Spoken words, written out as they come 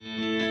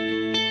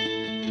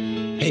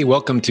Hey,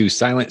 welcome to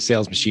Silent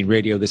Sales Machine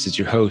Radio. This is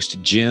your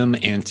host, Jim,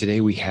 and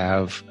today we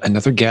have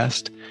another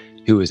guest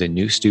who is a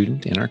new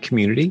student in our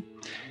community.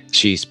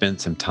 She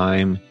spent some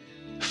time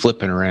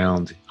flipping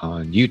around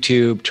on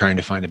YouTube, trying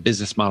to find a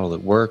business model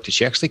that worked.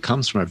 She actually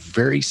comes from a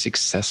very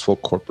successful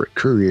corporate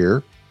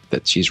career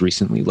that she's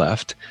recently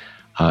left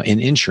in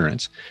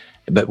insurance.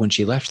 But when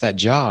she left that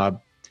job,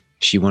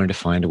 she wanted to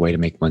find a way to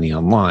make money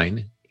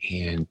online.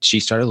 And she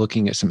started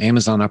looking at some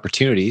Amazon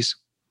opportunities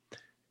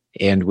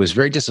and was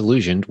very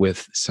disillusioned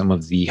with some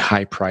of the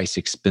high price,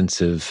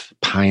 expensive,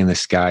 pie in the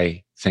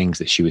sky things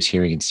that she was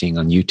hearing and seeing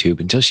on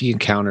YouTube until she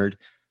encountered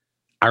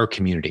our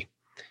community.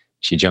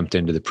 She jumped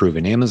into the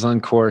Proven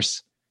Amazon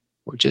course.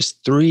 We're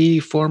just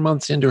 3-4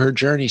 months into her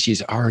journey.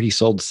 She's already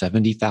sold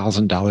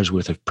 $70,000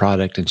 worth of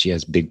product, and she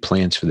has big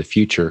plans for the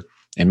future.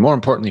 And more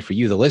importantly for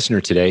you, the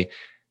listener today,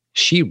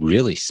 she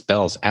really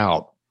spells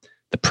out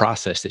the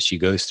process that she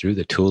goes through,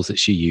 the tools that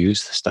she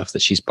uses, the stuff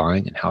that she's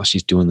buying, and how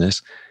she's doing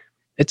this.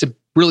 It's a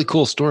really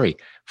cool story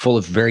full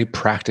of very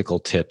practical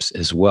tips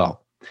as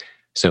well.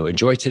 So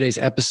enjoy today's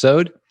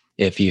episode.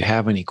 If you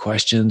have any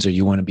questions or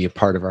you want to be a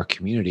part of our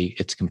community,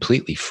 it's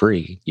completely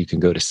free. You can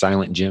go to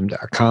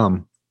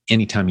silentjim.com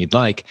anytime you'd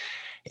like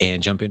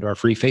and jump into our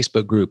free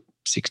Facebook group.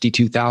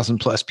 62,000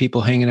 plus people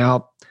hanging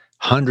out,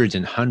 hundreds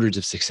and hundreds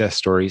of success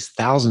stories,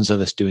 thousands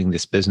of us doing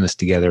this business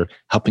together,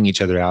 helping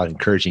each other out,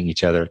 encouraging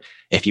each other.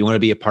 If you want to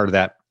be a part of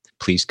that,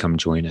 please come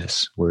join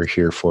us. We're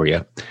here for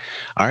you.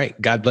 All right.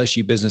 God bless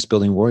you, business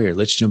building warrior.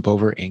 Let's jump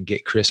over and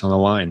get Chris on the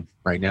line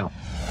right now.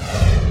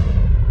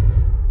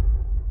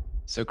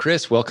 So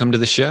Chris, welcome to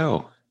the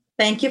show.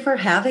 Thank you for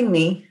having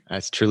me.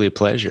 It's truly a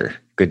pleasure.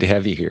 Good to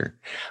have you here.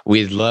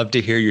 We'd love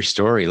to hear your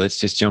story. Let's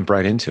just jump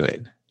right into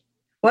it.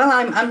 Well,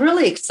 I'm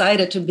really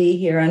excited to be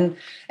here, and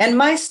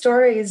my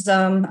story is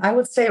I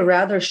would say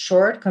rather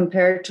short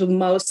compared to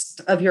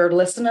most of your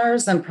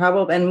listeners and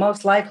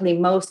most likely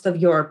most of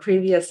your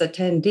previous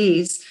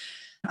attendees.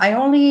 I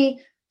only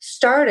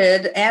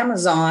started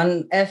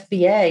Amazon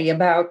FBA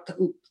about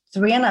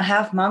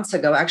 3.5 months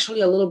ago,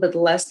 actually a little bit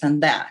less than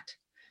that.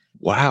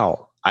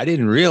 Wow, I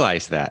didn't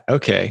realize that.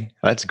 Okay,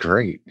 that's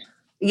great.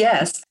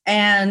 Yes,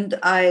 and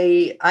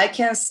I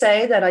can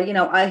say that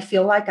I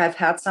feel like I've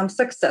had some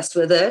success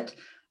with it.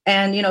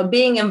 And,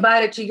 being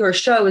invited to your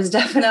show is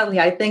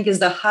definitely, I think, is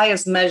the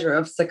highest measure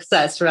of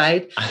success,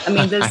 right? I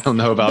mean, I don't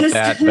know about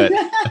that, but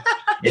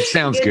it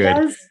sounds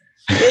good.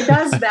 It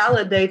does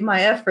validate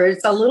my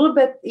efforts a little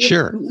bit,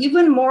 sure.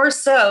 Even more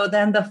so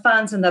than the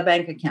funds in the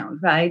bank account,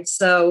 right?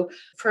 So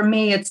for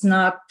me, it's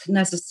not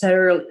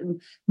necessarily,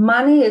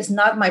 money is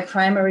not my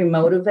primary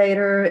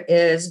motivator,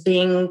 is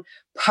being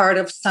part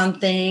of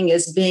something,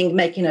 is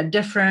making a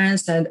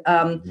difference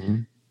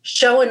and,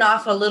 showing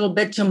off a little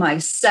bit to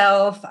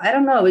myself. I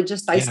don't know.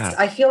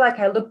 I feel like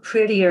I look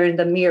prettier in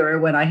the mirror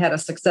when I had a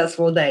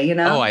successful day,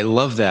 Oh, I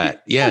love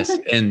that. Yes.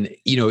 And,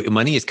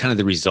 money is kind of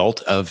the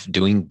result of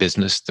doing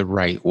business the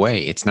right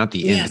way. It's not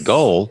the end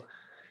goal,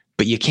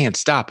 but you can't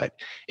stop it.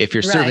 If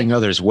you're serving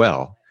others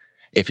well,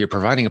 if you're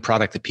providing a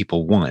product that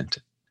people want,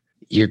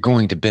 you're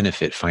going to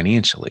benefit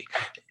financially.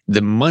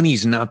 The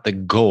money's not the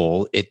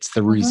goal. It's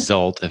the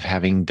result of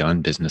having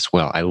done business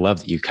well. I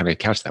love that you kind of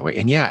couch that way.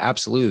 And yeah,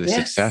 absolutely.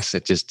 The success,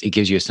 it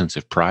gives you a sense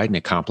of pride and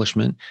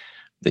accomplishment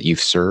that you've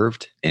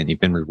served and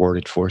you've been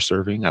rewarded for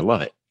serving. I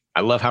love it.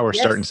 I love how we're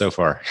starting so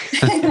far.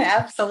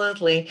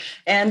 Absolutely.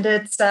 And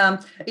it's,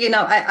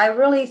 I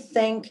really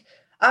think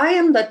I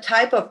am the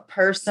type of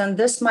person,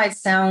 this might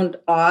sound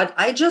odd,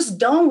 I just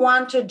don't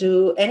want to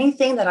do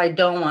anything that I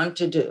don't want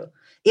to do.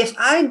 If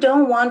I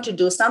don't want to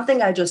do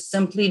something, I just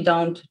simply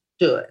don't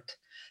do it.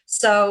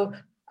 So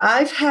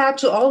I've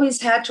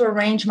always had to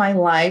arrange my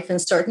life in a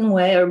certain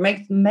way or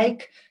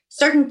make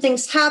certain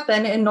things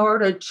happen in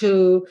order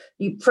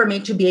for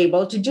me to be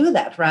able to do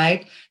that,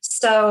 right?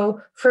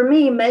 So for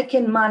me,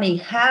 making money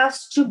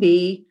has to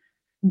be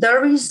the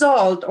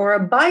result or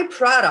a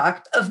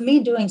byproduct of me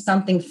doing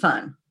something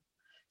fun.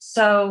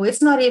 So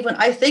it's not even,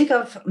 I think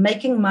of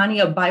making money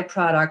a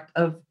byproduct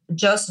of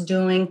just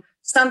doing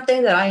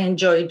something that I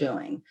enjoy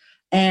doing.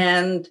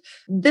 And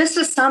this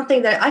is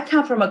something that I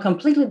come from a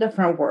completely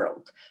different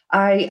world.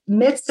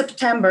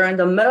 Mid-September, in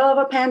the middle of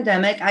a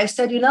pandemic, I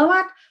said, you know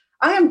what?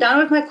 I am done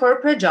with my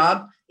corporate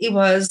job. It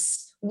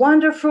was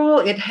wonderful.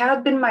 It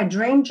had been my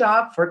dream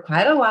job for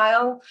quite a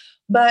while.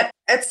 But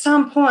at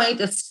some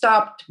point, it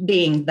stopped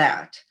being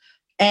that.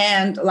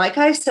 And like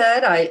I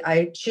said,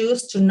 I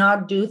choose to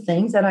not do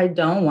things that I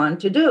don't want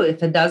to do.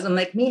 If it doesn't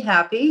make me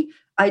happy,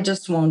 I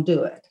just won't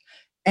do it.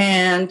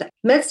 And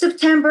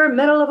mid-September,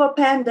 middle of a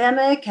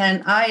pandemic,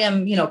 and I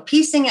am,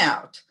 peacing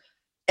out.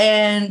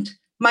 And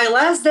my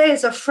last day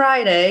is a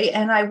Friday,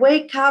 and I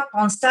wake up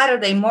on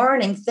Saturday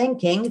morning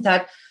thinking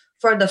that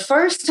for the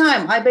first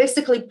time, I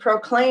basically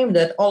proclaimed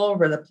it all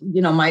over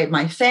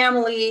my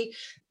family,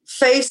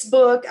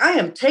 Facebook. I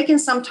am taking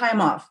some time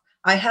off.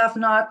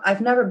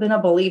 I've never been a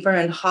believer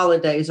in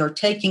holidays or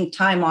taking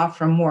time off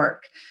from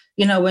work.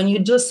 when you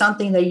do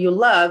something that you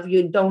love,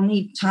 you don't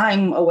need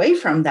time away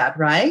from that,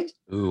 right?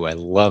 Ooh, I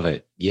love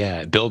it.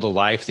 Yeah. Build a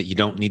life that you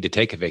don't need to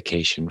take a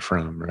vacation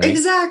from, right?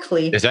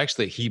 Exactly. There's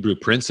actually a Hebrew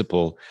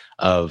principle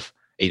of,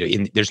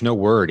 there's no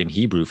word in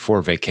Hebrew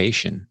for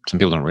vacation. Some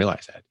people don't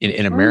realize that. In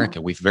Mm,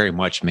 America, we've very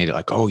much made it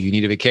like, oh, you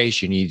need a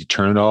vacation. You need to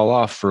turn it all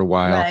off for a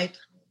while. right.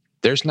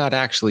 There's not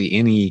actually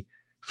any,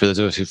 for those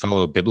of us who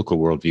follow a biblical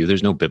worldview,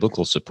 there's no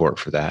biblical support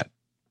for that.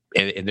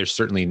 And there's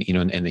certainly,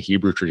 in the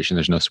Hebrew tradition,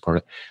 there's no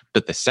support.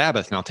 But the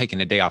Sabbath, now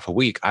taking a day off a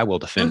week, I will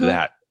defend Hmm.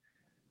 that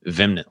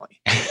vehemently.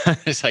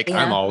 It's like,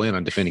 I'm Yeah. all in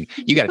on defending.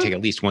 You got to take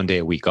at least one day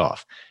a week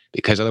off,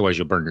 because otherwise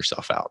you'll burn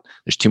yourself out.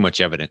 There's too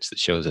much evidence that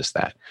shows us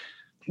that.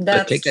 But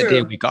That's take that day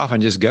a true. week off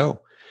and just go.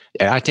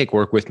 And I take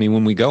work with me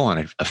when we go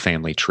on a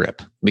family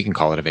trip. We can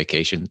call it a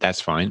vacation.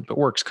 That's fine. But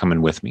work's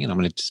coming with me, and I'm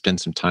going to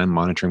spend some time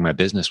monitoring my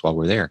business while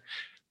we're there,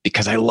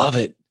 because I love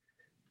it.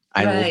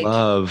 I Right.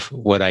 love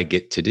what I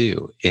get to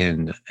do.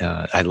 And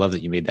I love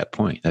that you made that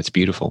point. That's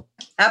beautiful.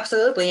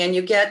 Absolutely. And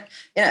you get,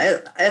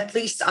 at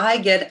least I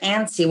get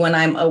antsy when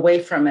I'm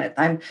away from it.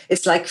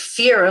 It's like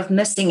fear of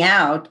missing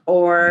out,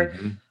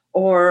 Mhm.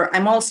 or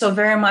I'm also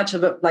very much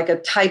of like a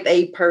type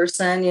A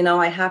person.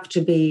 I have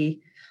to be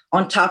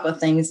on top of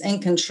things, in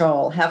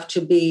control, have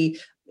to be,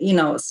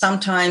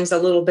 sometimes a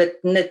little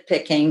bit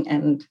nitpicking.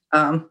 And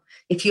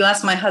if you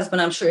ask my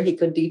husband, I'm sure he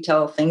could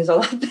detail things a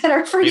lot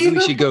better for Maybe we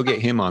you. should go get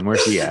him on.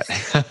 Where's he at?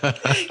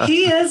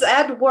 He is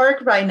at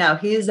work right now.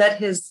 He is at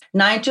his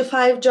 9 to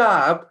 5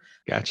 job.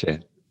 Gotcha.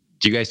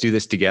 Do you guys do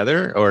this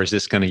together, or is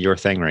this kind of your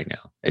thing right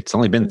now? It's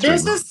only been 3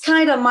 This is months.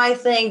 kind of my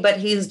thing, but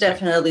he's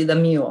definitely the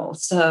mule.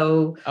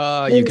 So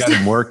Oh, you he's got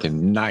him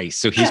working. Nice.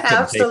 So he's putting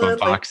tape on absolutely.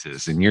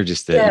 boxes, and you're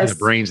just you're the Yes.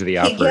 brains of the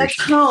He gets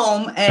operation.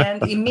 home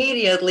and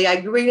immediately I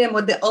greet him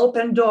with the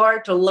open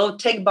door to load,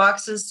 take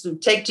boxes, to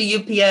take to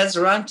UPS,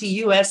 run to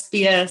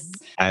USPS,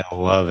 I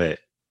love it.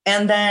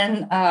 and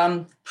then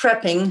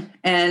prepping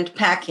and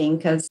packing,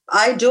 because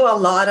I do a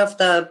lot of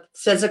the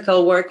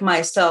physical work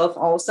myself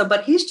also,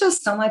 but he's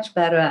just so much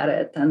better at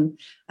it. And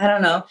I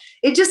don't know,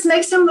 it just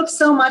makes him look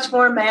so much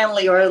more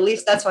manly, or at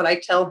least that's what I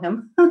tell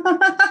him.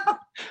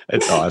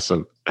 It's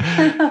awesome.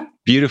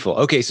 Beautiful.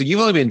 Okay, so you've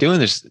only been doing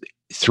this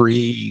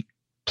 3+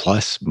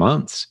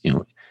 months.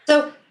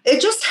 So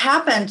it just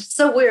happened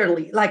so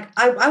weirdly. Like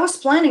I was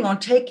planning on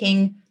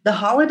taking the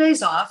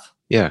holidays off,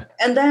 Yeah.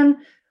 and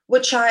then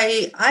which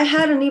I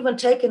hadn't even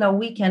taken a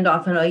weekend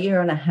off in a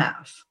year and a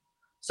half.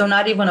 So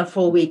not even a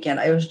full weekend.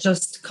 I was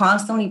just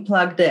constantly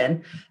plugged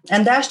in.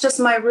 And that's just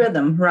my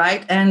rhythm,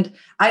 right? And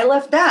I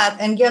left that.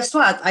 And guess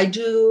what? I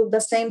do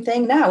the same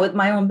thing now with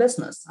my own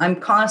business. I'm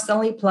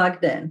constantly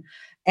plugged in.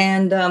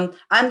 And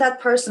I'm that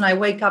person. I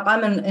wake up,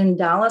 I'm in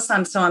Dallas.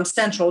 I'm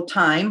Central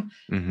Time.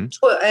 Mm-hmm.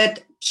 So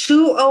at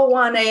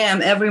 2:01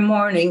 a.m. every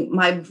morning,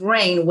 my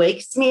brain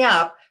wakes me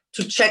up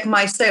to check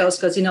my sales,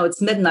 because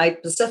it's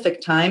midnight Pacific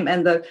time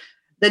and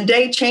the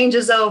day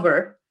changes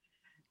over.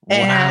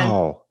 And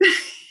Wow.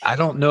 I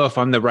don't know if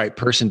I'm the right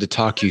person to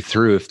talk you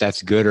through if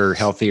that's good or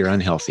healthy or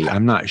unhealthy.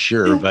 I'm not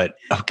sure, but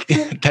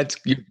okay, that's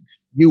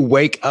you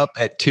wake up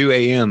at 2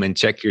 a.m. and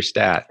check your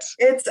stats.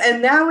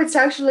 and now it's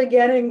actually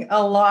getting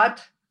a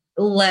lot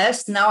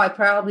less. Now I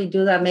probably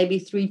do that maybe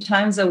 3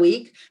 times a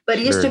week, but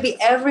it used to Sure.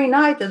 be every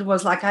night. It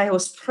was like I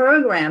was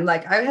programmed.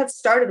 Like I had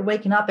started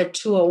waking up at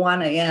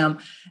 2:01 a.m.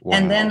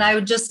 and then Wow. I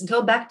would just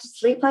go back to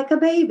sleep like a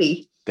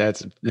baby.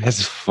 That's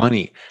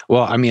funny.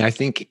 Well, I mean, I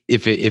think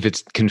if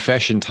it's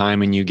confession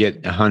time and you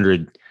get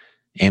 100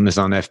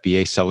 Amazon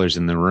FBA sellers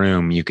in the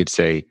room, you could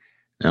say,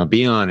 now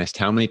be honest,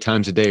 how many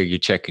times a day are you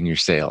checking your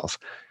sales?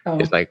 Oh,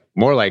 It's like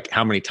more like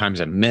how many times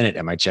a minute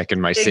am I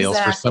checking my sales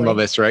for some of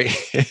exactly. us,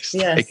 right? It's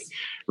like Yes.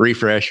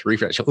 refresh.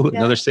 Ooh, Yeah.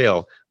 another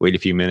sale. Wait a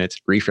few minutes,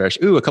 refresh.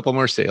 Ooh, a couple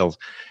more sales.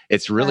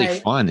 It's really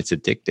Right. fun. It's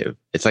addictive.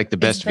 It's like the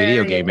It's best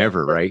video very game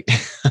ever, addictive.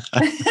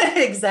 right?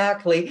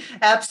 Exactly.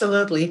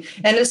 Absolutely.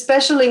 And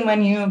especially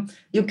when you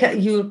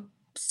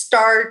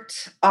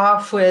start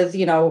off with,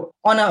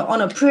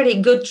 on a pretty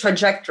good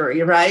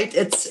trajectory, right?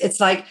 It's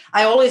like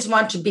I always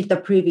want to beat the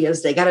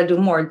previous day. Got to do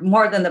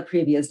more than the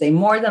previous day,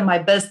 more than my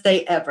best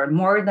day ever,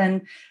 more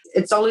than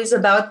it's always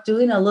about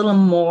doing a little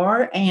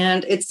more.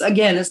 And it's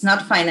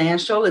not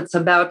financial. It's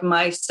about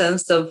my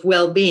sense of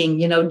well-being,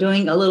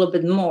 doing a little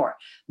bit more,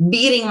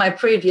 beating my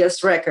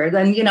previous record.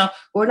 And,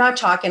 we're not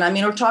talking,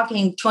 we're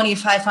talking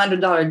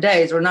 $2,500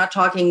 days. We're not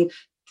talking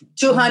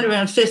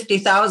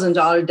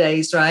 $250,000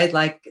 days, right?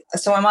 Like,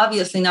 so I'm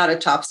obviously not a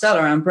top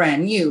seller. I'm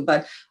brand new,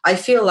 but I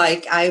feel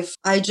like I'm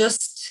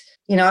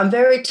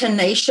very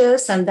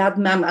tenacious, and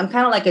I'm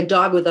kind of like a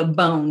dog with a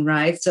bone,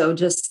 right? So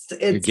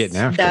You're getting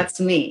after it. that's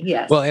me.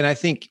 Yes. Well, and I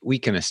think we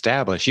can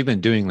establish you've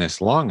been doing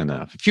this long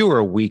enough. If you were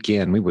a week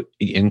in, we would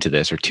into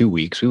this, or 2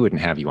 weeks, we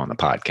wouldn't have you on the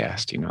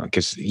podcast,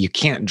 because you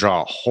can't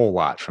draw a whole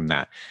lot from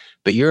that.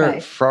 But you're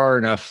Right. far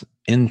enough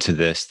into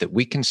this that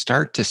we can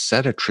start to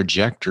set a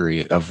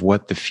trajectory of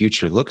what the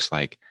future looks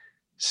like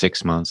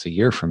 6 months, a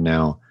year from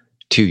now,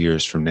 2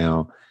 years from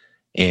now.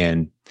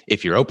 And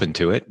if you're open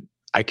to it,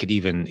 I could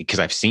even, because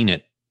I've seen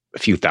it a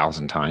few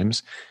thousand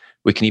times,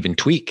 we can even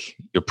tweak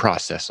your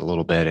process a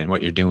little bit and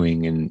what you're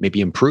doing and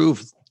maybe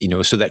improve,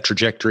 so that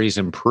trajectory is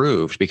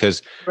improved.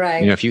 Because,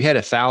 Right. if you had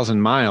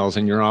 1,000 miles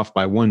and you're off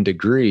by 1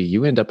 degree,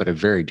 you end up at a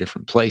very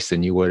different place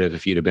than you would have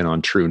if you'd have been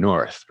on true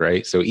north,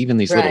 right? So even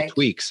these little Right.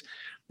 tweaks,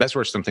 that's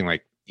where something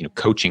like,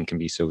 coaching can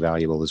be so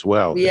valuable as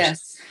well. There's,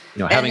 Yes.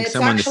 And having it's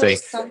someone to actually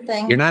say, you're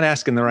something. not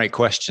asking the right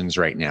questions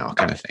right now,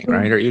 kind of thing,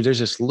 right? Or there's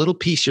this little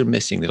piece you're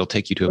missing that'll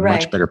take you to a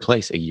much Right. better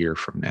place a year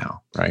from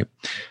now, right?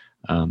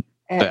 But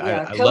Yeah, I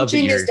love that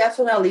coaching is you're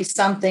definitely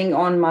something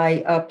on my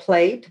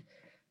plate.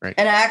 right.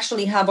 And I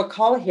actually have a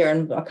call here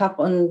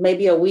in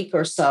maybe a week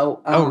or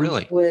so. Oh,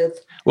 really?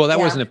 With Well, that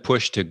Yeah, wasn't a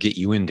push to get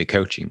you into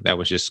coaching. That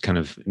was just kind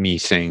of me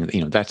saying,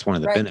 that's one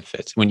of the right.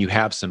 benefits. When you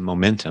have some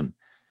momentum,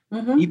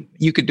 Mm-hmm.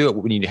 you could do it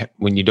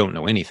when you don't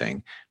know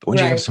anything. But when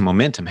you have Right. some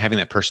momentum, having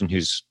that person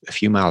who's a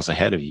few miles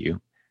ahead of you,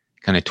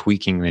 kind of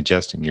tweaking and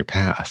adjusting your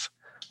path,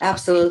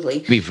 Absolutely.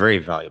 can be very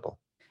valuable.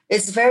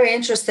 It's very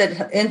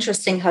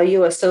interesting how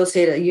you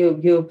associate it.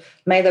 You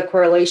made a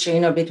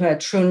correlation, between a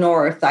true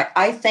north.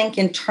 I think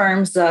in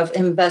terms of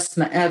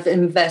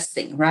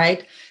investing,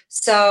 right?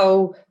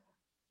 So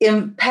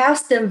in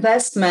past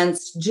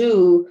investments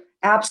do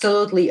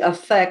absolutely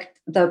affect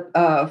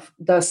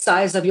the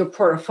size of your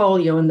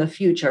portfolio in the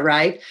future,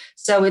 right?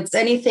 So it's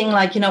anything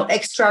like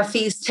extra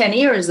fees 10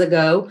 years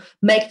ago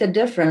make the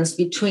difference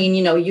between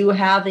you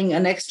having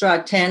an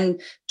extra 10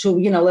 to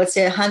let's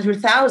say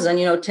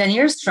 100,000 10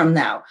 years from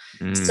now.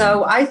 Mm,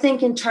 So I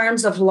think in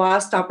terms of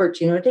lost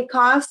opportunity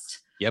cost,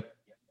 yep.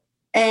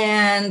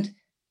 and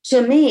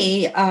to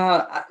me,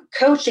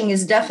 coaching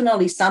is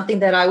definitely something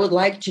that I would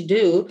like to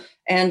do.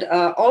 And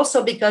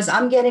also because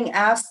I'm getting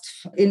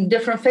asked in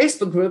different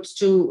Facebook groups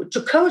to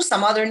coach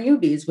some other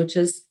newbies, which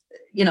is,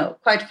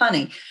 quite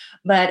funny.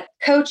 But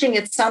coaching,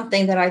 it's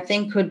something that I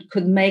think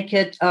could make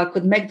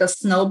the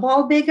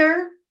snowball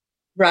bigger,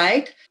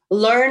 right?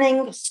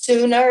 Learning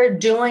sooner,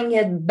 doing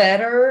it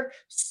better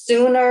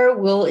sooner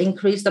will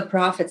increase the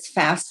profits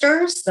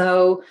faster.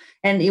 So,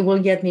 and it will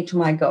get me to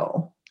my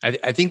goal.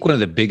 I think one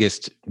of the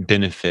biggest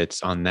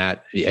benefits on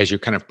that, as you're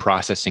kind of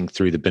processing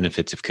through the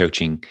benefits of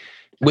coaching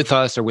with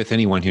us or with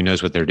anyone who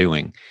knows what they're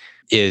doing,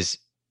 is,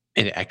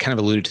 and I kind of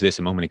alluded to this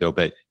a moment ago,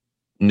 but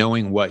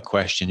knowing what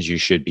questions you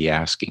should be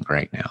asking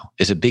right now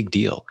is a big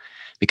deal.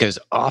 Because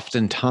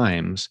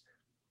oftentimes,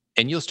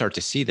 and you'll start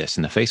to see this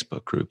in the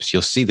Facebook groups,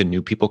 you'll see the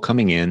new people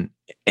coming in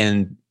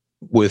and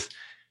with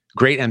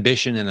great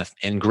ambition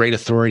and great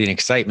authority and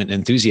excitement and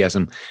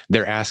enthusiasm,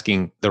 they're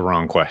asking the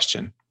wrong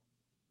question.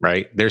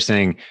 Right? They're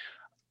saying,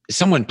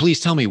 someone please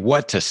tell me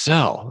what to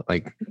sell.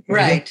 Like,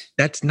 Right.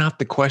 that's not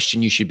the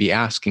question you should be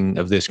asking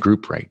of this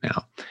group right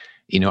now.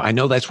 I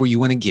know that's where you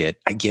want to get.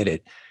 I get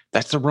it.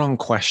 That's the wrong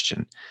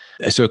question.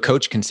 So a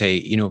coach can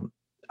say,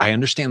 I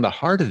understand the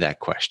heart of that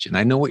question.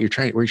 I know what you're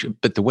trying,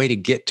 but the way to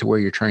get to where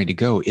you're trying to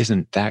go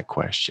isn't that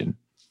question.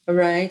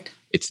 Right.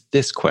 It's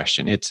this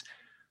question. It's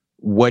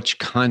which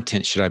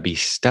content should I be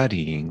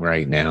studying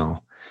right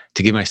now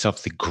to give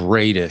myself the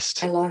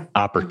greatest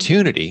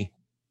opportunity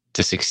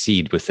to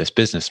succeed with this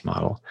business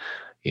model,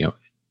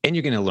 and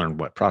you're going to learn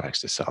what products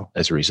to sell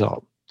as a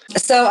result.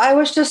 So I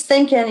was just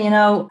thinking,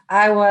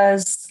 I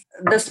was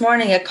this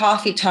morning at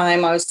coffee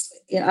time.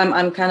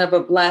 I'm kind of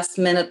a last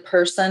minute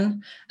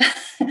person.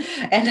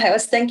 And I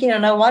was thinking,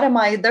 what am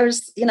I,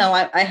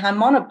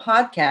 I'm on a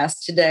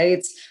podcast today.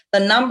 It's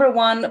the number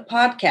one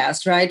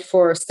podcast, right?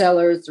 For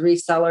sellers,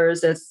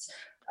 resellers. It's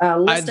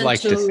I'd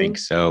like to think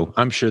so.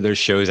 I'm sure there's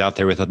shows out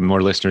there with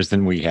more listeners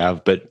than we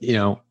have, but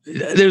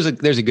there's a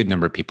good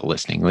number of people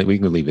listening. We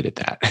can leave it at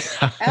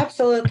that.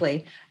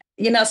 Absolutely.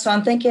 So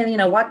I'm thinking,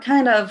 what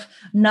kind of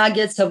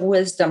nuggets of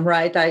wisdom,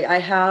 right? I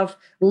have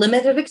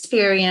limited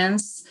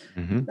experience,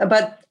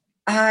 but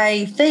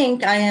I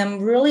think I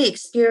am really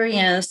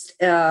experienced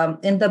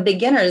in the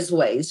beginner's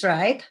ways,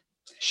 right?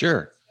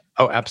 Sure.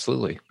 Oh,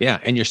 absolutely. Yeah.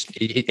 And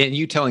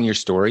you telling your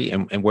story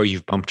and where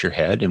you've bumped your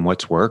head and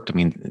what's worked. I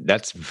mean,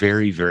 that's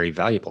very, very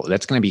valuable.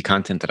 That's going to be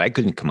content that I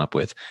couldn't come up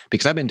with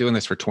because I've been doing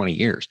this for 20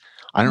 years.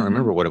 I don't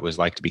remember what it was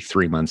like to be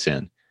 3 months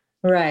in.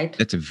 Right.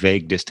 That's a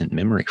vague, distant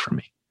memory for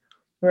me.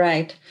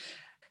 Right.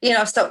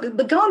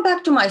 But going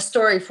back to my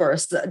story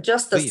first,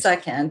 just a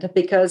second,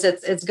 because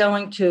it's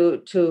going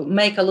to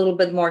make a little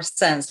bit more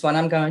sense what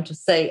I'm going to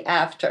say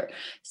after.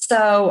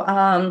 So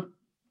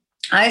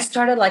I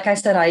started, like I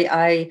said,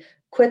 I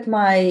quit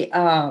my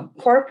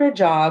corporate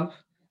job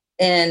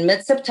in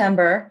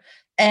mid-September,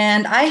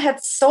 and I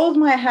had sold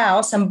my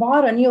house and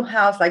bought a new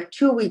house like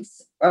 2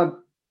 weeks,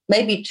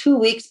 maybe 2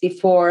 weeks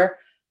before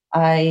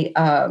I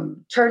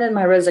turned in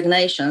my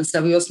resignation.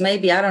 So it was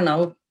maybe, I don't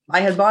know, I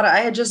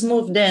had just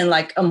moved in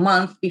like a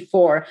month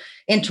before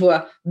into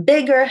a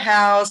bigger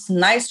house,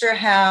 nicer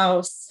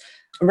house,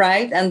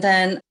 right? And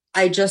then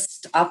I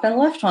just up and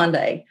left one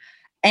day.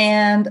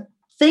 And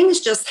things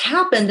just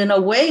happened in a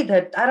way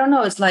that, I don't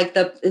know, it's like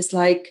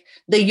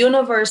the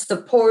universe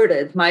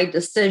supported my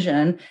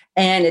decision,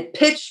 and it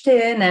pitched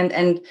in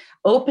and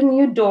opened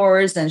new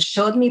doors and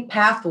showed me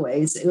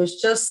pathways. It was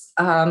just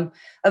a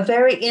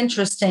very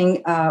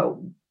interesting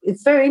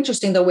it's very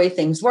interesting the way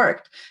things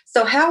worked.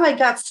 So how I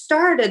got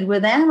started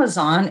with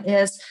Amazon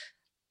is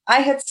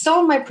I had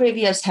sold my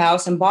previous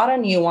house and bought a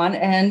new one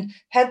and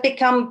had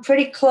become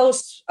pretty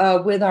close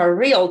with our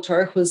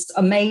realtor, who's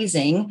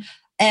amazing.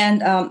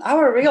 And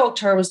our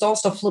realtor was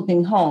also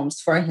flipping homes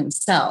for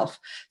himself.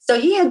 So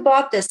he had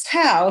bought this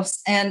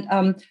house,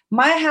 and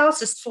my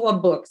house is full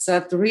of books.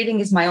 The reading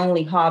is my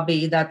only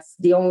hobby. That's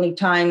the only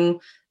time.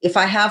 If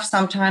I have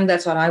some time,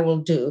 that's what I will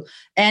do.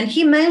 And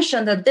he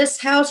mentioned that this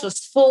house was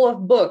full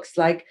of books,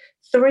 like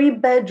 3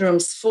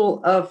 bedrooms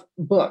full of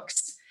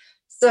books.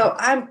 So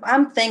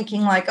I'm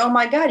thinking like, oh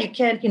my God, you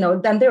can't,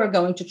 then they were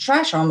going to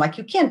trash them. I'm like,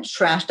 you can't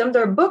trash them.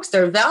 They're books.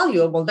 They're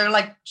valuable. They're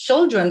like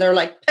children. They're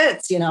like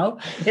pets,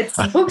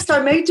 It's books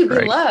are made to be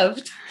Right.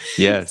 loved.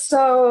 Yes.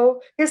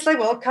 So it's like,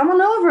 well, come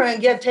on over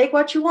and take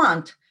what you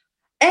want.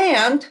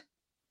 And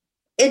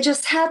it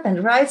just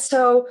happened, right?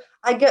 So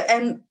I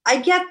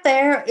get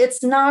there.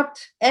 It's not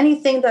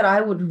anything that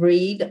I would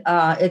read.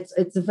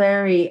 It's a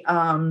very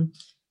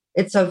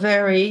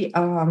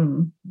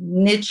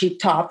niche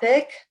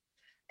topic,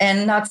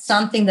 and not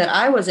something that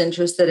I was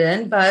interested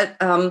in. But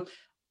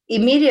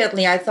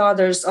immediately I thought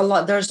there's a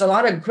lot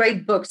of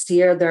great books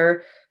here.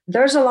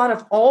 There's a lot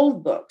of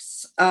old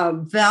books,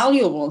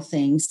 valuable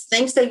things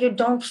that you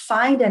don't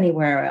find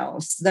anywhere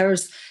else.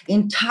 There's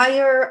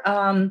entire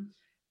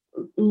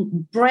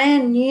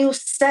brand new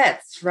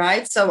sets,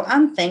 right? So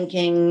I'm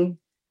thinking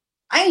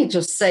I need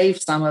to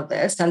save some of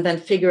this and then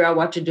figure out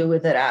what to do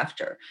with it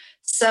after.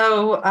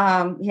 So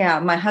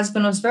my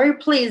husband was very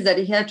pleased that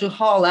he had to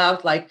haul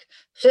out like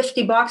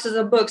 50 boxes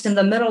of books in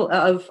the middle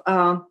of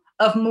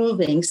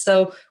moving.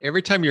 So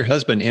every time your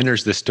husband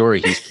enters the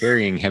story, he's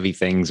carrying heavy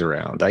things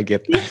around. I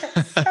get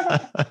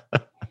that.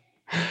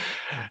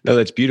 No,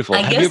 that's beautiful.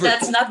 I guess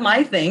that's not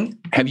my thing.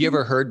 Have you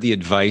ever heard the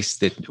advice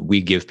that we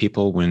give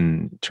people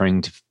when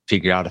trying to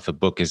figure out if a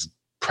book is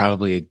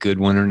probably a good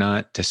one or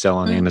not to sell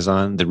on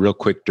Amazon? The real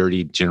quick,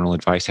 dirty general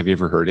advice. Have you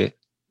ever heard it?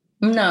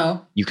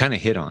 No. You kind of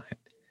hit on it.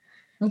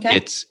 Okay.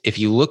 It's if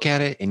you look at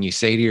it and you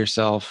say to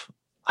yourself,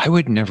 I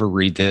would never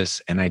read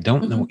this, and I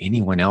don't know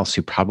anyone else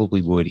who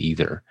probably would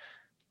either.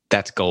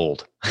 That's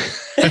gold.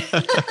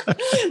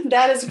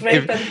 That is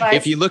great advice.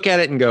 If you look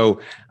at it and go,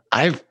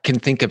 I can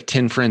think of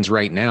 10 friends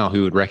right now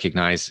who would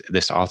recognize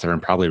this author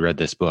and probably read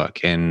this book.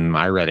 And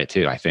I read it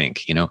too, I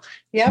think,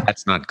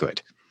 that's not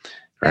good.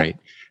 Right.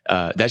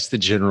 That's the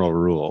general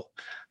rule.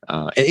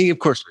 And of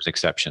course there's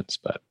exceptions,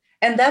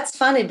 and that's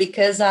funny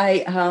because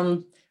I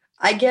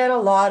get a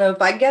lot of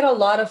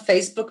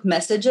Facebook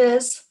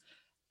messages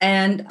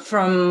and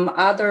from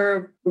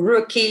other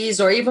rookies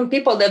or even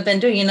people that have been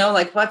doing,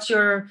 like what's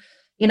your,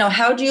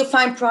 how do you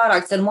find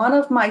products? And one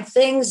of my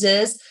things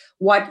is,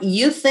 what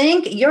you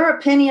think, your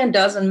opinion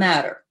doesn't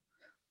matter.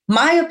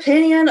 My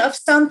opinion of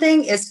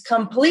something is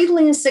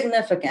completely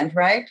insignificant,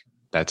 right?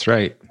 That's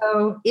right.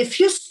 So if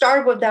you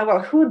start with that, well,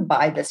 who would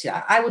buy this?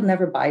 Yeah, I would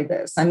never buy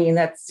this. I mean,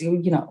 that's,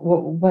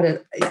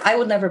 I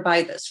would never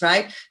buy this,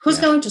 right? Who's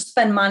going to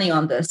spend money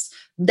on this?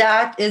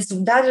 That is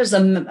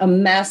a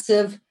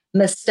massive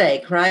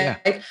mistake, right?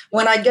 Yeah.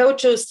 When I go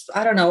to,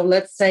 I don't know,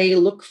 let's say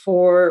look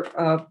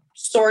for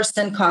source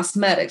and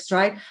cosmetics,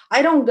 right?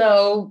 I don't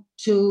go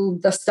to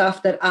the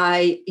stuff that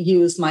I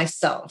use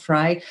myself,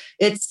 right?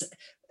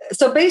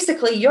 So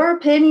basically your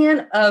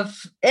opinion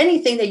of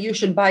anything that you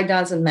should buy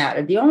doesn't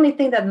matter. The only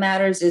thing that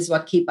matters is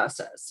what Keepa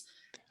says.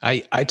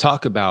 I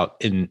talk about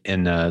in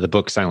the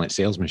book Silent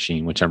Sales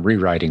Machine, which I'm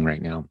rewriting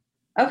right now.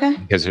 Okay.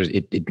 Because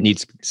it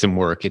needs some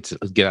work. It's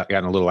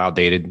gotten a little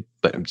outdated,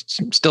 but it's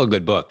still a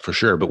good book for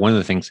sure. But one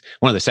of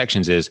the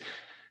sections is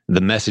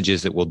the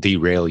messages that will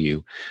derail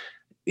you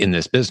in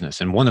this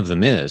business. And one of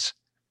them is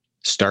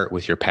start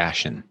with your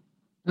passion.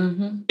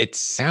 Mm-hmm. It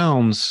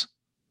sounds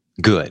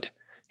good.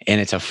 And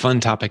it's a fun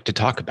topic to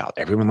talk about.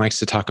 Everyone likes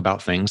to talk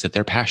about things that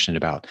they're passionate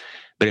about.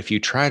 But if you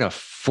try to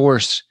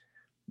force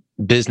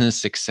business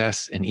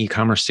success and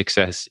e-commerce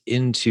success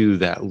into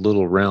that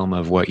little realm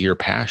of what you're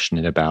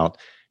passionate about,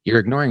 you're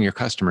ignoring your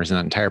customers in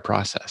that entire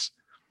process.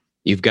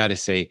 You've got to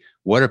say,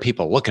 what are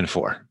people looking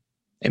for?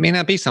 It may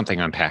not be something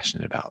I'm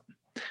passionate about.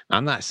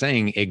 I'm not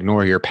saying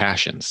ignore your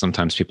passions.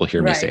 Sometimes people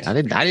hear me say, I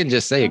didn't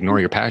just say ignore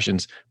your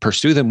passions.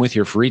 Pursue them with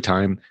your free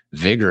time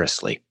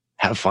vigorously.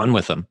 Have fun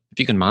with them. If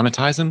you can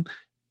monetize them,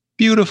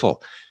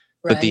 beautiful.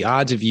 Right. But the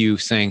odds of you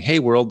saying, hey,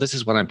 world, this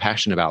is what I'm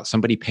passionate about.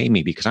 Somebody pay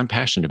me because I'm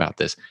passionate about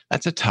this.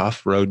 That's a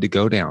tough road to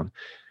go down.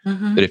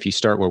 Mm-hmm. But if you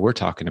start where we're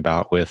talking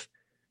about with,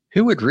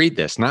 who would read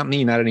this? Not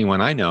me, not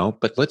anyone I know,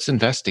 but let's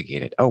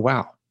investigate it. Oh,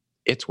 wow.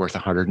 It's worth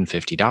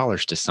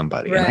 $150 to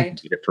somebody. Right. And I can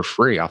get it for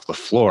free off the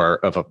floor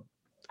of a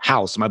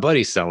house my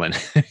buddy's selling.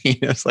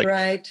 It's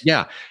like,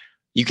 yeah,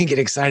 you can get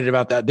excited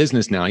about that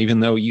business now, even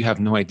though you have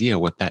no idea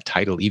what that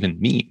title even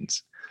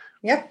means.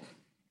 Yep.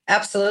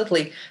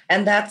 Absolutely.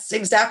 And that's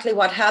exactly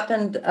what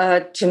happened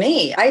to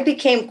me. I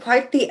became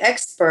quite the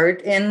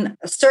expert in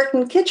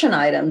certain kitchen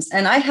items,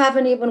 and I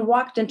haven't even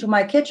walked into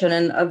my kitchen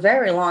in a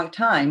very long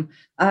time.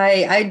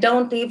 I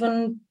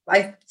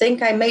I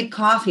think I made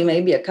coffee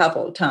maybe a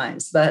couple of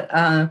times, but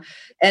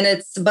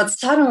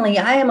suddenly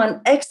I am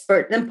an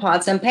expert in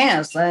pots and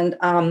pans, and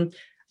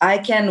I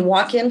can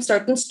walk in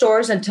certain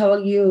stores and tell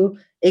you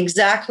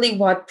exactly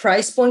what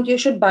price point you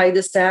should buy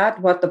this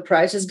at, what the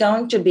price is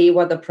going to be,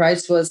 what the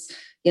price was,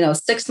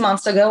 6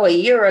 months ago, a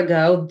year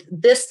ago,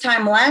 this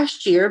time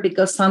last year,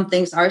 because some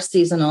things are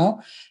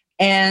seasonal.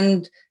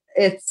 And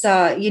it's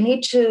you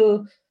need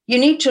to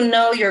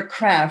know your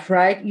craft,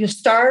 right? You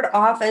start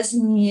off as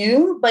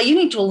new, but you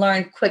need to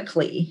learn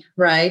quickly,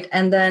 right?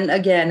 And then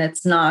again,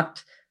 it's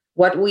not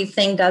what we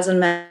think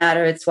doesn't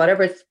matter. It's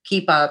whatever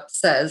Keep Up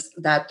says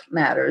that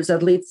matters.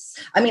 At least,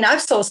 I mean,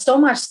 I've sold so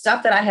much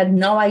stuff that I had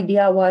no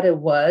idea what it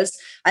was.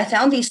 I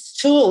found these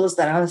tools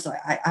that I was like,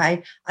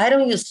 I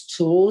don't use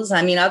tools.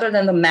 I mean, other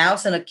than the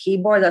mouse and a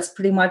keyboard, that's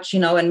pretty much,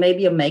 and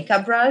maybe a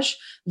makeup brush.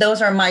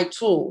 Those are my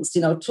tools.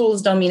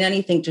 Tools don't mean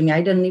anything to me.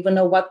 I didn't even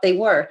know what they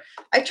were.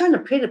 I turned a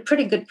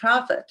pretty good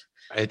profit.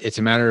 It's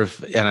a matter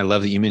of, and I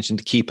love that you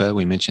mentioned Keepa.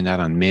 We mentioned that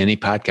on many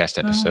podcast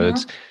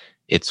episodes.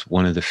 It's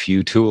one of the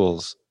few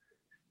tools.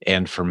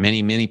 And for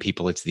many, many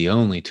people, it's the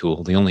only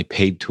tool, the only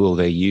paid tool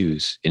they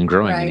use in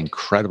growing an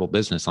incredible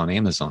business on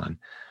Amazon.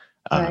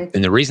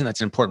 And the reason that's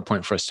an important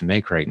point for us to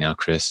make right now,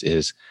 Chris,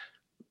 is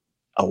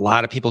a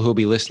lot of people who will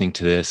be listening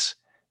to this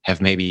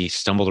have maybe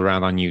stumbled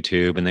around on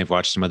YouTube and they've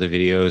watched some other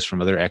videos from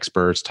other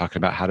experts talking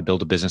about how to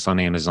build a business on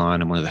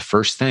Amazon. And one of the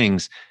first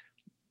things,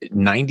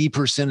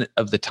 90%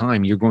 of the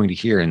time you're going to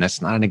hear, and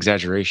that's not an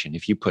exaggeration,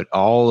 if you put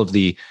all of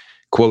the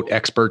quote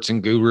experts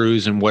and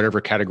gurus and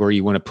whatever category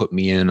you want to put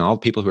me in, all the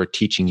people who are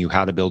teaching you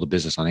how to build a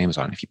business on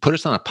Amazon, if you put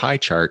us on a pie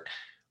chart,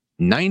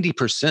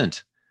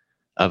 90%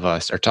 of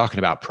us are talking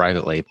about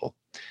private label,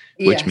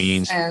 which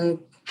means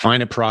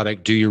find a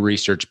product, do your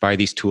research, buy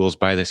these tools,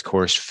 buy this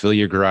course, fill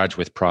your garage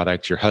with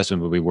product. Your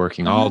husband will be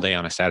working all day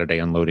on a Saturday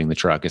unloading the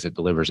truck as it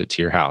delivers it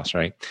to your house,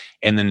 right?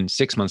 And then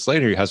 6 months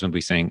later, your husband will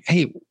be saying,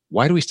 hey,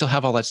 why do we still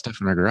have all that stuff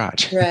in our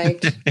garage?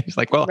 Right. He's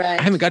like, well,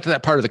 I haven't got to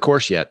that part of the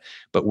course yet,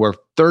 but we're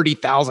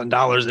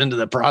 $30,000 into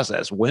the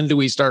process. When do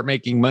we start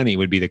making money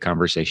would be the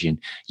conversation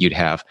you'd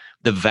have.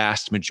 The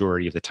vast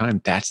majority of the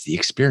time, that's the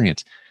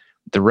experience.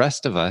 The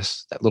rest of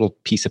us, that little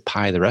piece of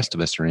pie the rest of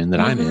us are in, that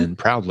I'm in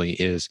proudly,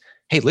 is,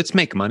 hey, let's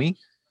make money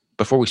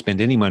before we spend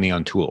any money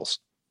on tools.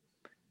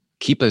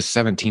 Keep us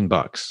 $17,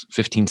 $15,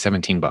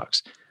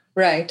 $17.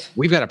 Right.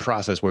 We've got a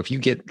process where if you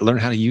learn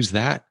how to use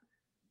that,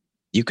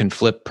 you can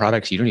flip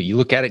products. You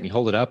look at it and you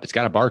hold it up. It's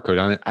got a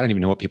barcode on it. I don't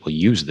even know what people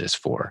use this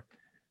for.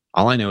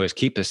 All I know is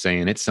Keep is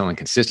saying it's selling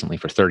consistently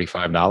for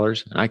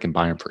 $35 and I can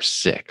buy them for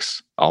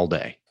 $6 all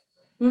day.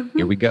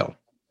 Here we go.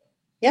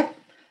 Yep.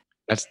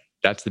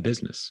 That's the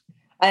business.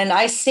 And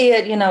I see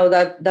it,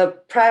 the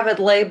private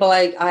label,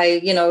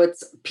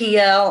 it's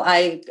PL.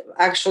 I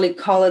actually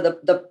call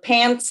it the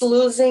pants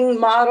losing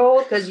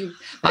model because you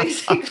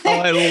basically. Oh,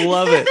 I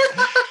love it.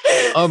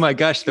 Oh my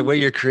gosh, the way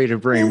your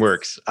creative brain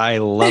works. I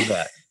love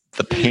that.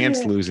 The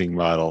pants losing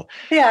model.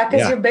 Yeah,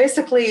 because you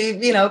basically,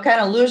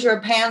 kind of lose your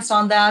pants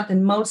on that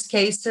in most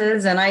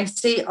cases. And I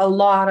see a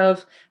lot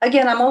of,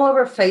 again, I'm all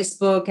over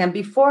Facebook. And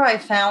before I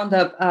found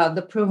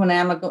the Proven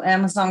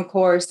Amazon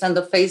course and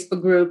the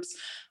Facebook groups,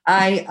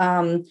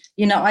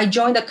 I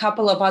joined a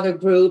couple of other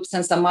groups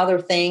and some other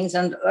things.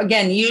 And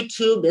again,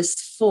 YouTube is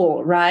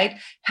full, right?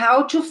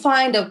 How to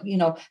find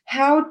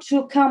how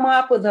to come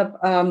up with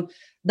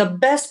the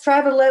best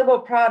private label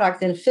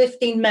product in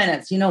 15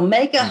 minutes,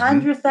 make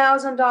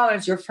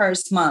 $100,000 your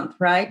first month,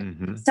 right?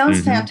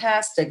 Sounds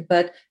fantastic,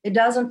 but it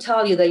doesn't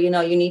tell you that,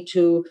 you need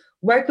to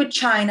work with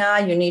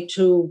China. You need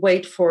to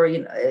wait for,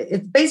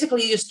 it's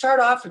basically you start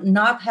off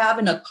not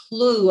having a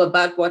clue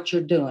about what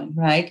you're doing,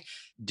 right?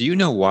 Do you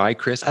know why,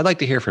 Chris? I'd like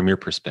to hear from your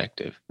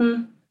perspective.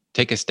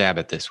 Take a stab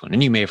at this one.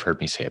 And you may have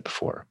heard me say it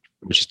before,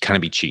 which is kind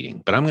of be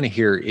cheating, but I'm going to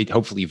hear it.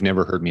 Hopefully you've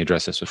never heard me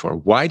address this before.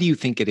 Why do you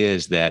think it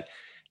is that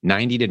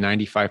 90 to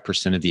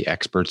 95% of the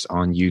experts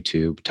on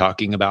YouTube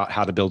talking about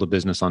how to build a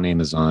business on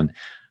Amazon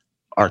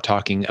are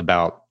talking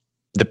about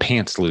the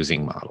pants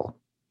losing model?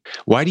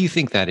 Why do you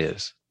think that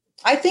is?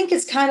 I think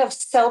it's kind of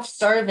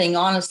self-serving,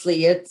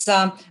 honestly. It's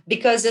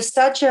because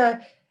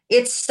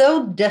it's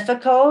so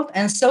difficult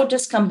and so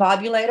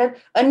discombobulated.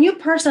 A new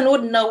person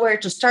wouldn't know where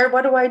to start.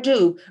 What do I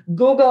do?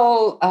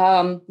 Google,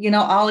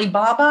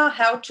 Alibaba,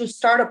 how to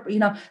start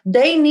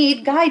they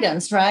need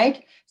guidance,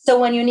 right? So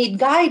when you need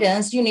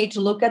guidance, you need to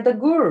look at the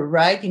guru,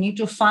 right? You need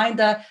to find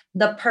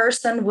the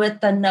person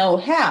with the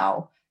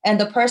know-how.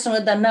 And the person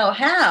with the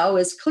know-how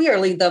is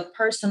clearly the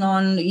person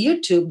on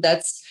YouTube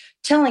that's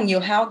telling you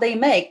how they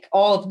make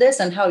all of this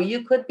and how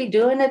you could be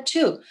doing it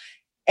too.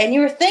 And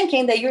you're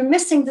thinking that you're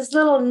missing this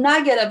little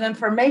nugget of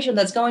information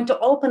that's going to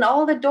open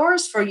all the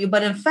doors for you.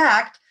 But in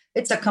fact,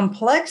 it's a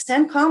complex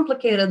and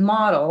complicated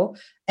model.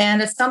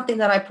 And it's something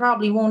that I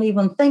probably won't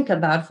even think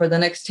about for the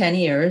next 10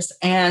 years.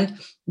 And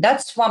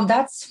that's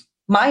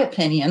my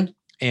opinion.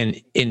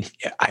 And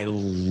I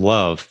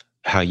love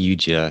how you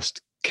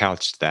just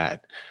couched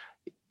that,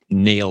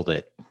 nailed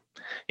it.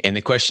 And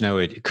the question I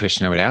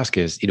would ask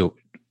is,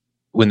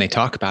 when they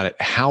talk about it,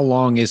 how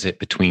long is it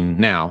between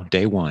now,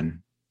 day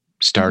one,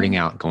 starting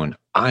out going,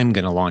 I'm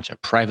going to launch a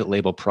private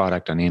label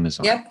product on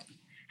Amazon. Yep.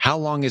 How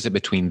long is it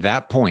between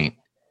that point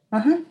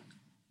and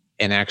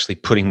actually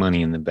putting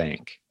money in the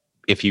bank?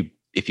 If you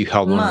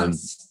held one of them,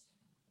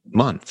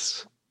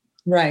 months.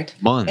 Right.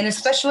 Months. And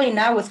especially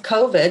now with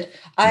COVID,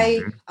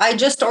 I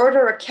just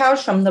ordered a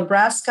couch from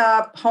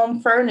Nebraska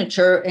Home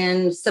Furniture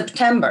in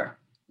September,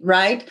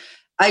 right?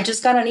 I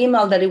just got an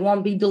email that it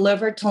won't be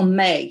delivered till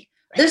May.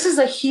 This is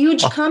a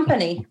huge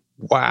company.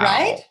 Wow.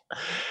 Right?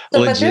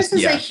 So, but this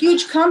is a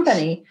huge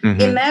company.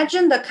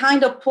 Imagine the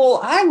kind of pull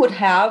I would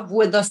have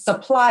with a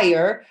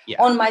supplier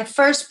on my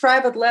first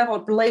private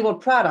label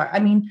product. I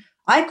mean,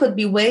 I could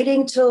be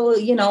waiting till,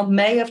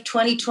 May of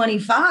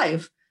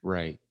 2025.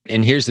 Right.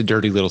 And here's the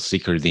dirty little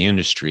secret of the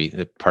industry,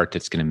 the part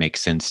that's going to make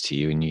sense to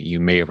you. And you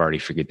may have already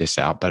figured this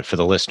out, but for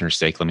the listener's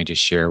sake, let me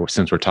just share,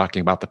 since we're talking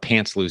about the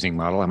pants losing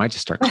model, I might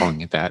just start calling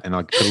it that. And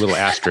I'll put a little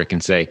asterisk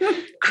and say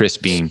Chris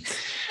Beam.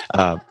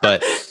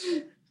 But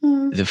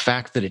the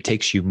fact that it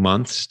takes you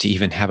months to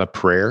even have a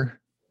prayer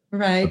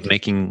of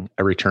making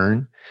a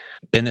return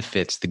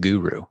benefits the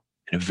guru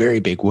in a very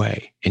big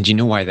way. And do you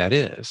know why that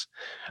is?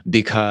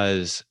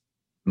 Because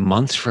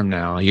months from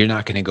now, you're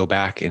not going to go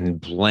back and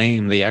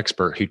blame the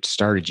expert who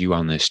started you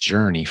on this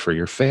journey for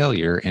your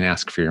failure and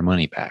ask for your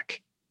money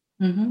back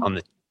on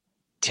the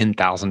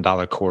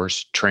 $10,000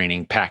 course,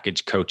 training,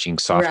 package, coaching,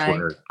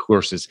 software,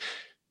 courses,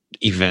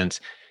 events.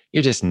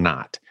 You're just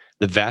not.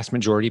 The vast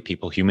majority of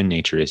people, human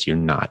nature is you're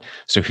not.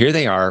 So here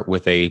they are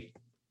with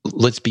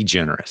let's be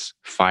generous,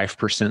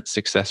 5%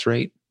 success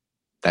rate.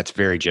 That's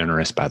very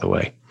generous, by the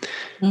way.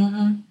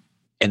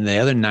 And the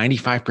other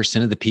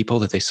 95% of the people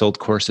that they sold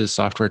courses,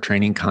 software,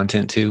 training,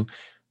 content to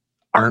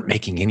aren't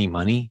making any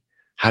money.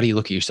 How do you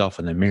look at yourself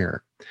in the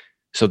mirror?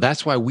 So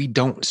that's why we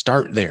don't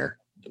start there.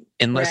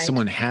 Unless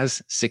someone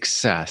has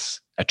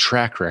success, a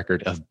track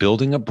record of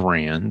building a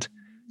brand,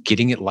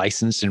 getting it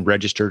licensed and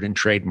registered and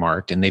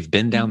trademarked, and they've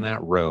been down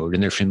that road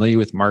and they're familiar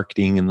with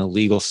marketing and the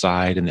legal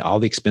side and all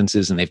the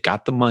expenses, and they've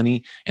got the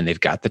money and they've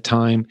got the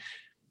time.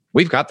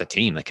 We've got the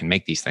team that can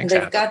make these things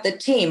happen. They've got the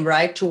team,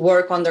 right, to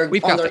work on their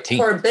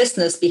core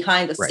business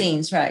behind the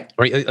scenes, right?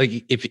 Right.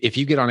 Like if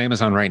you get on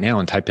Amazon right now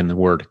and type in the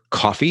word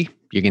coffee,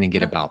 you're going to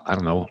get about,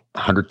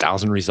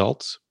 100,000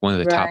 results. One of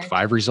the top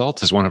 5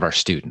 results is one of our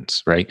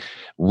students, right?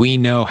 We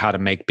know how to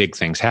make big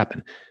things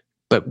happen,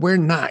 but we're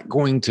not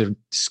going to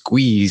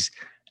squeeze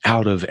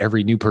out of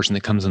every new person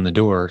that comes in the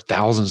door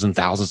thousands and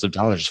thousands of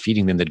dollars,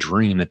 feeding them the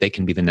dream that they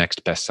can be the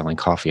next best-selling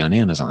coffee on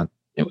Amazon.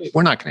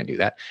 We're not going to do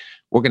that.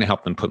 We're going to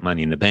help them put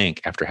money in the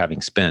bank after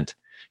having spent.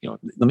 Let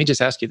me just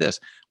ask you this.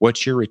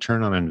 What's your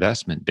return on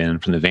investment been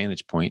from the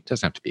vantage point? It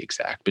doesn't have to be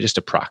exact, but just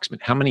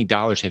approximate. How many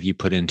dollars have you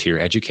put into your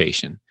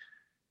education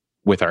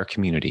with our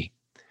community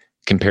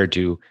compared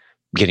to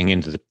getting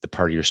into the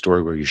part of your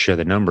story where you share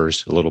the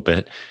numbers a little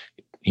bit?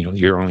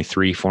 You're only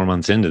 3-4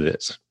 months into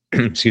this.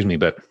 Excuse me,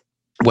 but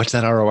what's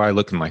that ROI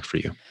looking like for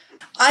you?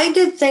 I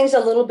did things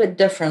a little bit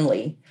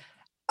differently.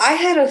 I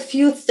had a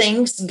few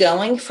things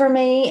going for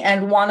me,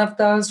 and one of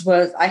those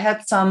was I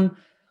had some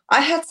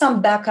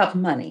backup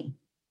money.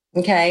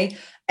 Okay.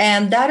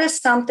 And that is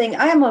something,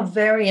 I am a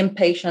very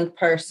impatient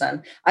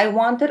person. I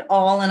want it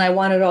all, and I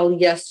want it all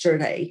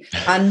yesterday.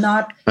 I'm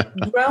not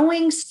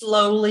growing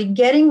slowly,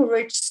 getting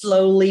rich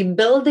slowly,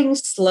 building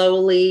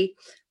slowly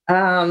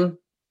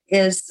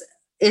is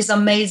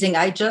amazing.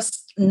 I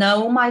just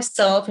know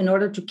myself. In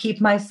order to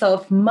keep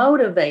myself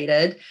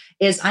motivated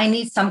is I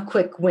need some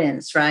quick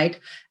wins, right?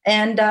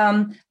 And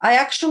I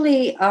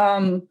actually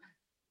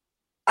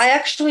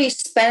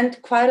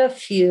spent quite a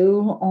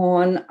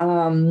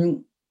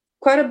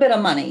bit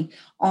of money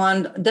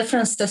on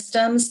different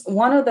systems.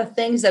 One of the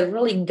things that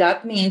really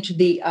got me into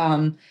the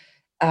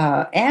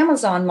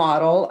Amazon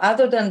model,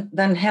 other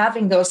than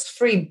having those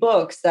free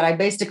books that I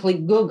basically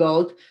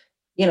Googled,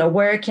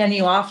 where can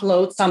you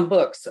offload some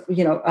books,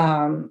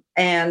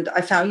 and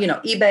I found,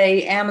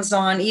 eBay,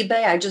 Amazon,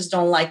 eBay. I just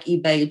don't like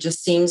eBay.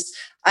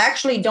 I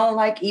actually don't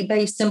like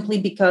eBay simply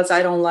because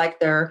I don't like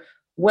their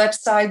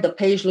website. The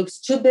page looks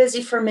too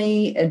busy for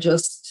me. It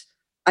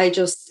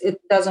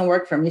doesn't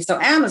work for me. So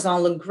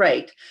Amazon looked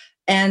great.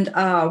 And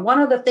one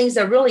of the things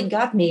that really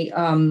got me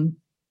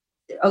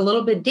a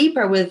little bit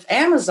deeper with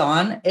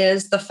Amazon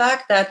is the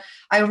fact that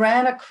I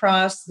ran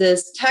across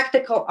this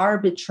tactical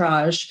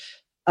arbitrage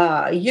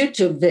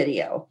YouTube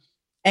video.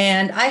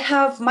 And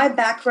my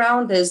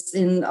background is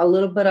in a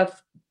little bit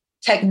of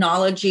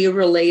technology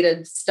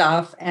related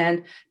stuff,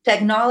 and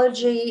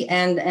technology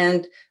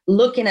and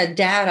looking at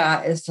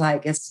data is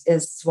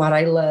what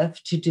I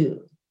love to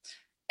do.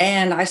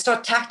 And I saw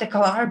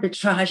tactical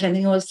arbitrage, and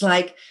it was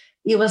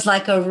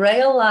like a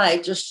ray of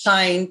light just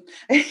shined.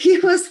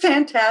 It was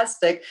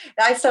fantastic.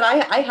 I said,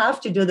 I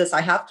have to do this.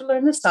 I have to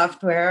learn the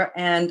software.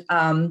 And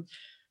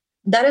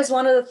that is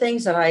one of the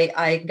things that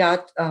I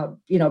got,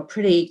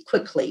 pretty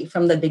quickly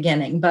from the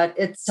beginning. But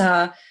it's,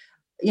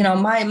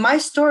 my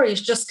story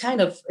is just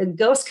it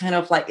goes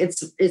like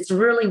it's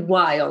really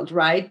wild,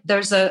 right?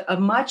 There's a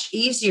much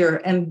easier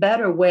and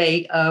better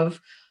way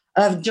of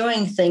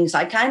doing things.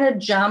 I kind of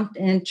jumped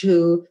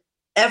into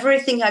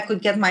everything I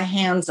could get my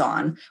hands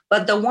on.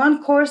 But the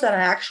one course that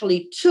I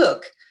actually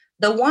took,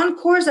 the one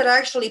course that I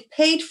actually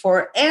paid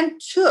for and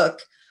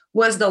took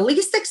was the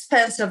least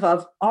expensive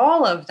of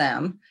all of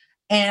them.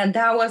 And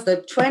that was the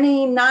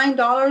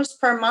 $29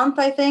 per month,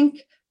 I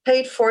think,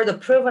 paid for the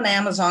Proven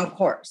Amazon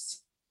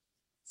course.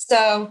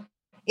 So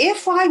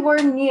if I were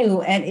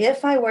new and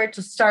if I were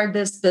to start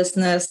this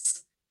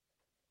business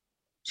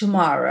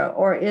tomorrow,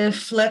 or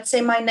if, let's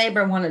say, my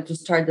neighbor wanted to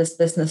start this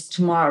business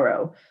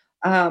tomorrow,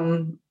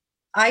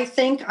 I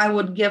think I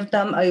would give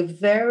them a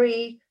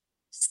very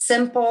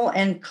simple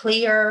and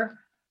clear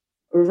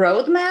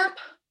roadmap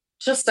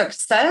to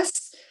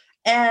success.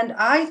 And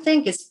I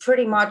think it's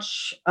pretty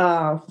much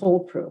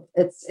foolproof.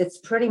 It's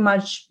pretty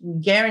much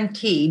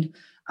guaranteed,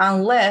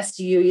 unless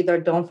you either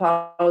don't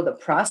follow the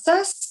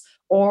process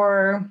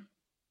or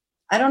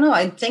I don't know.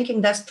 I'm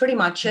thinking that's pretty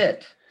much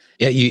it.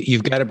 Yeah,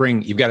 you've got to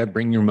bring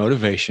your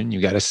motivation.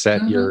 You got to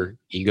set your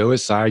ego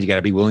aside. You got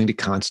to be willing to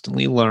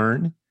constantly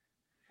learn.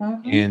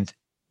 And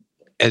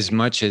as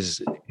much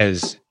as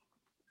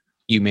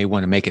you may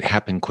want to make it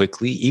happen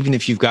quickly, even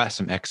if you've got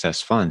some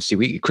excess funds.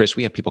 See, Chris,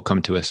 we have people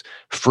come to us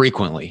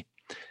frequently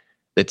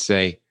that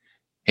say,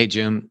 "Hey,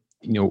 Jim,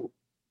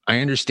 I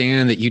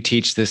understand that you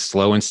teach this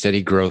slow and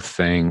steady growth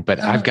thing, but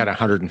I've got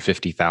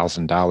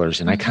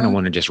 $150,000 and I kind of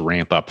want to just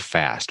ramp up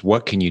fast.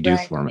 What can you do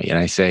for me?" And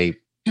I say,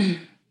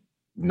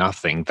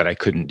 nothing that I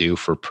couldn't do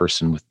for a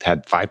person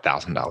had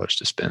 $5,000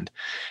 to spend.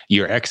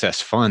 Your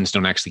excess funds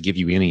don't actually give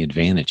you any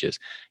advantages.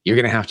 You're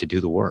going to have to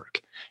do the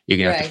work. You're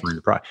going to have to find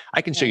the product.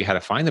 I can show you how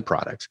to find the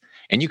products,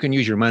 and you can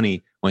use your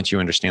money once you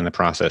understand the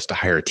process to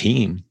hire a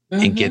team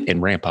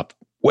and ramp up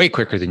way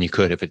quicker than you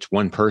could if it's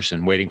one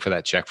person waiting for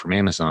that check from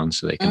Amazon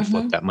so they can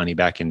flip that money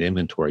back into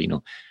inventory.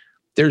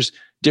 There's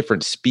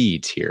different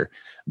speeds here,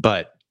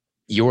 but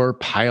your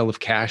pile of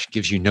cash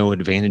gives you no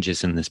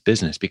advantages in this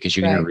business because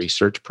you're going to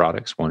research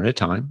products one at a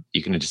time.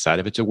 You're going to decide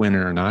if it's a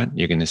winner or not.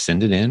 You're going to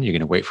send it in. You're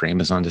going to wait for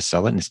Amazon to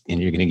sell it,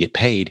 and you're going to get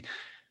paid.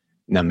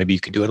 Now, maybe you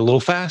could do it a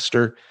little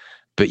faster,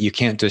 but you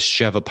can't just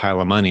shove a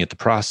pile of money at the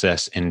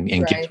process and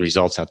get the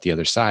results out the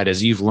other side,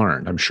 as you've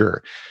learned, I'm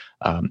sure.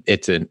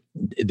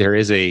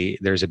 There's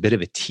a bit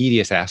of a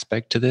tedious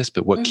aspect to this,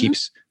 but what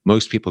keeps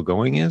most people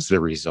going is the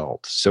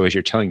result. So as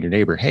you're telling your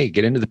neighbor, "Hey,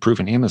 get into the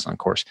Proven Amazon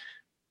course,"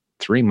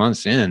 3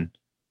 months in,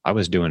 I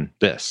was doing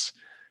this.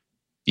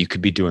 You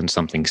could be doing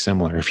something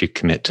similar if you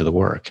commit to the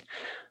work.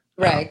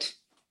 Right.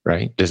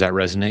 Right. Does that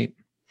resonate?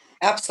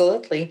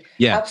 Absolutely.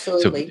 Yeah.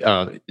 Absolutely.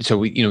 So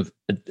we,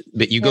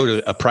 but you go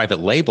to a private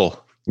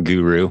label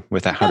guru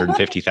with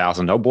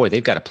 $150,000. Oh boy,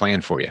 they've got a plan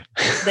for you.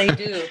 They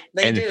do.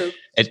 They do.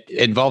 It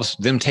involves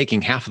them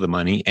taking half of the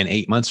money, and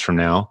 8 months from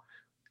now,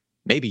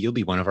 maybe you'll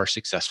be one of our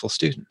successful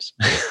students.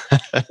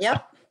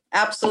 Yep.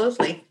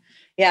 Absolutely.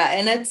 Yeah,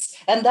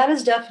 and that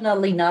is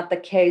definitely not the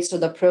case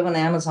with the Proven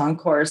Amazon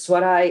course.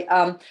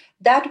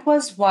 That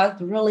was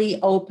what really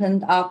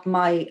opened up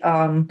my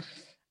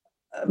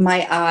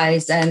my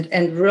eyes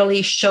and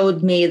really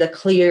showed me the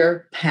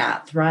clear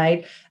path.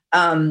 Right.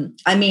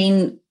 I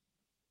mean,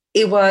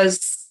 it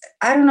was,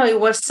 I don't know, it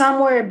was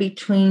somewhere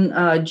between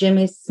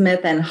Jimmy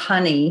Smith and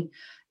Honey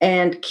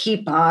and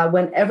Keepa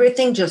when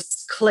everything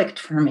just clicked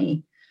for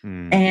me.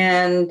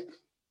 And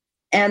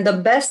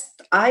the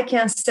best I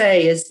can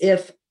say is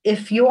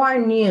if you are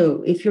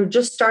new, if you're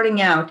just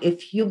starting out,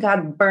 if you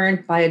got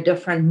burned by a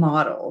different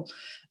model,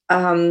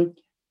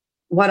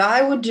 what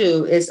I would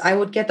do is I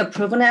would get the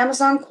Proven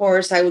Amazon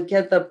course. I would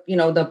get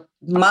the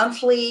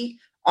monthly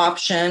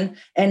option,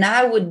 and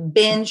I would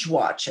binge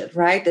watch it.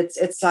 Right?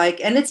 It's like,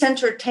 and it's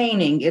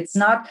entertaining. It's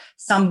not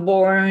some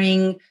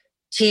boring,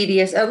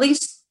 tedious. At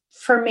least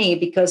for me,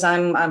 because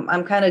I'm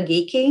kind of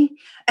geeky.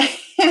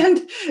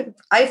 And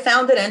I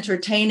found it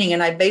entertaining,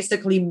 and I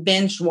basically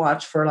binge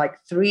watched for like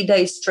 3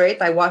 days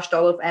straight. I watched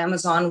all of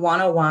Amazon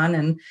 101,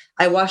 and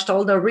I watched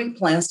all the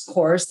Replens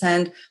course,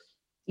 and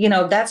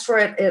that's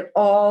where it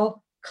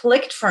all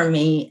clicked for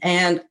me.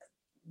 And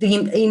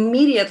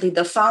immediately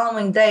the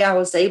following day, I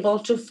was able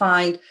to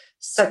find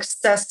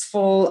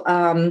successful,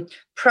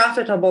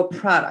 profitable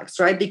products,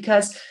 right?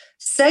 Because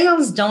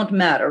sales don't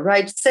matter,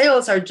 right?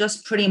 Sales are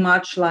just pretty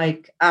much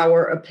like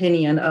our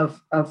opinion of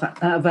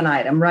an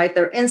item, right?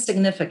 They're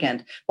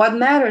insignificant. What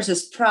matters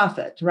is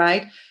profit,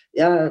 right?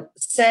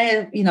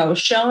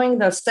 Showing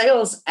the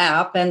sales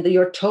app and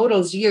your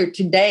totals year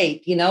to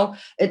date, to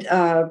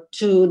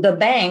the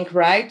bank,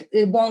 right?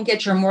 It won't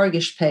get your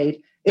mortgage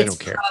paid. It's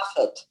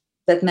profit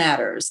that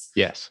matters.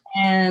 Yes.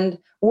 And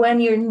when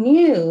you're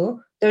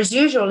new, there's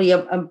usually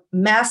a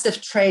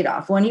massive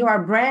trade-off. When you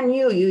are brand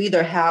new, you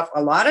either have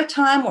a lot of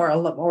time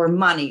or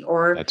money,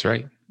 or that's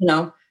right.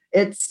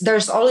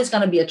 There's always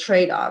going to be a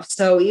trade-off.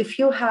 So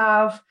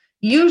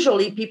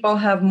usually people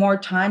have more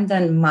time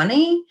than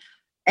money.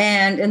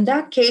 And in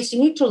that case, you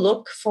need to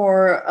look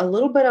for a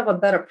little bit of a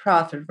better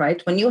profit,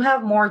 right? When you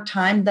have more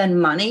time than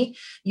money,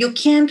 you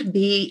can't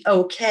be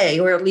okay,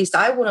 or at least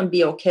I wouldn't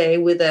be okay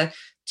with a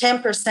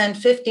 10%,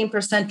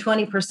 15%,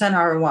 20%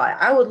 ROI.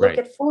 I would look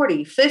at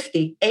 40,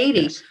 50, 80.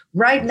 Yes.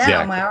 Right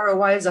now, my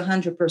ROI is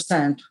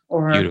 100%.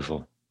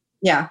 Beautiful.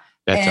 Yeah.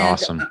 That's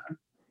awesome.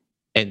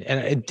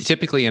 And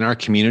typically in our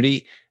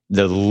community,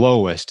 the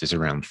lowest is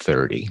around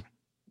 30.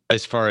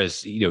 As far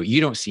as,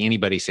 you don't see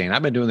anybody saying,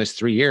 I've been doing this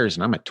 3 years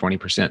and I'm at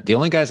 20%. The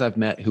only guys I've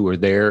met who were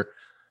there,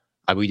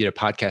 we did a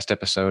podcast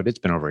episode. It's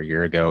been over a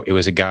year ago. It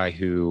was a guy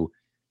who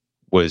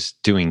was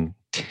doing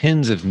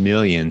tens of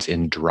millions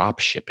in drop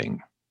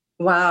shipping.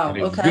 Wow.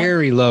 And a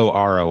very low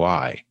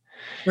ROI.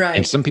 Right.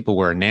 And some people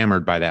were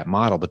enamored by that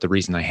model. But the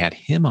reason I had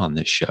him on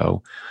this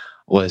show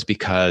was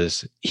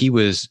because he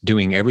was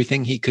doing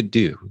everything he could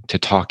do to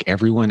talk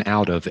everyone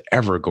out of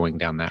ever going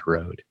down that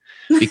road,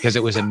 because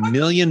it was a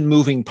million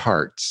moving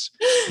parts,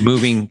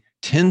 moving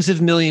tens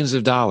of millions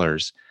of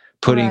dollars,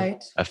 putting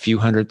a few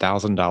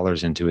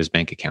 $100,000 into his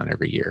bank account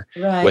every year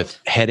with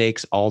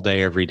headaches all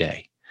day, every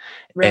day.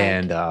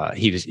 And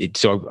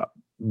so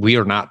we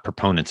are not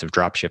proponents of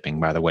drop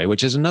shipping, by the way,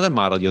 which is another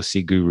model you'll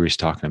see gurus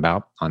talking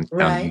about on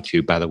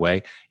YouTube, by the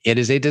way. It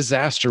is a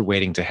disaster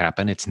waiting to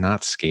happen. It's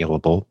not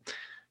scalable.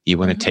 You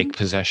want to take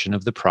possession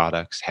of the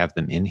products, have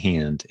them in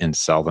hand, and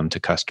sell them to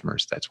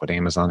customers. That's what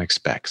Amazon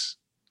expects.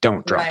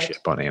 Don't drop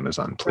ship on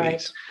Amazon, please.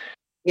 Right.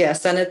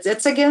 Yes, and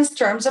it's against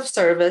terms of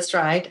service,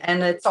 right?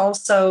 And it's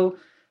also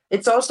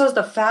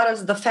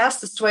the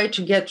fastest way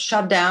to get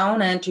shut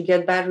down and to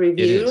get bad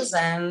reviews.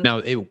 And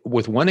now,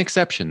 with one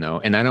exception, though,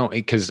 and I don't,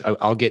 because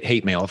I'll get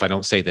hate mail if I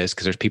don't say this,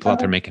 because there's people out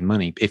there making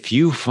money. If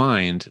you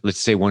find, let's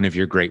say, one of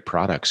your great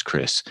products,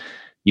 Chris,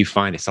 you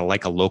find it's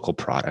like a local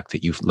product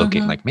that you look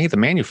at, like, man, the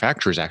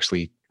manufacturer is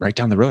actually right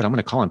down the road. I'm going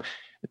to call him.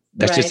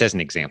 That's just as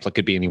an example. It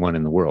could be anyone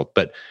in the world,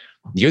 but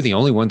you're the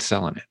only one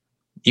selling it.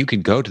 You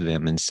could go to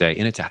them and say,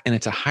 and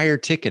it's a higher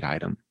ticket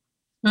item.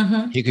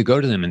 You could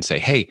go to them and say,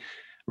 hey,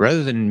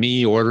 rather than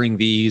me ordering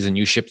these and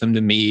you ship them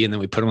to me and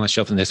then we put them on the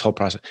shelf in this whole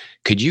process,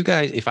 could you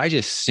guys, if I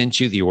just sent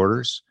you the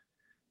orders,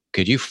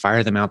 could you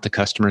fire them out to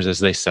customers as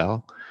they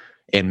sell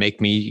and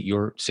make me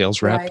your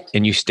sales rep?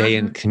 And you stay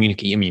in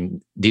communicate. I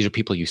mean, these are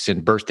people you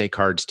send birthday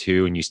cards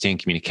to, and you stay in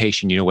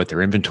communication. You know what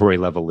their inventory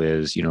level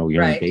is. You know,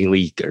 you're in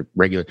daily or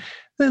regular.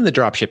 Then the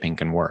drop shipping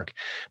can work.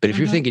 But if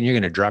you're thinking you're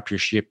going to drop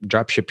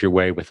ship your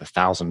way with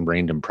 1,000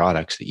 random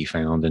products that you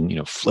found,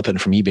 and flipping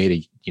from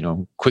eBay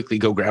to quickly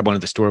go grab one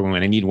at the store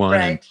when I need one,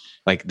 and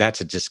like that's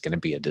just going to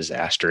be a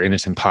disaster, and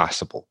it's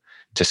impossible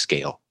to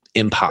scale.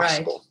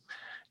 Impossible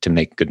to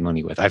make good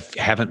money with. I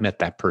haven't met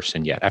that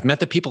person yet. I've met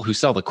the people who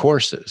sell the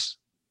courses,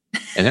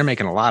 and they're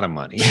making a lot of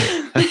money.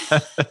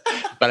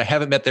 But I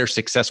haven't met their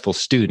successful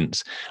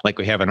students like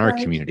we have in our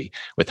community,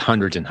 with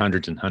hundreds and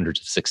hundreds and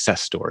hundreds of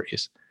success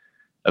stories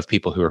of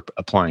people who are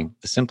applying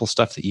the simple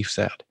stuff that you've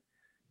said.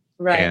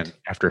 And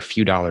after a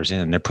few dollars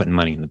in, they're putting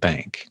money in the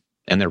bank,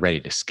 and they're ready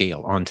to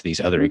scale onto these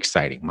other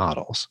exciting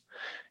models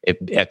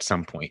at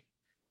some point.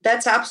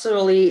 That's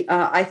absolutely.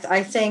 I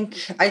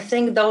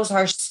think those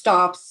are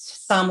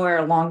stops somewhere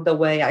along the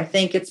way. I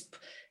think it's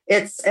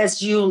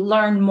as you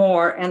learn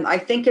more, and I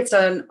think it's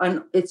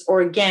it's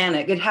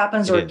organic. It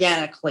happens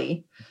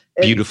organically.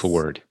 Beautiful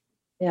word.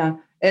 Yeah,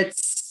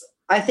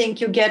 I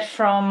think you get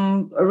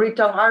from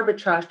retail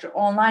arbitrage to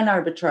online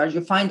arbitrage.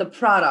 You find a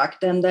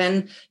product, and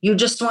then you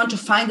just want to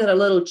find it a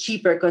little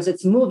cheaper because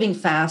it's moving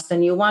fast,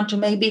 and you want to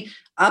maybe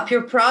up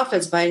your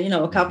profits by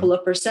a couple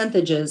of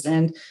percentages,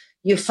 and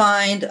you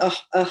find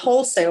a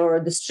wholesaler or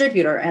a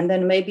distributor, and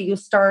then maybe you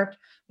start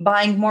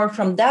buying more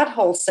from that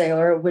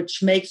wholesaler,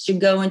 which makes you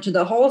go into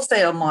the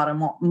wholesale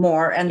model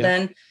more. And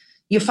then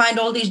you find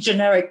all these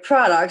generic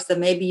products that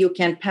maybe you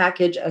can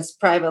package as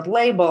private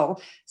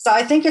label. So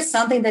I think it's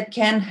something that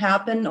can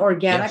happen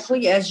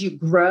organically as you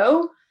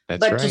grow.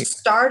 To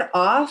start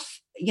off,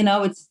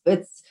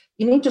 it's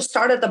you need to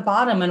start at the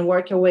bottom and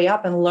work your way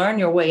up and learn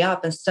your way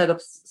up, instead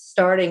of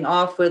starting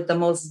off with the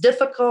most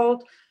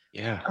difficult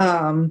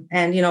and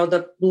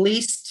the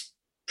least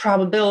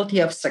probability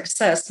of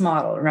success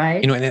model,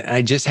 right? And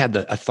I just had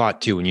a thought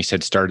too when you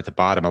said start at the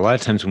bottom. A lot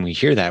of times when we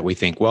hear that, we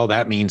think, well,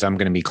 that means I'm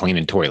going to be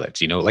cleaning toilets.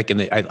 Like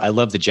I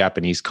love the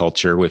Japanese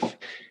culture with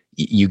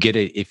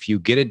if you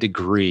get a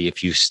degree,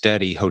 if you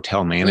study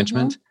hotel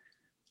management,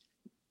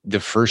 the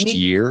first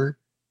year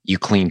you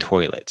clean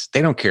toilets.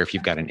 They don't care if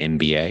you've got an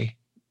MBA.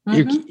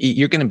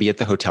 You're going to be at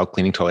the hotel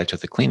cleaning toilets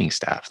with the cleaning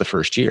staff the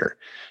first year.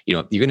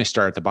 You're going to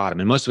start at the bottom.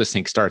 And most of us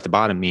think start at the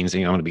bottom means,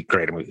 I'm going to be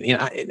great.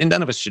 And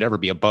none of us should ever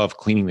be above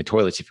cleaning the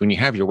toilets. When you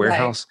have your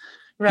warehouse,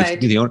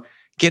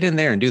 get in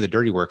there and do the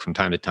dirty work from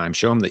time to time.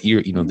 Show them that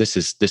this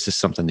is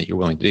something that you're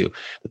willing to do.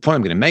 The point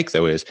I'm going to make,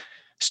 though, is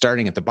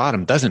starting at the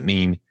bottom doesn't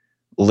mean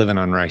living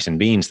on rice and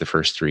beans the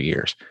first 3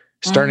 years.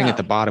 Starting at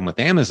the bottom with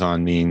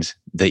Amazon means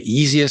the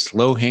easiest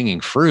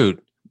low-hanging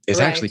fruit is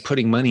actually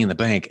putting money in the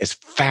bank as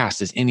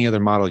fast as any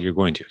other model you're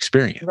going to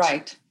experience.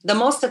 Right. The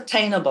most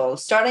attainable.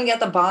 Starting at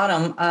the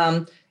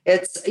bottom,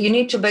 you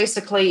need to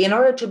basically, in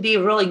order to be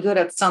really good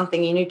at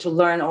something, you need to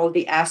learn all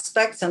the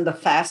aspects and the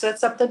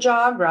facets of the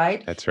job,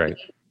 right? That's right.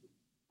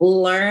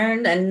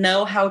 Learn and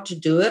know how to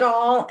do it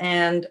all.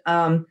 And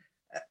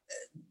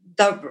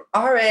the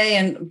RA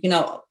and,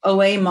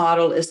 OA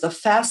model is the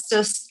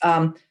fastest.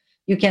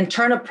 You can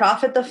turn a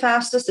profit the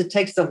fastest. It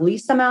takes the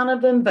least amount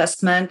of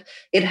investment.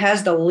 It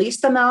has the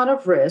least amount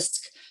of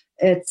risk.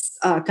 it's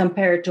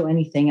compared to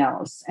anything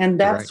else. And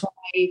that's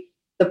why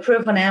the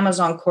Proven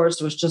Amazon course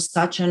was just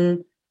such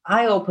an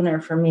eye opener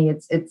for me.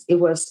 It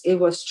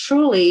was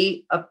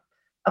truly a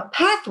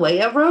pathway,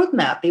 a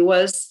roadmap. It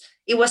was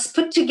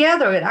put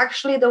together. It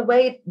actually, the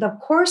way the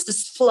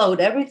courses flowed,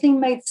 everything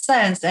made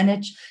sense,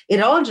 and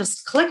it all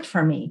just clicked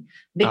for me.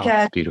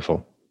 Because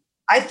beautiful.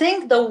 I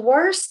think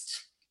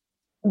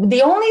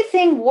the only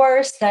thing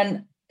worse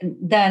than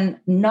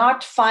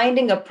not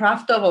finding a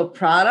profitable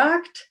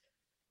product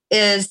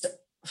is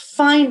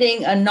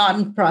finding a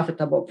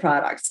non-profitable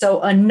product.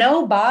 So a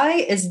no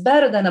buy is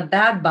better than a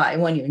bad buy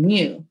when you're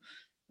new.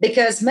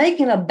 Because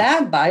making a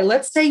bad buy,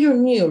 let's say you're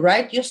new,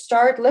 right? You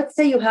start, let's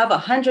say you have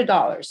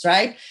 $100,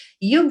 right?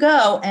 You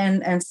go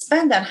and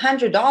spend that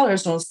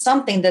 $100 on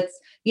something that's,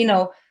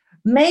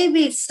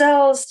 maybe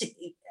sells.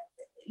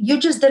 You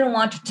just didn't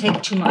want to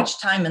take too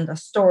much time in the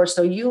store.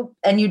 So you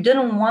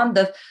didn't want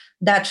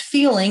that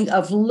feeling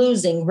of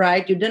losing,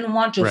 right? You didn't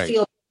want to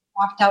feel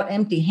walked out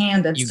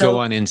empty-handed. You go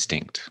on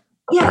instinct.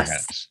 Yes.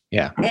 Perhaps.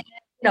 Yeah. And,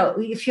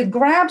 if you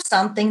grab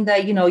something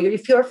that,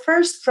 if your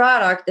first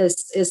product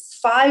is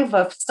 5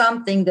 of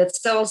something that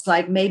sells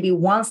like maybe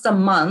once a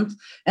month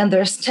and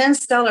there's 10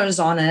 sellers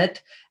on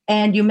it,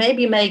 and you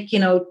maybe make,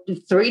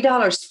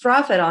 $3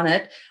 profit on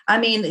it. I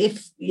mean,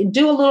 if you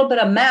do a little bit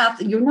of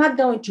math, you're not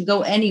going to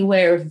go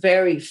anywhere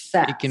very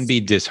fast. It can be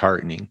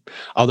disheartening.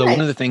 Although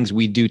one of the things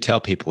we do tell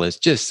people is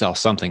just sell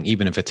something,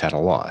 even if it's at a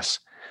loss.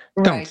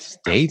 Don't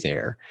stay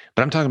there.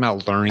 But I'm talking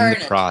about learning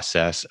the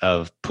process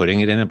of putting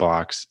it in a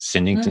box,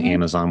 sending it to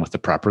Amazon with the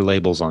proper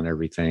labels on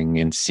everything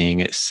and seeing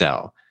it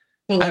sell.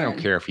 I don't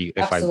care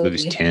if I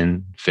lose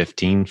 $10,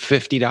 $15,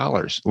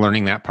 $50,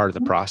 learning that part of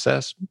the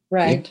process.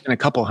 Right. And a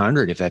couple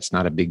hundred, if that's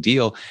not a big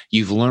deal,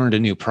 you've learned a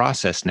new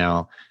process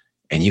now,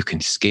 and you can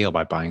scale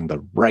by buying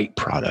the right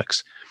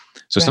products.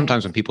 So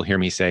sometimes when people hear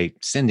me say,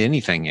 send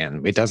anything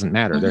in, it doesn't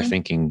matter. They're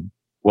thinking,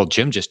 well,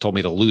 Jim just told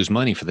me to lose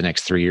money for the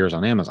next 3 years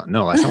on Amazon.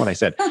 No, that's not what I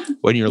said.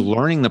 When you're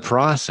learning the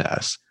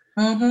process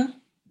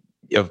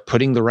of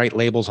putting the right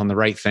labels on the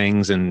right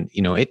things, and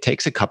it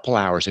takes a couple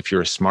hours. If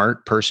you're a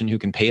smart person who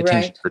can pay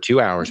attention for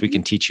 2 hours, we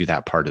can teach you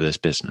that part of this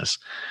business.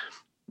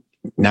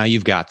 Now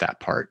you've got that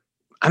part.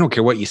 I don't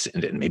care what you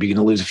send in. Maybe you're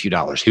going to lose a few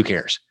dollars. Who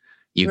cares?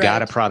 You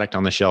got a product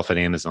on the shelf at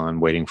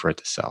Amazon waiting for it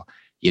to sell.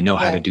 You know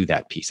how to do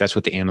that piece. That's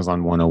what the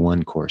Amazon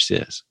 101 course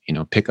is.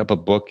 Pick up a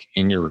book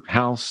in your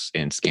house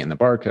and scan the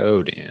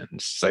barcode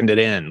and send it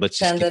in. Let's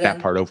just get that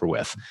part over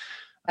with.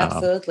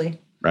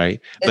 Absolutely.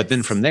 Right. But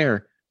then from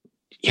there,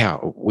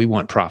 we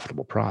want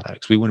profitable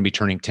products. We want to be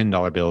turning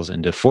 $10 bills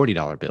into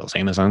 $40 bills.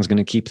 Amazon's going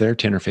to keep their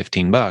 10 or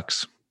 15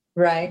 bucks.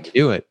 Right.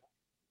 Do it.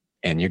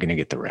 And you're going to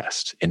get the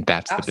rest. And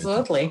that's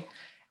absolutely.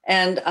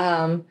 And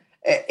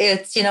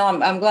it's,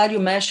 I'm glad you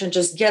mentioned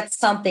just get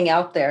something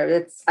out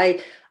there.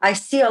 I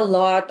see a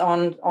lot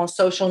on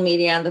social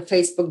media and the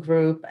Facebook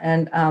group,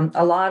 and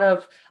a lot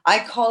of, I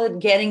call it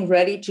getting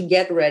ready to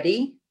get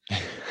ready.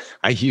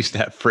 I use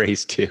that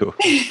phrase too.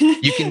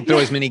 You can throw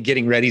as many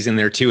getting readies in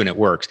there too, and it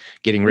works.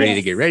 Getting ready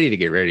to get ready to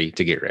get ready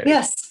to get ready.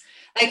 Yes.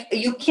 Like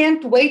you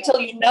can't wait till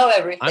you know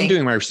everything. I'm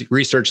doing my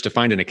research to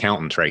find an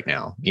accountant right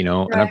now,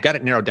 and I've got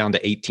it narrowed down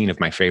to 18 of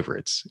my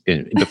favorites.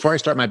 And before I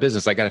start my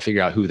business, I got to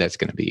figure out who that's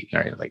going to be.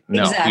 Right? Like,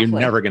 no, you're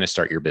never going to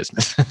start your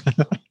business.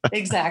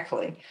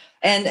 Exactly.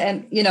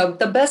 And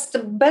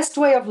the best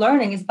way of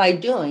learning is by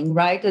doing,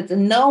 right?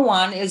 No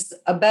one is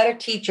a better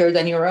teacher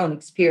than your own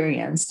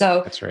experience.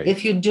 So that's right.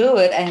 If you do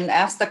it and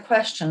ask the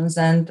questions,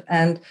 and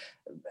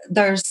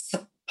there's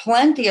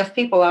plenty of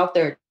people out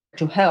there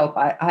to help.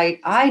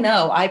 I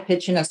know I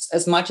pitch in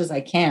as much as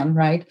I can,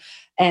 right?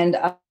 And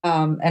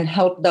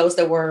help those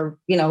that were,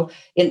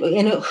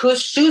 in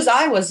whose shoes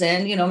I was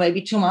in,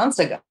 maybe 2 months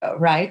ago,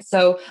 right?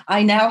 So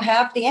I now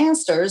have the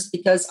answers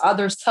because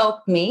others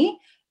helped me,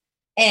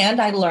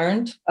 and I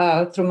learned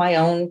through my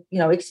own,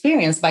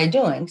 experience by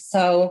doing.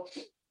 So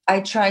I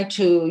try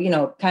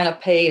to, kind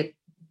of pay it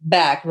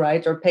back,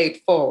 right, or pay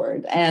it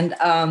forward, and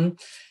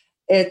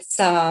it's.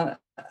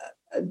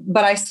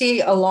 But I see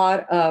a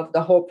lot of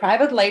the whole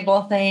private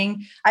label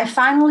thing. I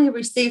finally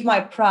received my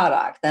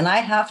product, and I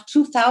have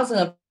 2,000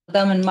 of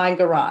them in my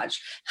garage.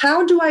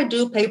 How do I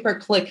do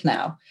pay-per-click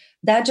now?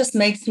 That just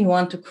makes me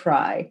want to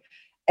cry.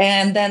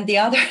 And then the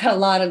other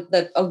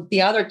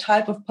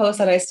type of post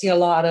that I see a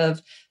lot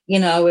of,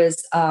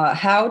 is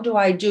how do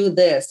I do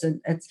this?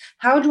 And it's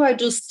how do I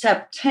do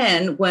step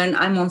 10 when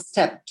I'm on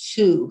step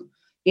 2?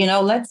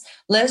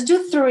 Let's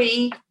do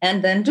 3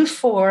 and then do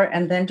 4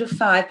 and then do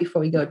 5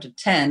 before we go to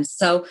 10.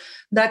 So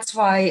that's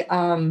why,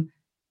 having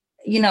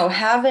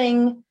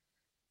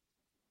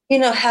a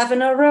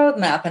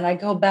roadmap, and I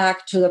go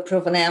back to the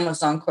Proven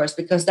Amazon course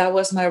because that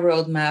was my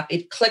roadmap.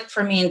 It clicked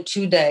for me in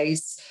 2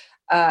 days.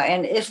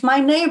 And if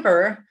my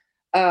neighbor,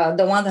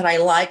 the one that I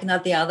like,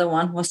 not the other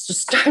one, was to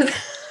start...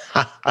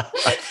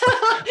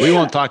 We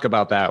won't talk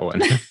about that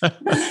one.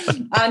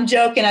 I'm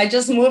joking. I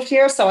just moved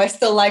here, so I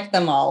still like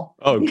them all.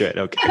 Oh, good.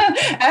 Okay.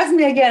 Ask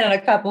me again in a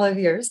couple of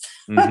years.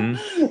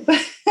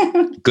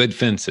 Good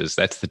fences.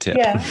 That's the tip.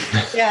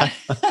 Yeah.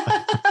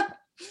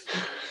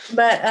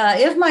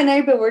 if my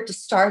neighbor were to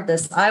start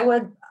this, I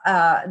would,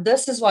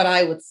 this is what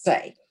I would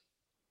say.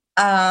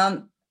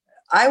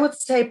 I would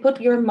say put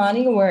your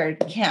money where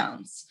it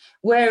counts.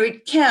 Where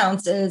it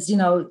counts is, you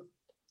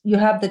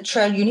have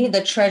you need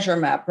the treasure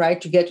map, right,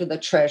 to get to the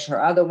treasure.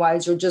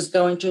 Otherwise, you're just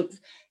going to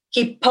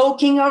keep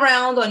poking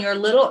around on your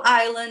little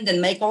island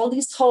and make all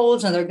these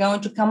holes, and they're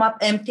going to come up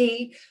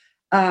empty.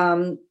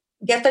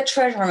 Get the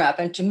treasure map.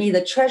 And to me,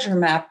 the treasure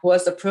map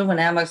was the Proven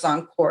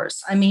Amazon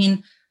course. I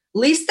mean,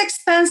 least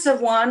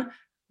expensive one,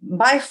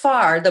 by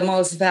far the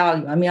most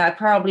value. I mean, I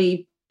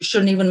probably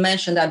shouldn't even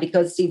mention that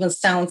because it even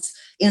sounds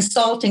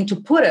insulting to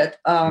put it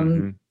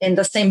in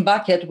the same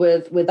bucket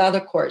with other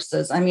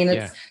courses. I mean,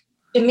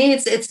 to me,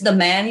 it's the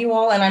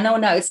manual. And I know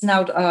now it's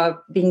now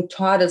being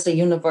taught as a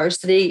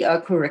university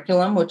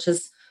curriculum, which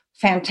is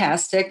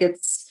fantastic.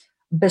 It's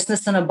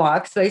business in a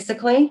box,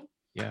 basically.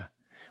 Yeah.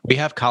 We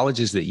have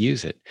colleges that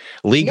use it.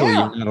 Legally,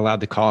 you're not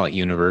allowed to call it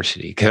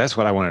university, because that's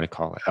what I wanted to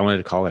call it. I wanted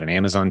to call it an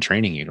Amazon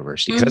training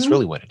university, because that's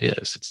really what it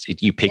is.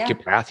 You pick your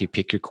path, you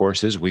pick your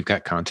courses. We've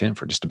got content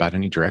for just about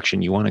any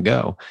direction you want to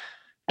go,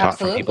 taught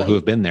from people who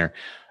have been there,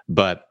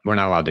 but we're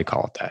not allowed to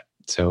call it that.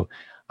 So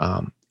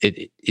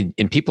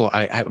people,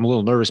 I'm a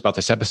little nervous about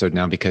this episode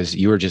now because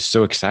you were just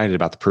so excited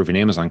about the Proven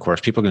Amazon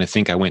course. People are going to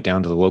think I went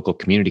down to the local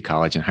community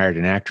college and hired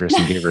an actress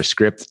and gave her a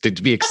script to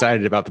be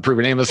excited about the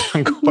Proven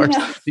Amazon course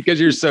because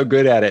you're so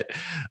good at it.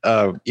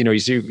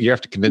 You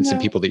have to convince some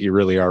people that you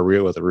really are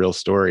real with a real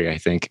story, I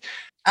think.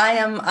 I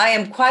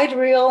am quite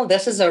real.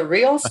 This is a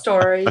real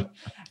story.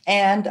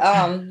 And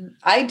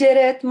I did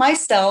it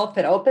myself.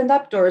 It opened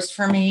up doors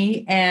for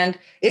me. And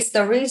it's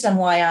the reason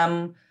why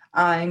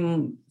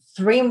I'm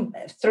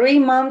 3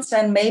 months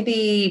and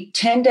maybe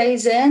 10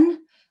 days in,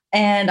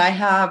 and I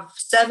have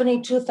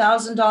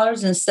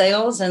 $72,000 in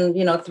sales,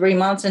 and 3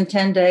 months and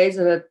 10 days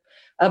at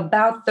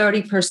about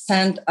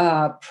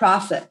 30%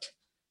 profit.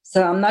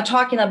 So I'm not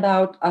talking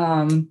about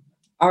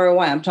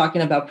ROI. I'm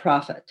talking about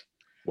profit.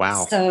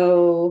 Wow.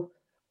 So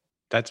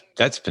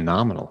that's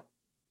phenomenal.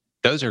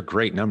 Those are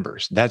great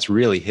numbers. That's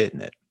really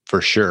hitting it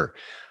for sure.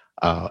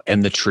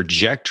 And the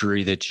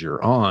trajectory that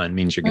you're on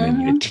means you're going to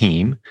need a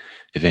team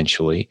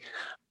eventually.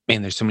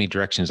 Man, there's so many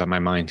directions on my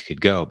mind could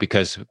go,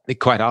 because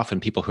quite often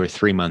people who are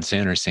 3 months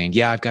in are saying,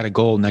 yeah, I've got a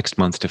goal next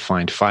month to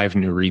find 5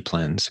 new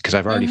replens because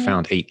I've already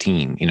found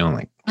 18,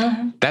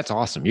 that's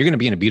awesome. You're going to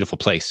be in a beautiful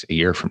place a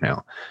year from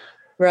now.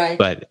 Right.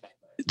 But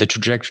the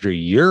trajectory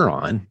you're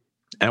on,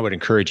 I would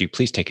encourage you,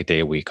 please take a day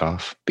a week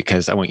off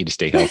because I want you to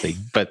stay healthy,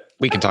 but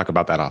we can talk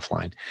about that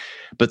offline.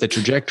 But the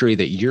trajectory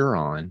that you're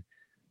on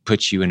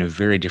puts you in a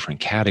very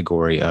different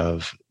category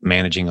of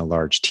managing a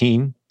large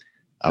team,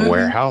 a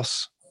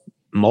warehouse,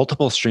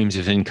 multiple streams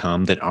of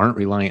income that aren't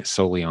reliant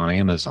solely on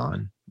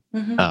Amazon,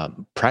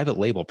 private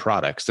label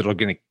products that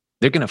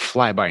they're going to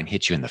fly by and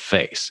hit you in the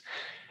face.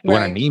 Right.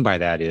 What I mean by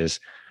that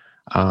is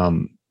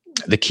the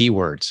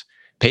keywords.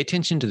 Pay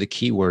attention to the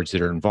keywords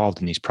that are involved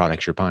in these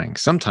products you're buying.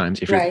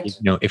 Sometimes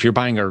if you're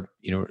buying a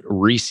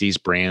Reese's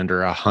brand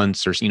or a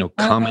Hunt's or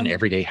common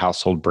everyday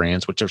household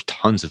brands, which there's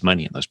tons of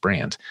money in those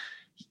brands,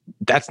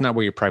 that's not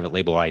where your private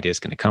label idea is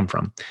going to come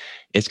from.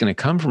 It's going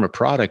to come from a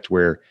product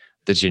where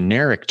the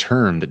generic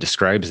term that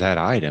describes that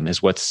item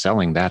is what's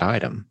selling that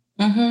item.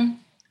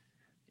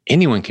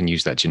 Anyone can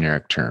use that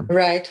generic term.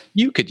 Right.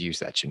 You could use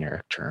that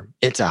generic term.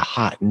 It's a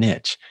hot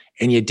niche.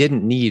 And you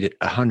didn't need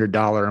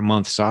 $100 a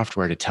month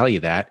software to tell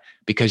you that,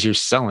 because you're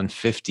selling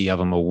 50 of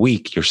them a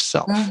week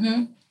yourself.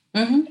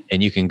 And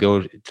you can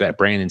go to that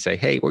brand and say,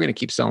 hey, we're going to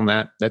keep selling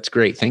that. That's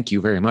great. Thank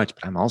you very much.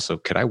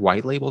 But could I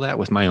white label that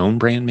with my own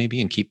brand maybe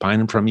and keep buying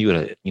them from you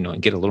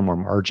and get a little more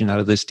margin out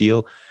of this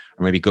deal?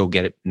 Or maybe go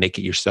get it, make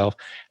it yourself.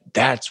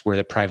 That's where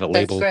the private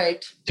label,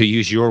 to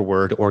use your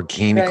word,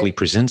 organically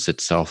presents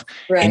itself.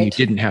 Right. And you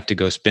didn't have to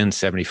go spend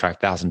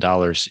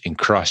 $75,000 and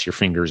cross your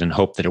fingers and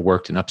hope that it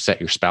worked and upset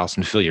your spouse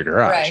and fill your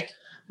garage.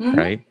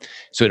 Right.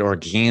 So it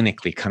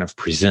organically kind of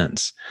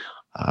presents.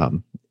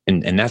 And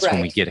that's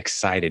when we get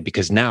excited,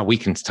 because now we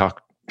can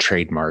talk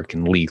trademark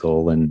and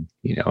legal and,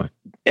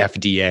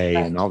 FDA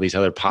and all these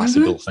other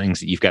possible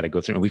things that you've got to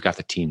go through. And we've got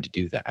the team to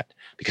do that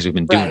because we've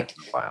been doing it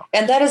for a while.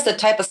 And that is the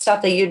type of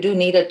stuff that you do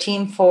need a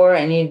team for,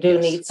 and you do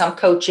need some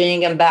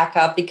coaching and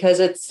backup, because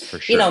it's,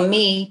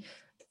 me,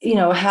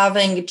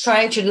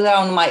 trying to do that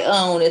on my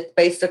own. It's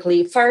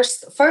basically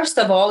first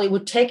of all, it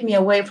would take me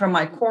away from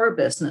my core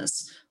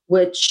business,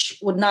 which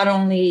would not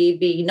only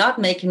be not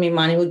making me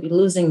money, would be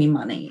losing me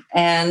money.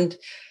 And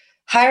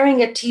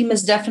hiring a team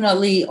is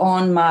definitely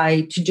on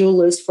my to-do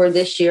list for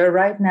this year.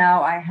 Right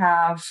now, I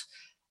have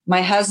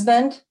my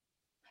husband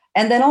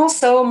and then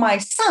also my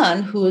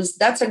son,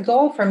 that's a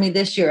goal for me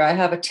this year. I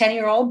have a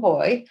 10-year-old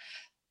boy,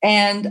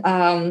 and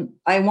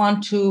I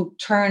want to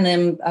turn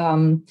him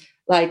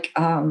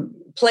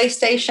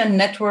PlayStation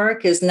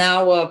Network is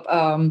now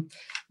a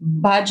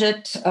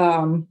budget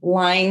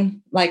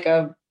line,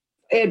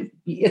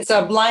 it's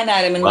a blind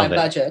item in my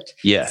budget.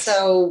 Yes.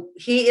 So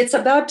it's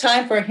about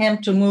time for him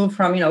to move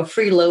from,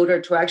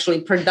 freeloader to actually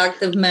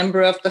productive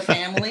member of the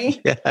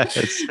family.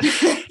 Yes.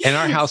 In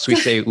our house, we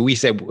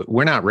say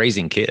we're not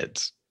raising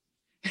kids.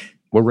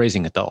 we're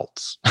raising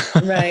adults.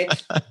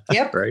 Right.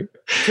 Yep. Right.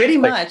 Pretty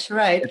Like, much.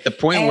 Right. at the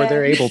point where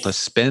they're able to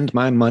spend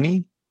my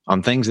money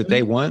on things that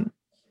they want,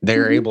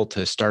 they're Mhm. able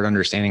to start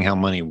understanding how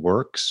money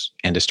works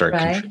and to start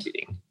Right.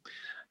 contributing.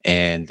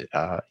 And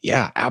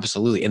yeah,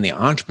 absolutely. And the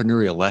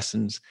entrepreneurial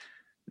lessons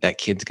that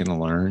kid's going to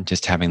learn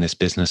just having this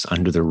business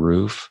under the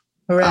roof,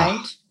 Right.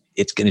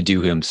 it's going to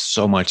do him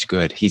so much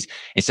good. He's,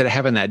 instead of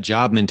having that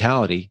job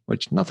mentality,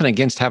 which nothing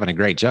against having a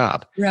great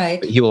job, Right.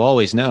 but he will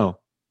always know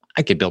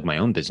I could build my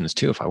own business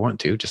too if I want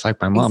to, just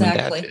like my mom and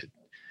dad did.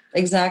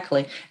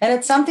 Exactly. And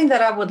it's something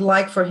that I would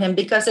like for him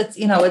because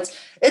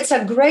it's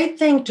a great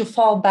thing to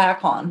fall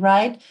back on,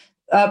 right?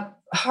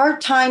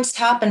 Hard times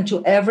happen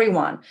to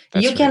everyone.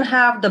 That's you can right.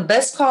 have the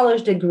best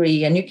college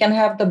degree and you can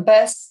have the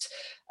best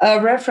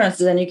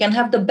references and you can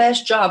have the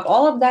best job.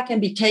 All of that can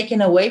be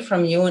taken away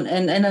from you in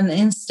an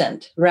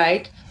instant,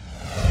 right?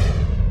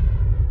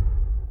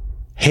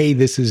 Hey,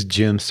 this is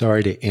Jim.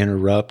 Sorry to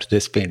interrupt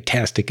this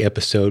fantastic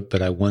episode,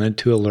 but I wanted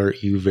to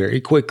alert you very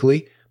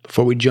quickly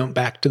before we jump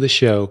back to the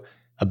show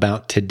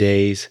about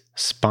today's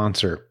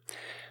sponsor.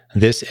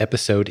 This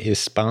episode is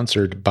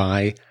sponsored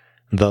by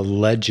the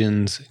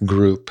Legends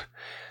Group.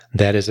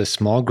 That is a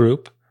small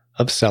group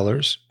of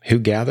sellers who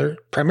gather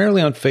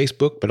primarily on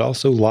Facebook, but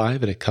also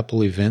live at a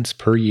couple events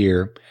per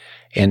year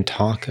and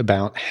talk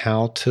about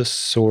how to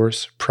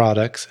source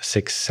products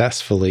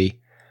successfully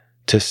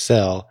to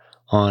sell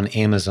on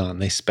Amazon.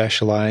 They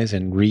specialize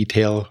in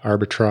retail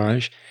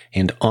arbitrage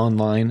and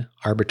online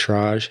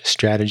arbitrage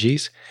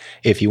strategies.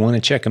 If you want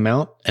to check them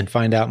out and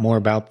find out more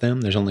about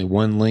them, there's only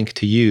one link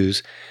to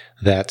use.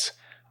 That's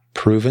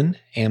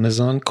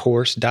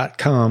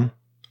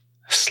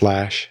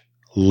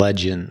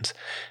provenamazoncourse.com/legends.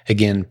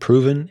 Again,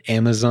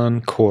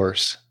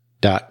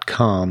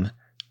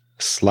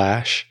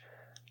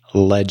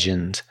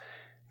 provenamazoncourse.com/legends.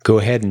 Go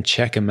ahead and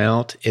check them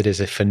out. It is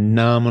a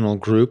phenomenal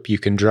group. You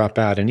can drop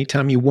out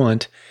anytime you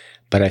want,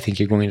 but I think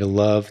you're going to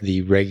love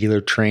the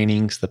regular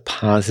trainings, the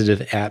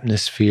positive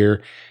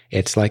atmosphere.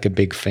 It's like a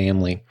big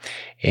family.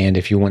 And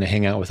if you want to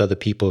hang out with other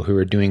people who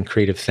are doing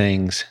creative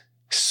things,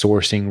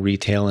 sourcing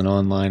retail and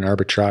online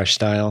arbitrage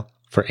style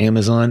for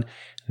Amazon,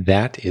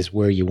 that is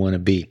where you want to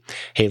be.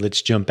 Hey,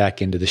 let's jump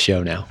back into the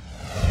show now.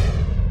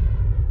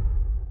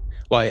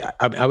 Well,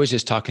 I was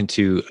just talking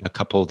to a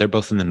couple. They're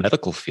both in the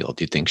medical field.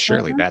 You think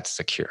surely that's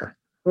secure,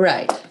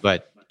 right?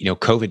 But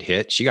COVID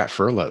hit. She got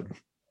furloughed.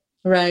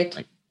 Right.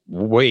 Like,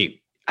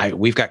 wait,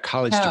 we've got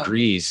college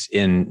degrees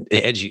in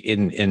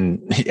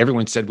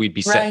everyone said we'd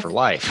be set for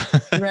life.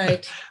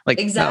 Right. Like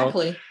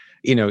exactly.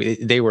 No,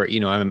 they were.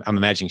 I'm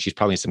imagining she's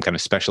probably in some kind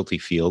of specialty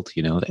field.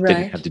 That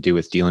didn't have to do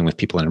with dealing with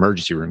people in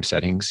emergency room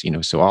settings.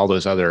 So all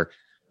those other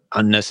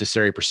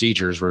unnecessary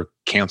procedures were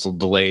canceled,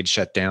 delayed,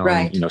 shut down.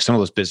 Right. Some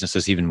of those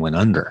businesses even went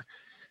under.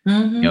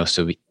 Mm-hmm.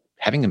 So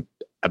having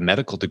a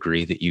medical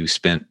degree that you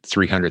spent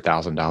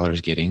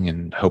 $300,000 getting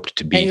and hoped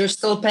to be, and you're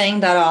still paying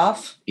that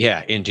off.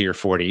 Yeah, into your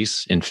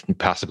 40s and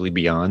possibly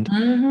beyond.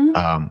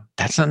 Mm-hmm.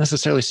 That's not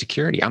necessarily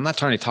security. I'm not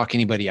trying to talk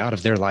anybody out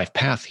of their life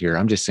path here.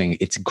 I'm just saying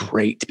it's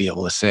great to be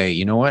able to say,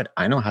 you know what,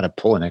 I know how to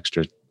pull an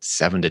extra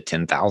 $7,000 to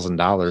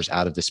 $10,000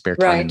 out of the spare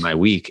time in my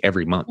week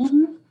every month.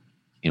 Mm-hmm.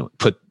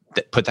 Put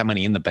that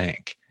money in the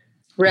bank.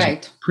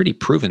 Right. Pretty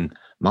proven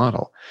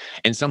model.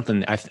 And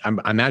something I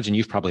imagine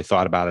you've probably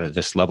thought about it at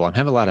this level. I'm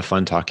having a lot of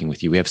fun talking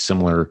with you. We have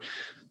similar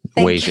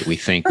ways that we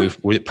think.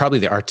 We're probably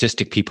the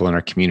artistic people in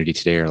our community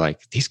today are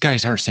like, these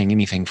guys aren't saying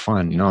anything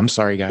fun. I'm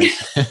sorry, guys.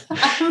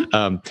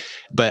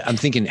 But I'm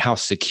thinking how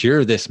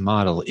secure this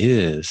model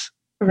is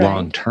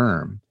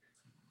long-term,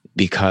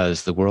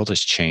 because the world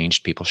has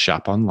changed. People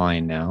shop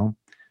online now.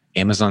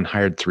 Amazon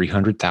hired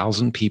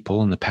 300,000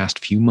 people in the past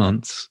few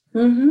months,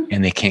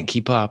 and they can't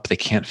keep up. They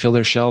can't fill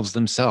their shelves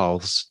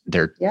themselves.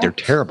 They're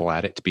terrible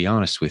at it, to be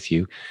honest with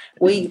you.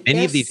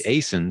 Many of these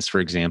ASINs,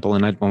 for example,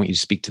 and I want you to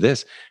speak to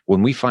this.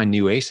 When we find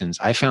new ASINs,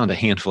 I found a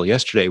handful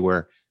yesterday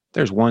where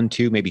there's 1,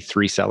 2, maybe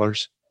 3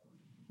 sellers,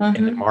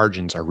 and the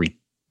margins are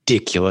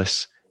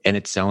ridiculous, and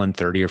it's selling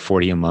 30 or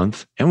 40 a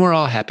month, and we're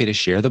all happy to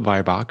share the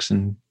buy box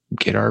and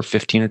get our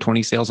 15 or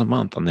 20 sales a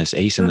month on this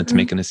ASIN that's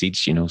making us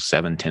each,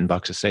 $7,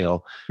 $10 a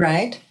sale.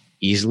 Right.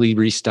 Easily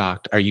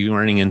restocked. Are you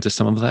running into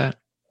some of that?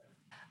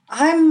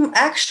 I'm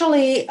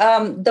actually,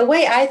 the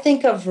way I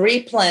think of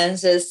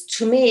replens is,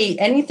 to me,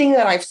 anything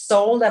that I've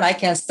sold and I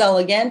can sell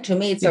again, to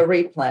me, it's a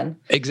replen.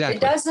 Exactly.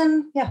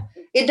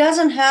 It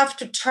doesn't have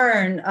to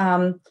turn.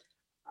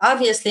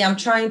 Obviously, I'm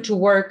trying to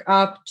work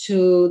up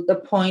to the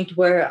point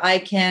where I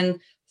can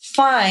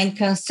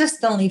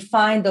consistently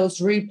find those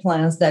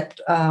replens that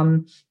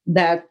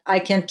I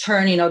can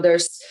turn.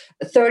 There's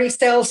 30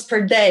 sales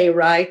per day,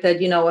 right? That,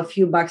 a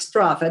few bucks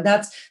profit.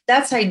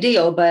 That's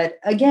ideal. But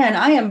again,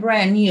 I am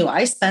brand new.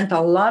 I spent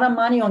a lot of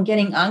money on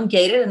getting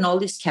ungated in all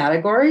these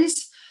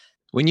categories.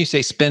 When you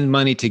say spend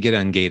money to get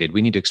ungated,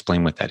 we need to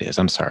explain what that is.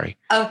 I'm sorry.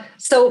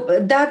 So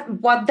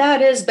what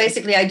that is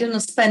basically, I didn't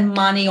spend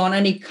money on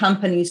any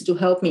companies to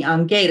help me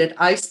ungate it.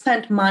 I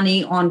spent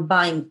money on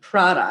buying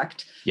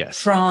product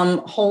from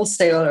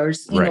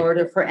wholesalers in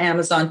order for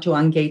Amazon to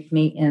ungate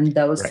me in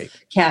those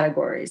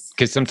categories.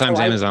 Because sometimes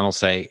Amazon will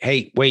say,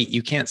 hey, wait,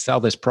 you can't sell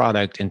this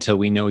product until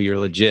we know you're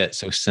legit.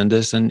 So send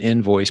us an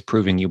invoice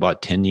proving you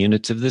bought 10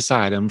 units of this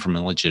item from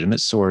a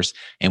legitimate source,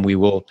 and we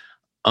will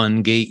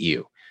ungate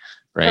you.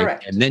 Right.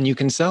 Correct. And then you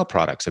can sell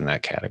products in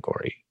that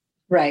category.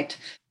 Right.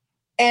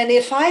 And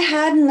if I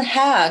hadn't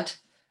had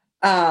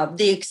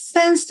the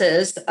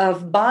expenses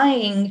of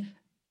buying,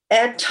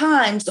 at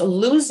times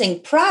losing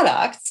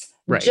products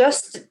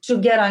just to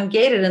get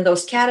ungated in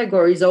those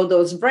categories or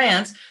those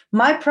brands,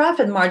 my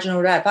profit margin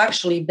would have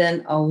actually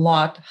been a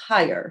lot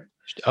higher.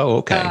 Oh,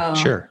 okay.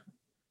 Sure.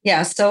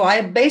 Yeah. So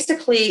I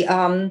basically...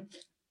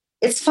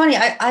 it's funny.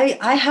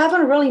 I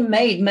haven't really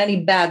made many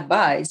bad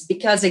buys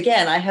because,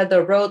 again, I had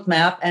the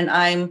roadmap, and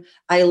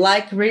I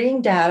like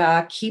reading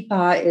data.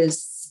 Keepa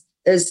is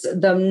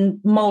the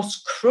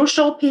most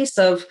crucial piece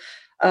of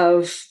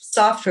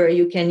software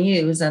you can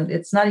use, and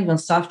it's not even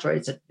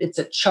software. It's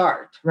a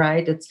chart,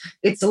 right?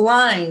 It's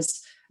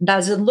lines.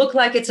 Does it look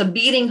like it's a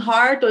beating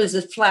heart, or is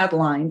it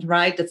flatlined?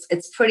 Right?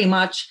 It's pretty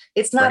much.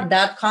 It's not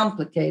that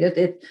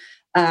complicated.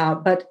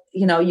 But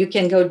you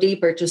can go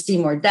deeper to see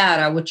more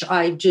data, which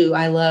I do.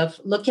 I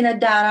love looking at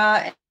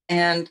data,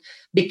 and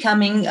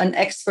becoming an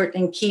expert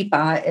in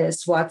Keepa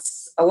is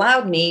what's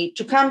allowed me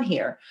to come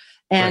here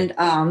and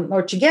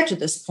or to get to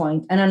this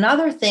point. And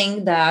another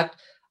thing that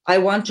I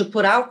want to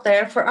put out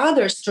there for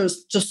others to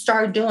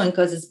start doing,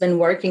 because it's been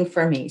working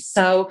for me.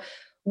 So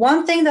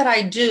one thing that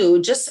I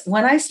do, just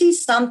when I see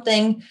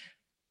something,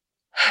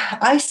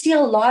 I see a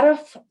lot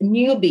of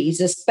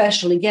newbies,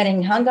 especially,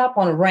 getting hung up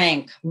on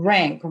rank.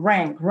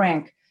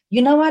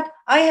 You know what?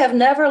 I have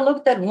never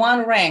looked at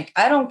one rank.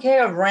 I don't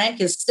care if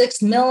rank is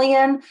 6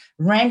 million,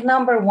 rank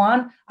number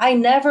 1. I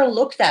never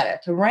looked at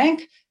it.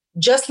 Rank,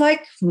 just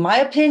like my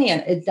opinion,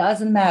 it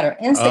doesn't matter.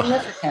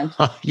 Insignificant.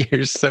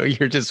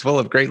 You're just full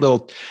of great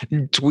little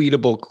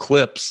tweetable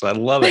clips. I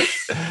love it.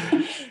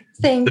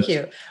 Thank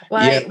you.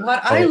 What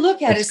I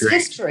look at is great.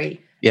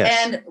 History. Yes.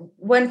 And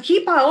when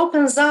Keepa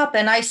opens up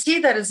and I see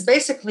that it's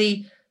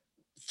basically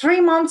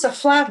 3 months of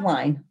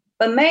flatline,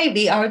 but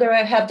maybe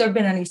have there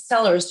been any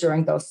sellers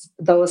during those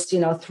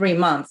 3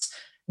 months?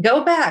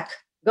 Go back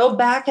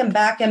and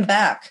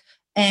back.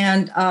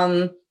 And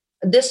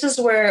this is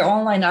where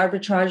online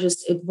arbitrage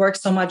it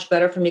works so much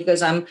better for me,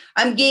 because I'm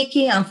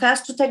geeky, I'm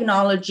fast to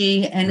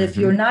technology. And if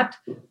you're not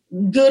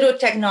good at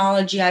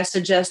technology, I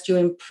suggest you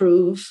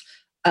improve.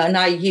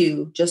 Not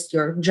you, just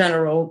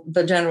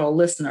the general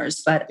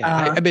listeners. But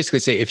I basically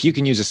say, if you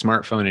can use a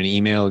smartphone and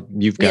email,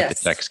 you've got the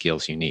tech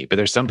skills you need. But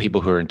there's some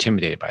people who are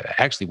intimidated by that.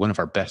 Actually, one of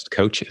our best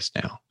coaches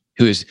now,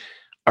 who is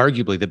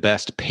arguably the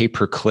best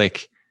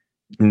pay-per-click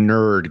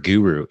nerd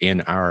guru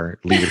in our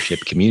leadership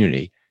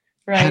community,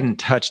 hadn't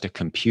touched a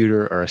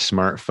computer or a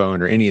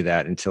smartphone or any of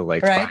that until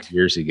 5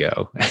 years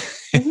ago.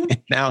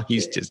 Now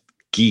he's just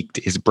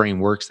geeked. His brain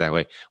works that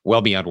way,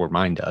 well beyond where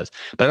mine does.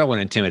 But I don't want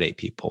to intimidate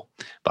people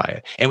by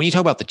it. And when you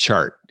talk about the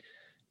chart,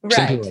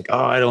 some people are like,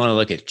 oh, I don't want to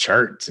look at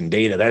charts and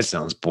data. That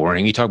sounds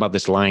boring. You talk about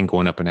this line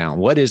going up and down.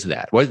 What is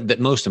that? What is the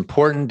most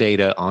important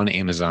data on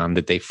Amazon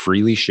that they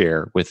freely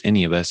share with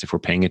any of us if we're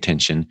paying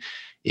attention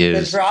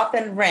is the drop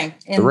in rank.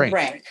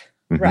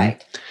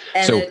 Right.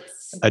 And so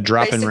a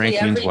drop in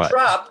rank means what?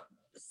 Drop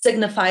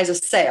signifies a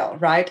sale,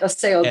 right? A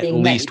sale at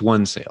being made. At least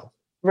one sale.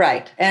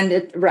 Right. And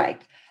it's,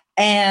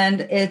 but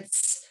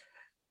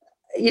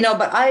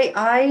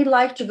I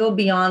like to go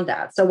beyond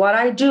that. So what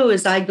I do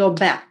is I go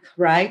back,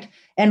 right?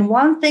 And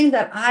one thing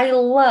that I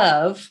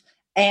love,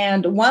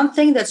 and one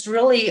thing that's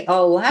really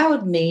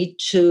allowed me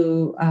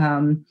to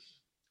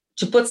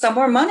put some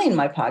more money in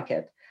my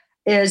pocket,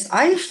 is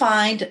I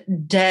find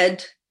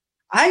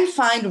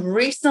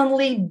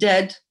recently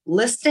dead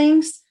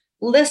listings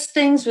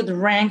with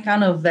rank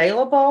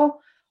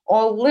unavailable,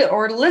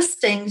 or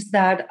listings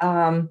that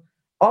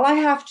all I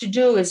have to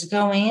do is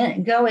go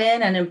in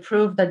and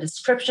improve the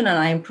description, and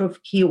I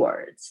improve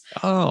keywords.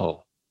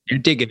 Oh, you're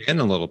digging in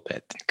a little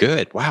bit.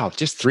 Good. Wow.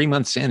 Just 3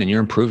 months in and you're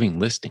improving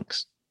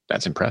listings.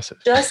 That's impressive.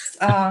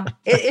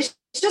 It's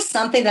just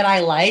something that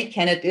I like.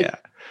 And it's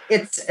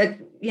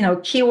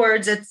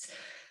keywords. It's,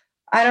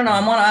 I don't know.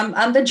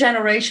 I'm the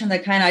generation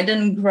that I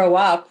didn't grow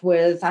up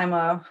with. I'm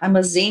a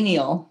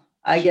Xennial,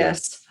 I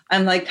guess.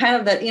 I'm like kind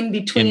of that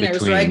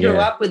in-betweeners, right? I grew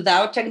up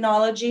without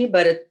technology,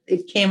 but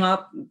it came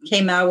out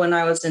when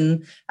I was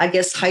in, I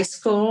guess, high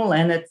school,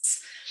 and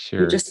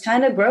you just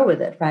kind of grow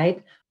with it,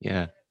 right?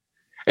 Yeah.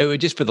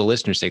 Just for the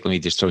listener's sake, let me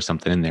just throw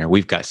something in there.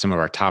 We've got some of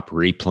our top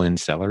replin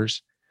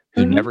sellers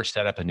who never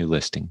set up a new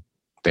listing.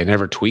 They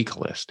never tweak a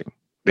listing.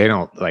 They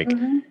don't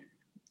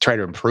try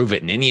to improve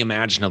it in any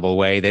imaginable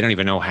way. They don't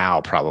even know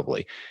how,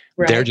 probably.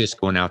 Right. They're just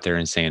going out there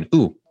and saying,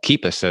 ooh,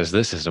 Keepa says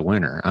this is a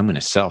winner. I'm going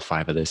to sell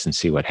 5 of this and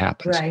see what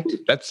happens. Right.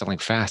 That's selling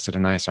fast at a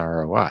nice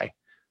ROI.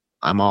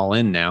 I'm all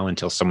in now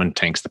until someone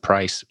tanks the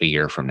price a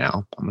year from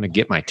now. I'm going to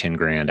get my 10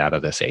 grand out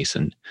of this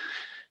ASIN,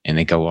 and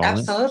they go all in.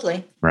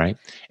 Absolutely. Right.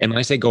 And when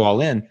I say go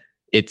all in,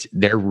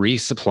 they're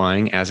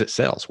resupplying as it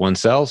sells. One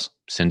sells,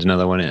 send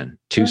another one in.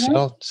 Two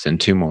sell, send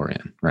two more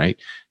in. Right.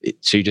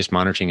 So you're just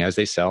monitoring as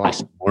they sell. I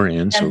send more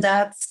in. So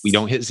we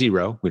don't hit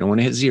zero. We don't want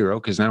to hit zero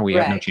because now we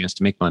have no chance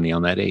to make money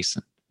on that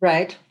ASIN.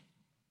 Right.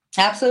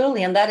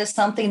 Absolutely. And that is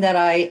something that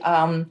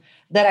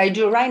I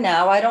do right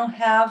now.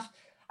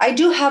 I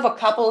do have a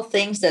couple of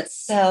things that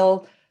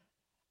sell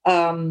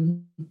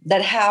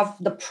that have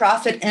the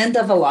profit and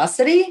the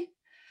velocity,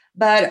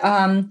 but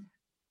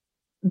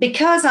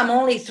because I'm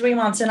only 3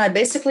 months in, I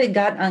basically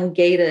got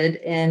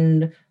ungated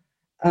in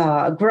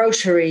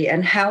grocery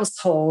and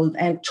household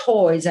and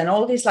toys and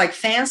all these like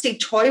fancy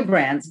toy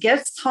brands.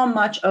 Guess how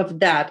much of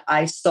that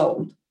I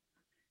sold?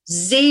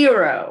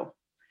 Zero.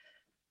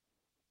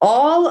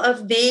 All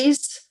of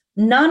these,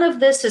 none of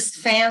this is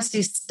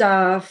fancy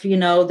stuff.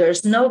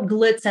 There's no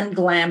glitz and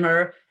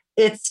glamour.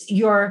 It's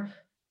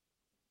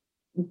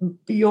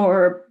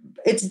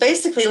it's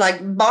basically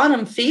like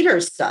bottom feeder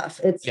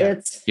stuff.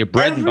 It's your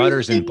bread and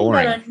butters and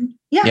boring.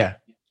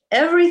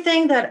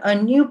 Everything that a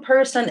new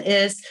person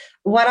is.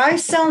 What I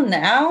sell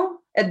now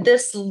at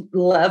this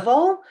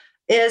level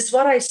is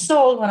what I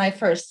sold when I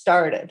first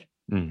started.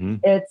 Mm-hmm.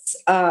 It's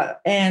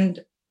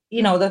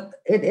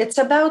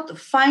about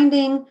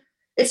finding.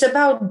 It's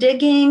about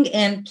digging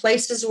in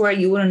places where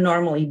you wouldn't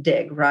normally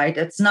dig, right?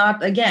 It's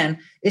not,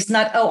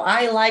 oh,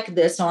 I like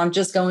this, so I'm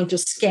just going to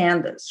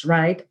scan this,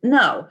 right?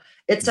 No,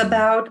 it's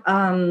about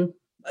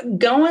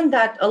going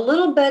that a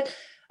little bit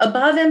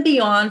above and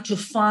beyond to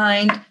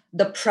find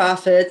the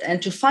profit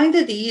and to find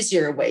it the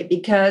easier way.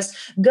 Because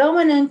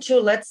going into,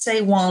 let's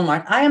say,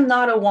 Walmart, I am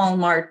not a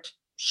Walmart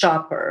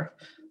shopper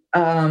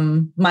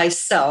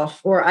myself,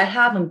 or I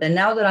haven't been.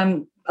 Now that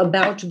I'm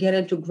about to get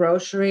into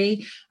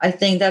grocery, I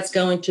think that's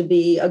going to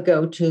be a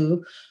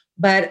go-to.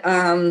 But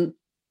I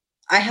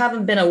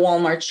haven't been a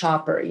Walmart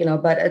shopper,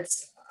 but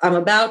I'm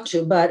about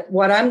to. But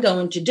what I'm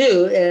going to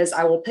do is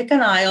I will pick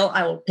an aisle,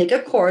 I will pick a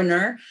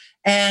corner,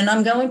 and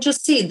I'm going to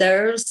see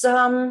there's,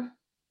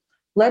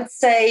 let's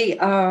say,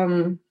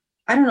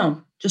 I don't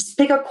know, just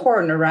pick a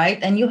corner, right?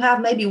 And you have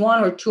maybe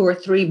one or two or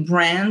three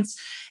brands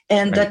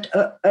and that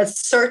a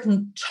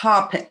certain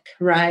topic,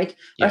 right?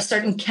 Yeah. A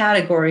certain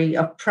category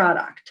of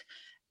product.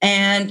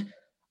 And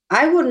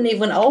I wouldn't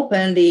even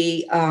open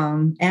the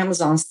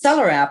Amazon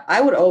seller app.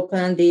 I would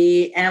open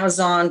the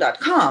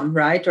Amazon.com,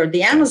 right? Or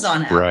the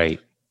Amazon app.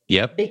 Right.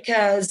 Yep.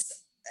 Because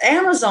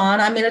Amazon,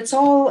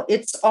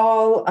 it's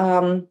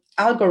all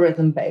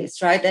algorithm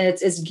based, right? And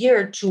it's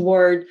geared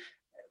toward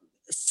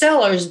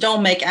sellers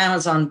don't make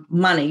Amazon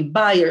money.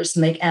 Buyers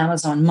make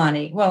Amazon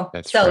money. Well,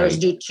 sellers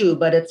do too,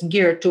 but it's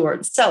geared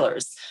towards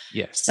sellers.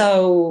 Yes.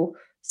 So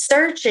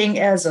searching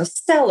as a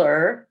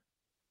seller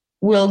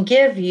will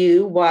give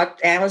you what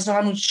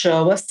Amazon would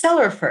show a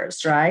seller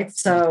first, right?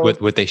 So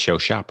what they show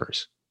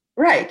shoppers.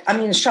 Right.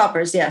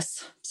 Shoppers,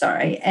 yes.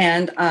 Sorry.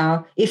 And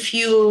if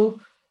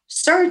you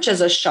search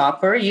as a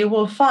shopper, you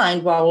will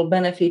find what will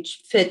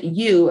fit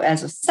you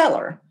as a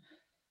seller.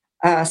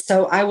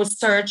 So I would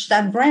search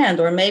that brand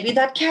or maybe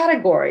that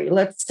category.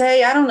 Let's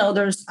say, I don't know,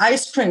 there's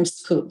ice cream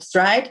scoops,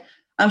 right?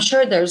 I'm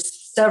sure there's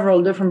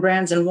several different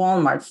brands in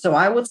Walmart. So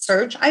I would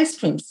search ice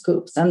cream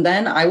scoops and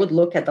then I would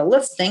look at the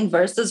listing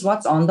versus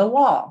what's on the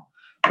wall,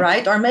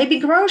 right? Or maybe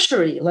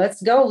grocery.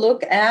 Let's go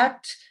look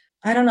at,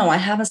 I don't know, I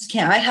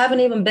haven't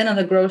even been in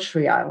the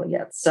grocery aisle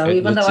yet. So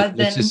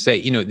let's just say,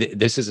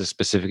 this is a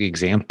specific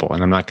example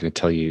and I'm not going to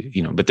tell you,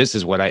 but this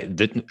is what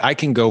I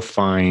can go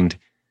find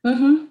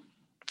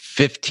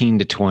 15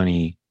 to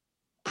 20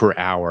 per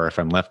hour if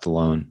I'm left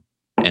alone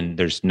and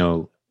there's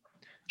no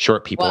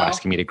short people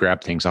asking me to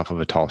grab things off of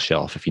a tall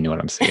shelf, if you know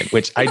what I'm saying,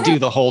 which I do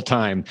the whole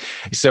time.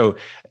 So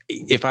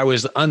if I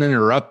was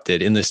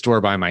uninterrupted in the store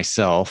by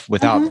myself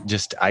without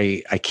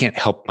I can't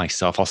help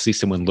myself. I'll see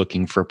someone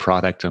looking for a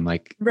product. I'm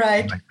like,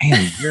 man,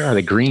 where are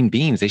the green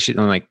beans? They should,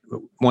 I'm like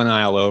one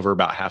aisle over,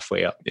 about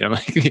halfway up,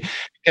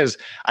 because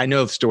I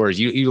know stores,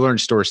 you learn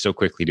stores so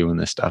quickly doing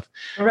this stuff.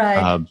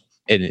 Right.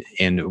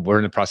 And we're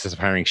in the process of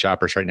hiring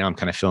shoppers right now. I'm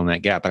kind of filling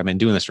that gap, but I've been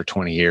doing this for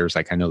 20 years.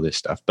 Like I know this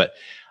stuff, but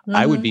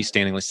I would be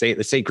standing, let's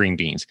say green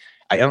beans.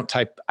 I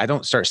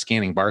don't start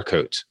scanning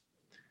barcodes.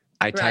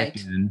 I type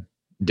in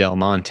Del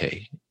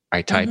Monte.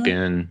 I type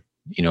in,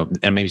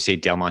 and maybe say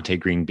Del Monte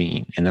green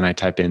bean. And then I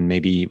type in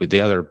maybe with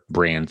the other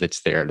brand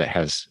that's there that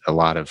has a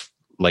lot of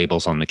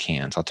labels on the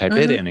cans. I'll type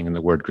it in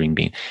the word green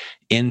bean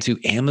into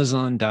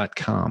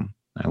Amazon.com.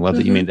 I love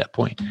that you made that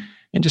point.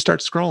 And just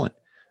start scrolling.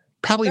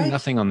 Probably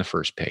nothing on the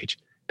first page.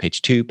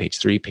 Page 2, page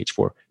 3, page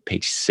 4,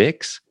 page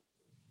 6.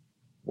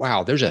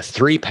 Wow, there's a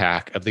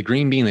 3-pack of the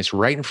green bean that's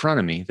right in front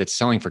of me that's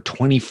selling for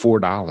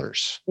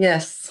 $24.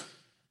 Yes.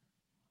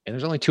 And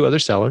there's only 2 other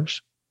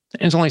sellers.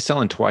 And it's only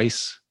selling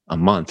twice a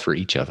month for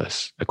each of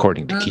us,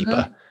 according to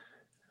Keepa.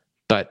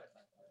 But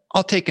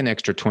I'll take an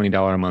extra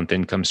 $20 a month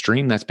income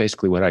stream. That's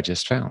basically what I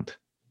just found.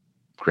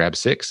 Grab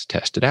 6,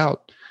 test it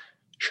out.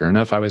 Sure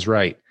enough, I was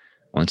right.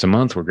 Once a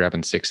month, we're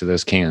grabbing 6 of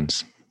those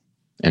cans.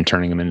 and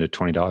turning them into a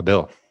 $20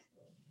 bill.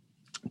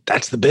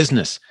 That's the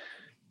business.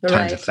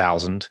 Times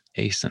 1,000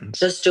 ASINs.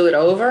 Just do it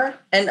over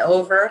and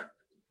over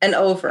and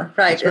over.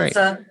 Right. That's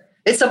right.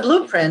 It's a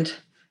blueprint.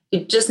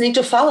 You just need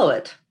to follow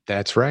it.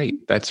 That's right.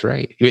 That's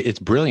right. It's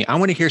brilliant. I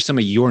want to hear some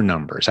of your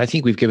numbers. I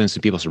think we've given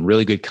some people some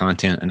really good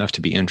content, enough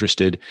to be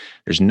interested.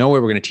 There's no way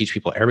we're going to teach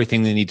people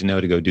everything they need to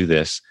know to go do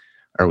this,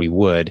 or we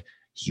would.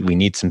 We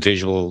need some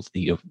visual.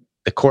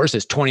 The course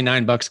is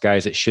 $29,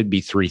 guys. It should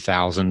be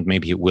 $3,000.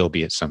 Maybe it will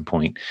be at some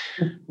point.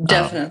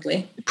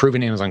 Definitely.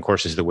 Proven Amazon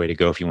course is the way to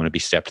go if you want to be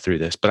stepped through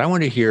this. But I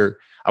want to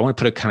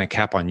put a kind of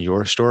cap on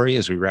your story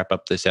as we wrap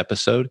up this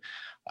episode.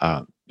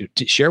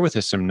 To share with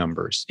us some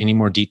numbers, any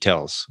more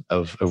details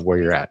of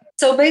where you're at.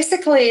 So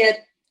basically at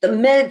the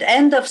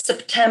end of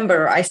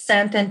September, I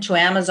sent into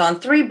Amazon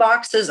 3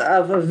 boxes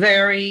of a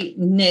very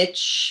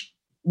niche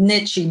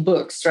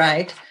books,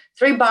 right?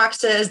 3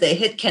 boxes. They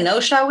hit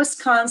Kenosha,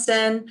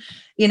 Wisconsin.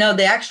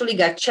 They actually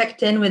got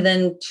checked in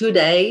within 2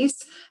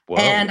 days. Whoa.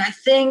 And I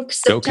think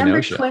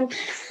September 20.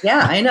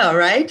 Yeah, I know,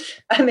 right?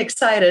 I'm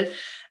excited.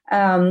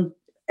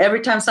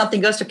 Every time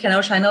something goes to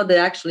Kenosha, I know they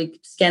actually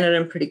scan it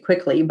in pretty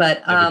quickly.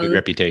 But they have a good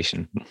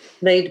reputation.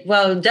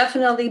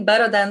 Definitely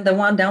better than the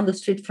one down the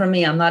street from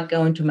me. I'm not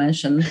going to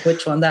mention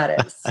which one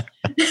that is.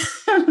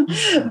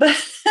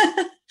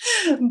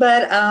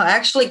 but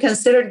actually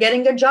considered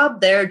getting a job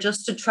there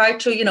just to try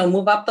to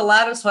move up the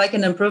ladder so I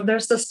can improve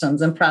their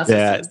systems and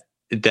processes.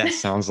 That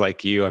sounds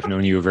like you. I've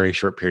known you a very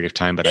short period of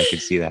time, but I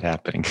could see that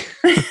happening.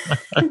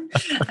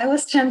 I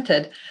was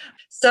tempted.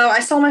 So I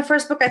sold my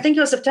first book, I think it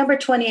was September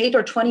 28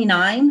 or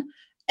 29.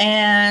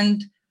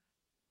 And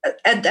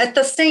at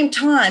the same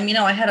time,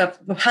 I had a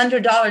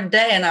 $100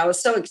 day and I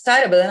was so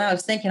excited, but then I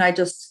was thinking, I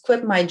just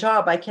quit my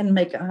job. I can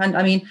make $100.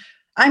 I mean,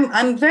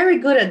 I'm very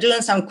good at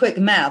doing some quick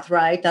math,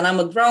 right? And I'm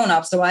a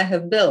grown-up, so I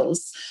have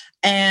bills.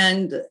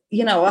 And,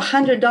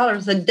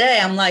 $100 a day,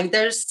 I'm like,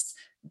 there's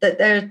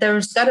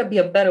got to be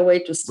a better way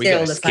to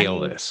scale this.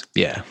 This.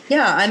 Yeah.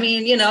 Yeah. I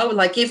mean,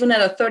 like even at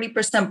a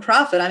 30%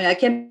 profit, I mean, I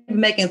can't be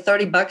making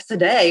 $30 a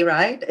day,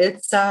 right?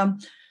 It's,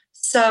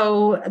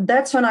 so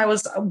that's when I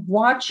was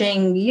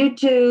watching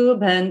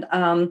YouTube and,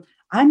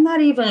 I'm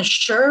not even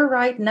sure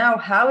right now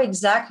how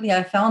exactly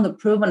I found the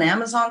Proven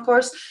Amazon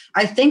course.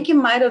 I think it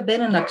might have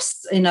been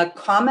in a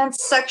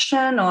comments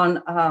section on,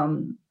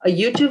 a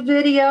YouTube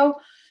video.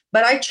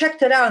 But I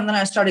checked it out and then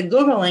I started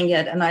Googling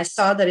it and I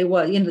saw that it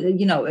was,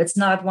 it's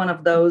not one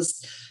of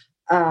those,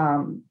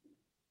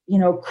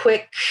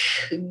 quick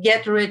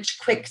get rich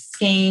quick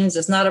schemes.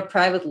 It's not a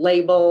private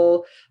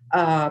label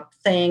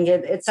thing.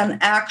 It's an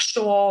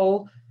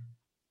actual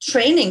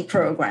training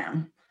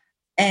program.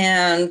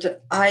 And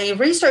I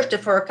researched it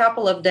for a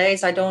couple of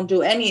days. I don't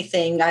do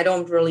anything. I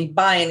don't really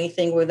buy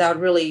anything without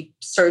really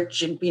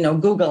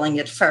Googling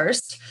it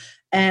first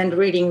and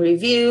reading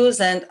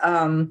reviews. And,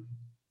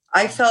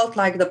 I felt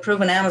like the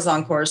Proven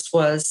Amazon course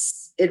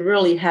it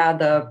really had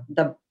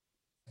the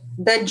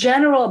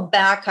general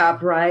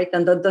backup, right?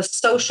 And the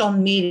social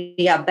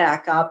media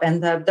backup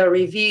and the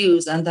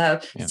reviews and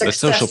the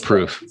social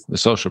proof,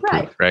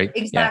 proof, right?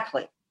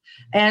 Exactly.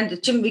 Yeah.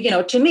 And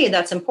to me,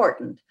 that's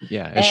important.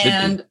 Yeah. It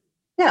should be.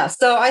 Yeah.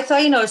 So I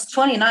thought, it's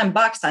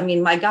 $29. I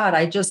mean, my God,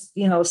 I just,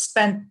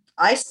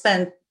 I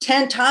spent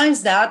 10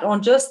 times that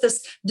on just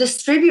this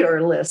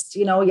distributor list,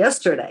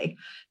 yesterday.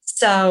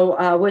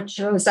 So, which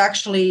was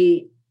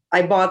actually,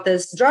 I bought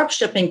this drop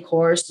shipping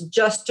course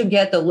just to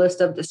get the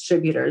list of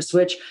distributors,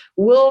 which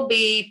will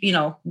be,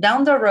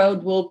 down the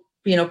road will,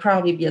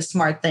 probably be a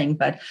smart thing.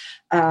 But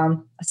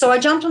so I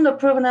jumped on the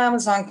Proven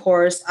Amazon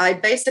course. I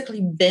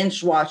basically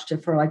binge watched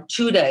it for like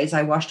 2 days.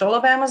 I watched all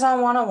of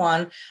Amazon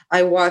 101.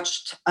 I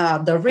watched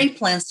the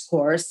Replens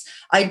course.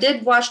 I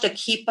did watch the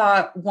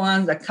Keepa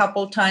one a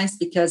couple times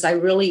because I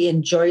really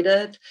enjoyed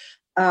it.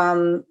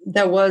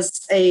 There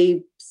was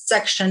a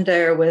section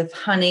there with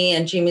Honey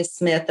and Jimmy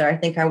Smith there. I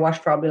think I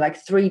watched probably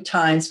like 3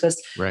 times because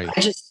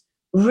I just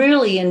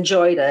really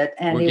enjoyed it.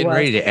 And we're getting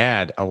ready to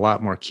add a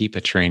lot more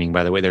Keepa training.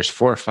 By the way, there's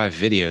 4 or 5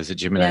 videos that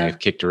Jim and I have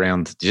kicked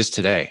around just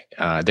today.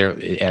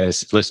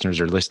 As listeners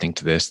are listening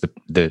to this,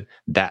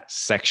 that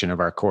section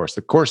of our course,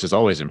 the course is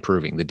always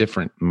improving. The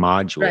different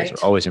modules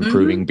are always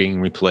improving,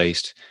 being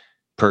replaced,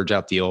 purge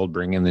out the old,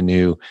 bring in the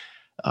new.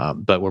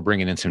 But we're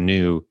bringing in some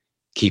new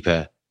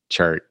Keepa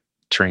chart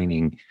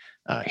training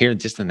here in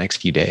just the next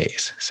few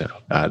days. So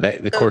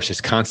the course is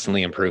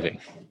constantly improving.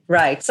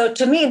 Right. So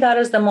to me, that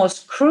is the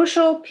most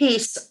crucial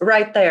piece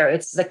right there.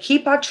 It's the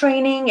Keepa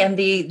training and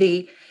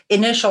the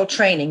initial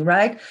training,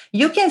 right?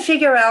 You can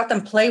figure out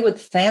and play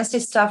with fancy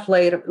stuff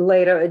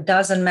later. It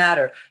doesn't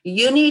matter.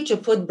 You need to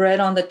put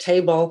bread on the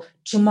table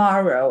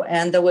tomorrow.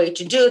 And the way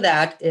to do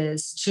that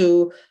is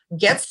to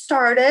get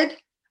started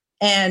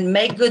and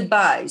make good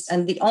buys.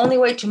 And the only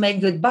way to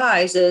make good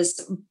buys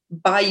is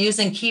by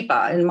using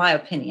Keepa, in my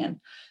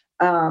opinion.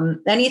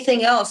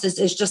 Anything else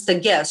is just a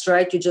guess,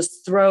 right? You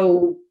just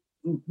throw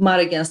mud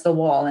against the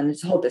wall and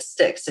just hope it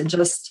sticks. And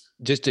just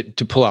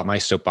to pull out my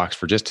soapbox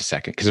for just a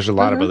second, because there's a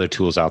lot of other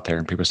tools out there,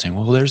 and people are saying,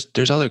 well,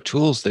 there's other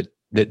tools that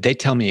that they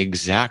tell me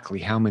exactly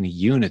how many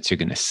units are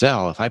going to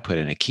sell if I put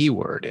in a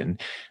keyword.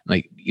 And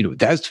like,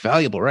 that's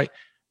valuable, right?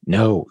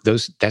 No,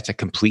 that's a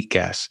complete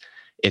guess.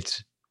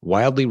 It's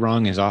wildly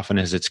wrong as often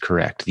as it's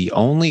correct.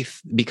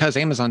 Because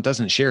Amazon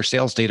doesn't share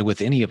sales data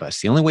with any of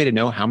us, the only way to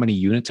know how many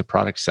units a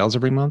product sells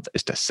every month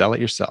is to sell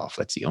it yourself.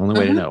 That's the only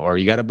way to know. Or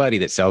you got a buddy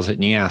that sells it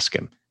and you ask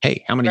him,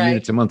 hey, how many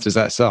units a month does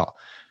that sell?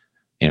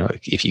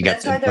 If you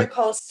That's why they're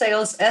called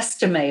sales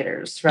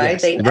estimators,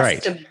 right? Yes,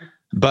 estimate.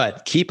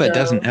 But Keepa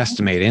doesn't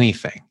estimate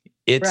anything.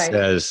 It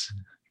says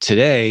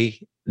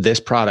today, this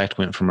product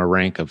went from a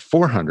rank of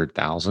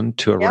 400,000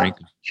 to a rank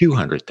of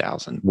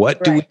 200,000.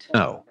 What do we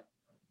know?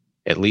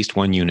 At least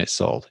 1 unit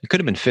sold. It could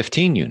have been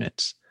 15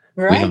 units.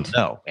 We don't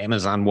know.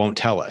 Amazon won't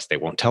tell us. They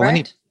won't tell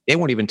they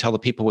won't even tell the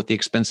people with the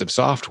expensive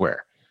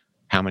software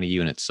how many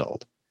units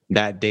sold.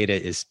 That data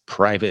is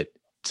private.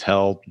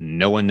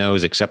 No one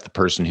knows except the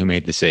person who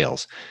made the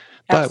sales.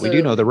 But we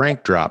do know the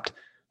rank dropped.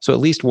 So at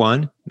least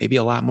 1, maybe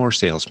a lot more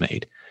sales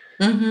made.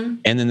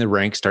 And then the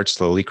rank starts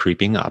slowly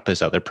creeping up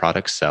as other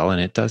products sell, and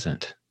it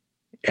doesn't.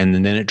 And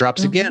then it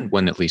drops again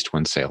when at least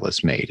 1 sale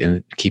is made.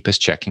 And keep us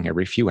checking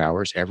every few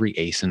hours, every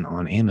ASIN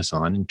on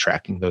Amazon, and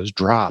tracking those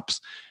drops.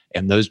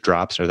 And those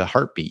drops are the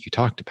heartbeat you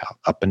talked about,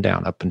 up and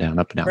down, up and down,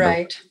 up and down.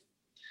 Right.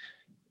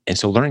 And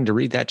so learning to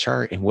read that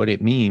chart and what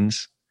it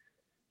means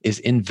is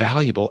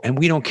invaluable. And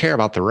we don't care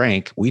about the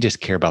rank. We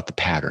just care about the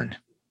pattern,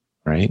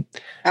 right?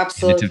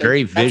 Absolutely. And it's a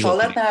very visual.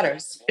 That's all that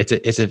matters.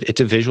 It's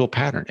a visual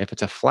pattern. If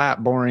it's a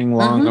flat, boring,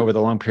 long over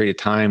the long period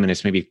of time, and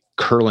it's maybe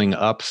curling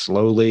up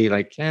slowly,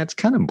 it's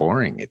kind of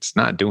boring. It's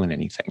not doing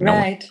anything.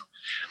 Right.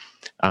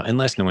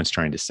 Unless no one's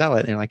trying to sell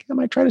it. And they're like, I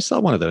might try to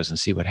sell one of those and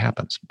see what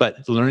happens.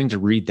 But learning to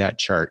read that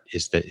chart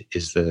it's the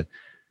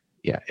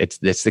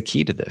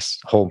key to this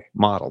whole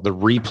model, the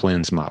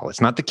replens model.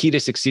 It's not the key to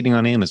succeeding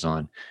on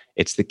Amazon.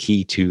 It's the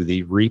key to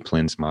the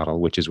replens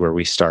model, which is where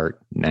we start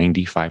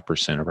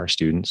 95% of our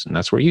students. And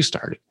that's where you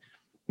started.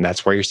 And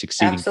that's where you're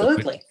succeeding.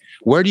 Absolutely.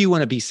 Where do you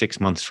want to be 6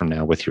 months from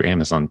now with your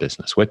Amazon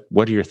business? What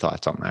are your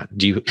thoughts on that?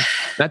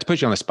 Not to put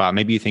you on the spot,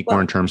 maybe you think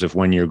more in terms of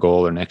 1 year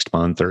goal or next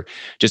month, or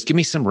just give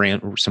me some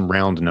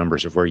round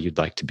numbers of where you'd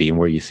like to be and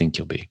where you think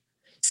you'll be.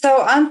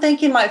 So I'm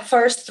thinking my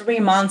first 3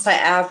 months, I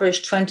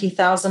averaged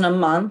 20,000 a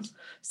month.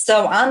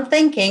 So I'm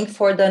thinking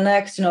for the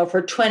next,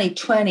 for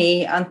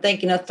 2020, I'm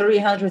thinking a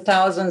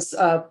 300,000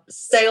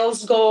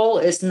 sales goal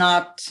is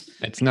not.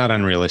 It's not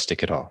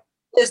unrealistic at all.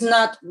 It's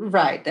not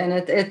right. And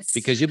it's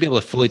because you'll be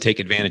able to fully take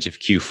advantage of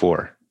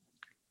Q4.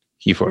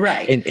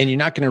 Right. And you're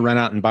not going to run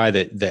out and buy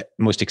the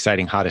most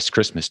exciting, hottest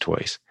Christmas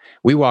toys.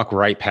 We walk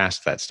right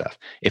past that stuff.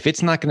 If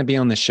it's not going to be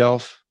on the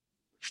shelf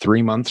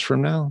 3 months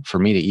from now for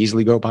me to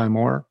easily go buy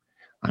more,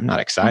 I'm not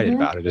excited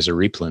about it as a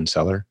replen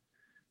seller.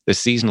 The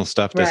seasonal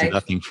stuff does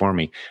nothing for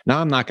me. Now,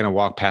 I'm not going to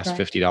walk past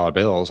 $50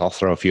 bills. I'll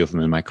throw a few of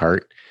them in my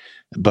cart,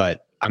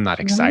 but I'm not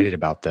excited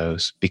about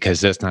those because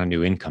that's not a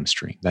new income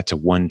stream. That's a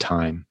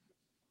one-time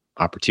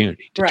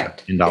opportunity to turn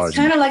 $10. It's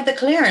kind of like the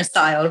clearance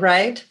aisle,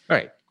 right?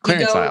 Right.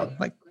 Clearance aisle.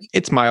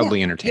 It's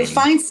mildly entertaining. You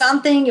find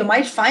something, you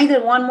might find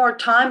it one more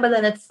time, but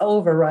then it's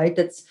over, right?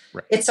 It's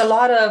a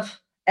lot of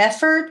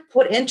effort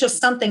put into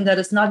something that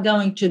is not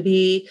going to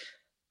be,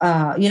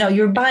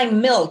 you're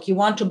buying milk. You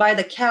want to buy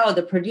the cow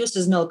that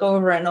produces milk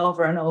over and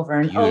over and over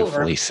and over.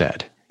 Beautifully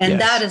said. And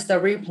that is the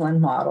replen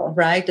model,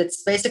 right?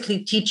 It's basically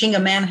teaching a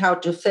man how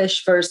to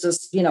fish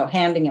versus,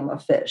 handing him a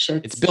fish.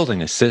 It's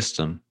building a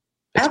system.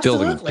 It's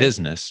building a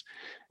business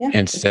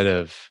instead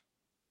of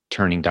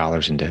turning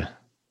hours into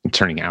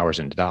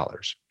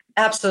dollars.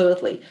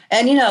 Absolutely.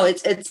 And,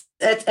 it's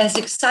as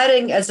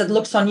exciting as it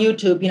looks on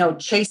YouTube,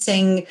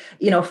 chasing,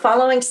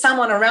 following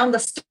someone around the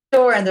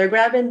store and they're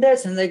grabbing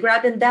this and they're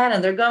grabbing that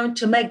and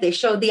they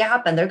show the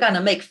app and they're going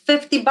to make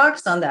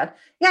 $50 on that.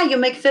 Yeah, you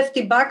make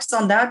 $50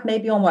 on that,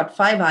 maybe on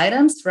 5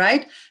 items,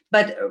 right?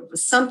 But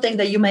something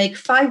that you make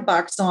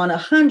 $5 on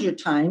 100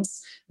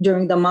 times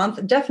during the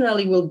month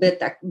definitely will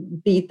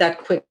beat that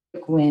quick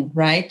win,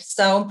 right?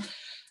 So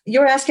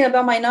you're asking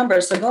about my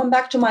numbers. So going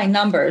back to my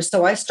numbers.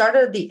 So I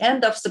started at the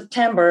end of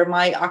September.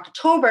 My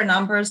October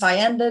numbers, I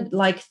ended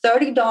like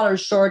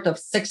 $30 short of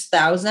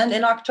 6,000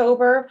 in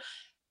October.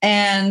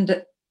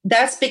 And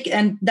that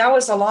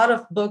was a lot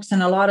of books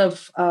and a lot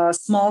of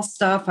small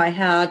stuff I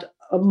had.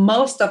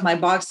 Most of my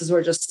boxes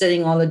were just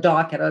sitting on the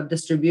dock at a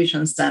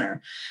distribution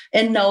center.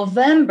 In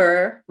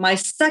November, my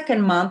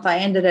second month, I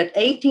ended at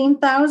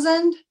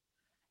 18,000.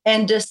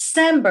 In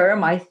December,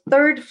 my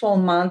third full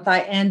month,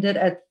 I ended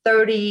at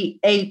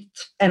 38,000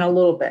 and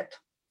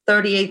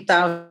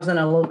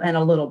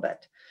a little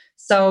bit.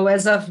 So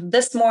as of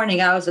this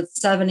morning, I was at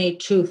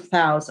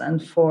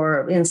 72,000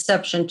 for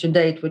inception to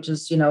date, which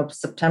is,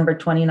 September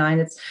 29.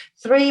 It's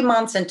 3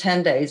 months and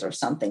 10 days or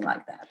something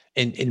like that.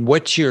 And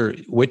what's your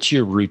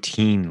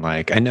routine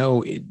like? I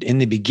know in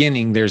the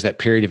beginning, there's that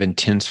period of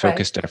intense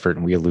focused effort,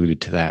 and we alluded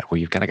to that, where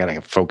you've got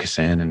to focus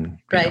in and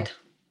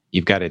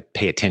you've got to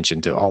pay attention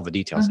to all the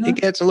details. It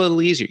gets a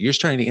little easier. You're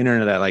starting to enter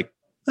into that,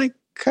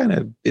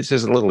 it's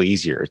just a little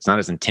easier. It's not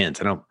as intense.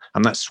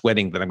 I'm not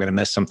sweating that I'm going to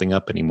mess something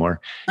up anymore.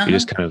 You're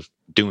just kind of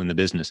doing the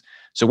business.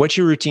 So what's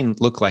your routine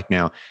look like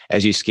now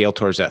as you scale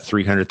towards that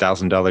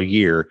 $300,000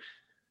 year?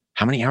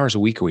 How many hours a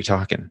week are we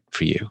talking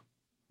for you?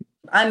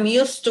 I'm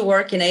used to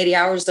working 80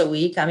 hours a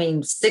week. I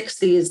mean,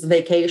 60 is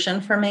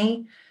vacation for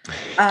me.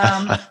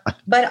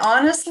 But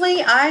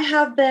honestly, I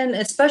have been,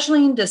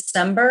 especially in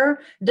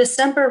December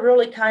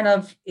really kind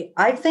of,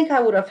 I think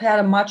I would have had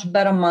a much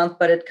better month,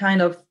 but it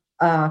kind of,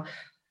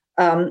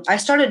 I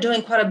started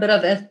doing quite a bit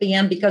of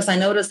FBM because I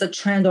noticed a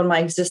trend on my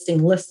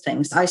existing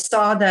listings. I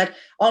saw that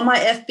all my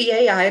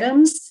FBA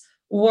items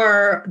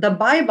were, the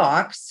buy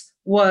box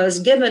was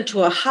given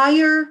to a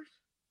higher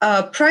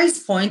price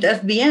point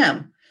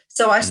FBM.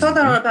 So I saw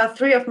that on about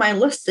 3 of my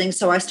listings.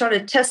 So I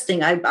started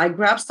testing. I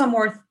grabbed some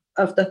more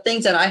of the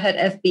things that I had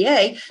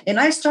FBA, and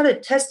I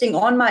started testing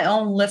on my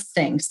own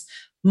listings,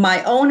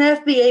 my own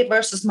FBA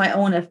versus my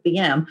own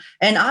FBM.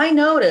 And I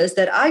noticed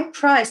that I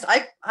priced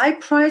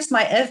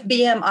my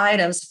FBM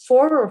items $4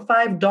 or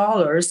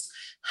 $5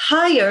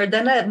 higher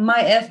than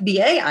my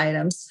FBA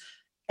items.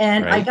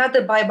 And I got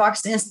the buy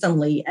box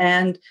instantly.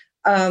 And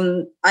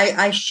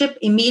I ship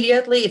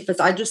immediately. If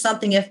I do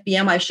something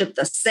FBM, I ship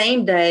the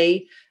same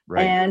day.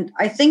 Right. And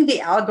I think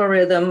the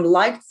algorithm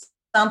liked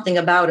something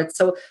about it.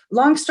 So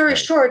long story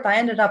short, I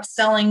ended up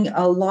selling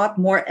a lot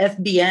more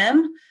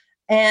FBM.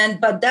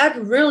 But that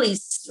really,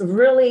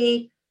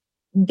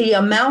 the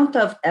amount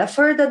of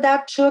effort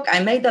that took,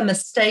 I made the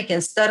mistake.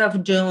 Instead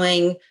of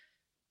doing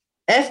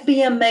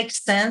FBM,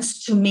 makes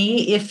sense to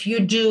me if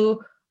you do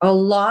a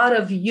lot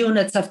of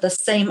units of the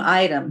same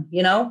item.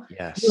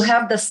 Yes. You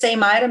have the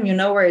same item, you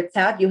know where it's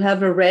at, you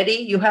have it ready,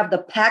 you have the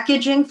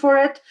packaging for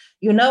it,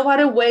 you know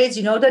what it weighs,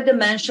 you know the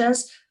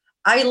dimensions.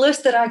 I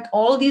listed like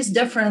all these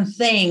different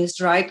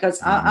things, right?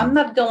 Because I'm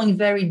not going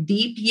very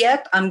deep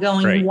yet. I'm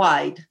going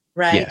wide,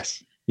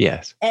 right?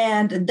 Yes.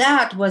 And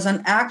that was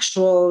an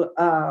actual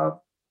a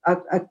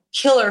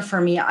killer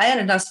for me. I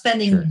ended up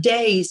spending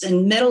days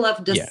in middle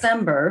of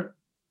December.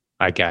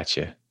 I got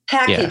you.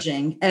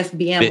 Packaging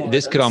FBM.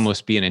 This could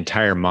almost be an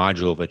entire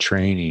module of a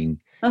training.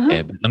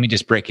 But let me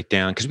just break it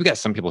down because we got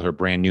some people who are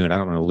brand new and I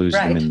don't want to lose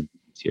them in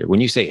here.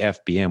 When you say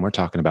FBM, we're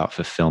talking about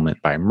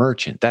fulfillment by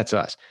merchant. That's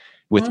us.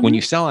 When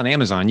you sell on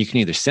Amazon, you can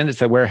either send it to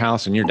the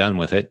warehouse and you're done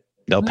with it.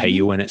 They'll pay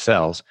you when it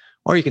sells.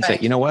 Or you can say,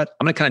 you know what?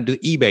 I'm going to kind of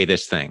do eBay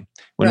this thing.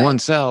 When one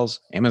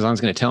sells,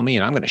 Amazon's going to tell me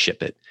and I'm going to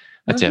ship it.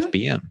 That's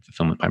FBM,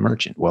 fulfillment by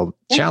merchant. Well,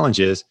 the challenge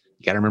is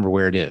you got to remember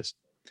where it is.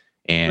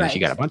 And if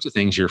you got a bunch of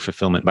things, you're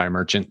fulfillment by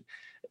merchant.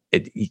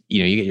 You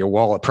get your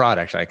wall of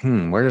products like,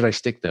 where did I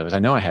stick those? I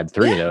know I had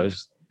 3 of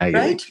those.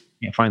 I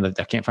can't find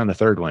the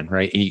third one,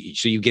 right?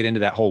 So you get into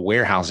that whole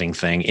warehousing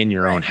thing in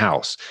your own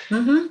house.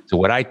 So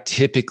what I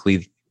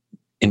typically,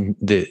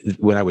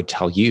 what I would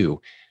tell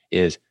you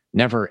is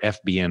never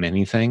FBM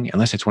anything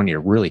unless it's one of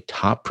your really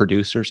top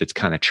producers. It's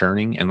kind of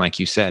churning. And like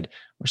you said,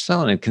 we're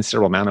selling a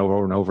considerable amount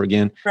over and over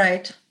again.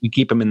 Right. We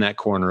keep them in that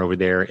corner over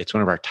there. It's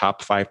one of our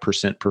top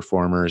 5%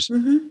 performers.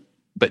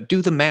 But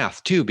do the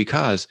math too,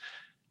 because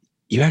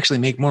you actually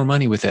make more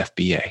money with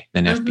FBA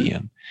than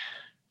FBM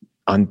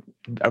on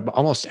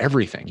almost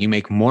everything. You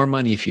make more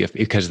money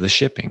because of the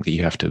shipping that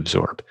you have to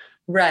absorb.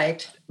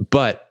 Right.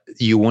 But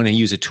you want to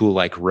use a tool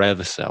like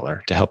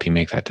RevSeller to help you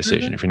make that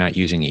decision. If you're not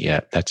using it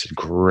yet, that's a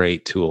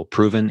great tool.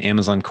 Proven,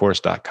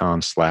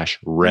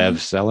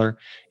 AmazonCourse.com/RevSeller.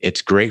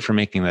 It's great for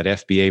making that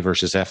FBA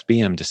versus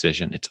FBM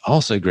decision. It's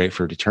also great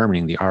for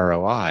determining the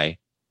ROI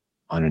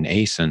on an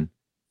ASIN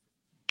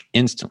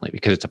instantly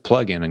because it's a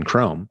plugin in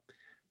Chrome.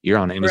 You're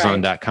on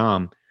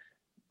Amazon.com.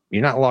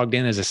 You're not logged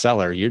in as a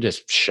seller. You're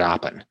just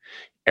shopping.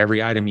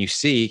 Every item you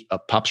see,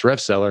 up pops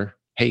RevSeller.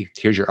 Hey,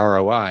 here's your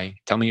ROI.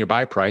 Tell me your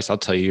buy price. I'll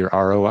tell you your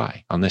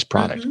ROI on this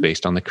product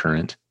based on the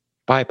current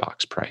buy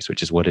box price,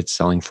 which is what it's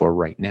selling for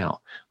right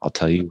now. I'll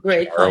tell you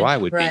what ROI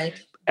would be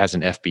as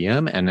an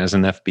FBM and as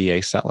an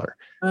FBA seller.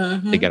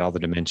 They get all the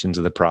dimensions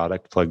of the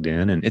product plugged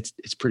in, and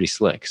it's pretty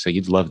slick. So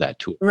you'd love that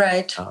tool.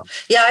 Right.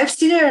 I've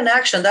seen it in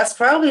action. That's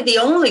probably the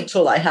only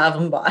tool I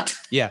haven't bought.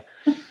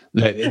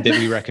 That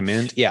we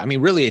recommend. I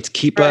mean, really, it's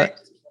Keepa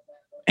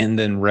and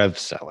then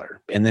RevSeller.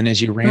 And then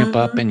as you ramp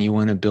up and you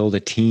want to build a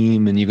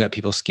team and you've got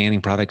people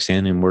scanning products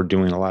in, and we're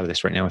doing a lot of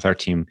this right now with our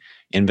team,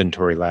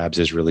 Inventory Labs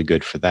is really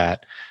good for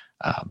that.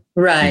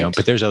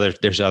 But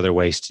there's other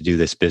ways to do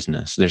this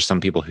business. There's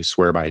some people who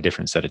swear by a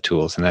different set of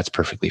tools, and that's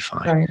perfectly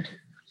fine. Right.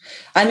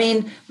 I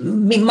mean,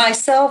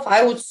 myself,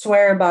 I would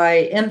swear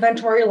by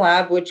Inventory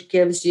Lab, which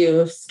gives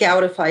you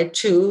Scoutify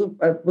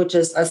 2, which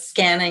is a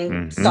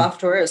scanning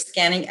software, a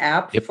scanning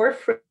app for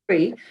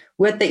free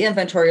with the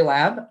Inventory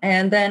Lab.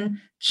 And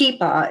then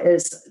Keepa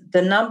is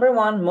the number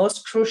one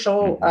most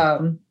crucial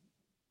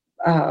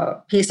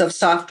piece of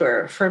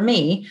software for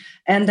me.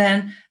 And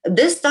then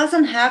this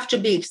doesn't have to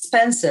be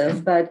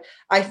expensive, but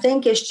I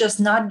think it's just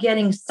not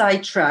getting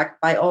sidetracked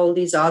by all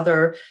these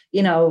other,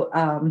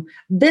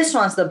 this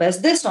one's the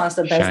best, this one's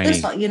the best,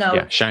 this one,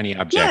 shiny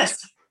objects.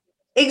 Yes,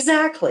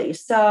 exactly.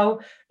 So,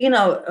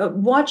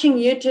 watching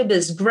YouTube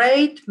is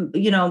great,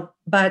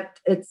 but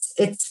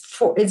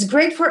it's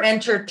great for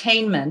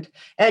entertainment.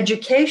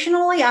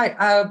 Educationally,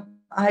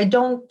 I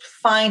don't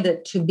find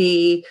it to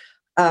be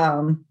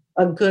a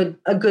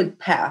good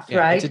path, Yeah,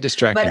 right? it's a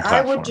distracting But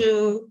platform.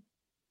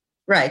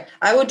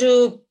 I would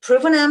do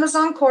proven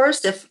Amazon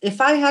course.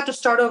 If I had to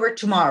start over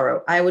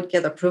tomorrow, I would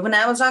get a proven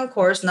Amazon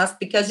course, not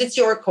because it's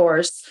your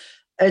course.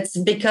 It's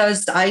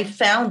because I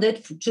found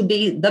it to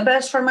be the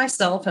best for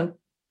myself and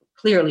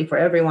clearly for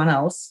everyone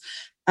else.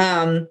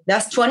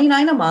 That's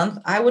 $29 a month.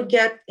 I would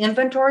get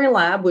Inventory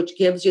Lab, which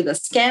gives you the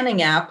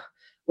scanning app,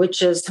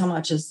 which is, how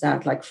much is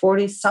that? Like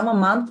 40 some a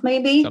month,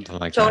 maybe? Something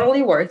like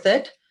totally worth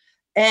it.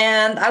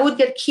 And I would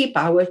get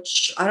Keepa,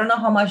 which I don't know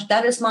how much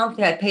that is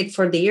monthly. I paid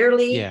for the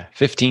yearly. Yeah,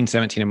 15,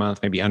 17 a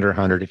month, maybe under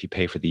 100 if you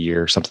pay for the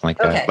year, something like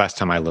that. Okay. Last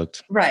time I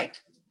looked. Right.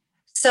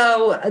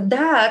 So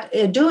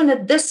doing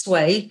it this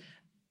way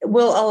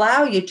will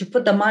allow you to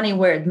put the money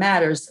where it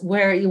matters,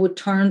 where you would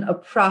turn a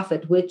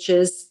profit, which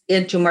is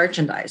into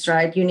merchandise,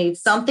 right? You need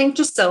something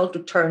to sell to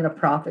turn a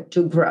profit,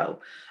 to grow.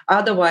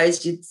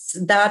 Otherwise,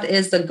 that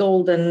is the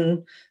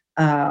golden,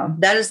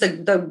 that is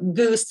the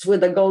goose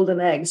with the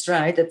golden eggs,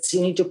 right? It's,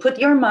 you need to put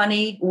your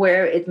money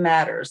where it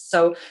matters.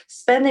 So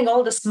spending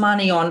all this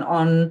money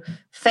on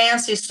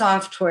fancy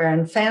software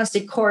and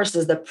fancy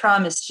courses that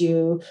promise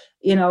you,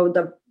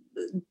 the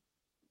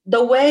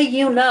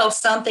way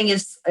something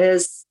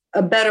is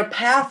a better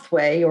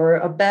pathway or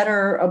a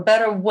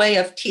better way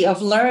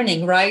of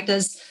learning, right?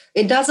 Is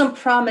it doesn't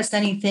promise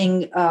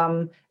anything.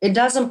 It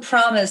doesn't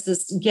promise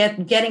this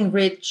getting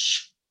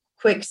rich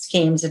quick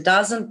schemes. It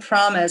doesn't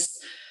promise,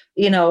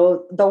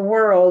 the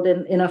world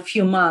in a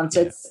few months.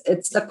 Yeah.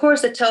 It's of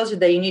course it tells you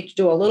that you need to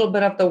do a little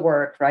bit of the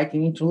work, right? You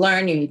need to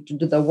learn, you need to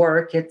do the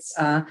work. It's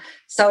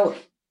so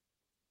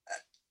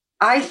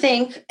I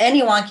think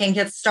anyone can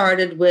get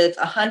started with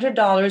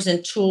 $100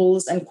 in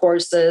tools and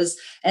courses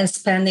and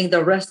spending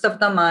the rest of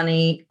the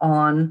money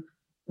on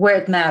where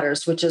it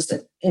matters, which is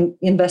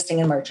investing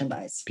in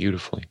merchandise.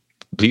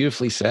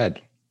 Beautifully said.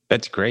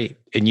 That's great.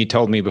 And you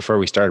told me before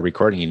we started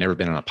recording, you've never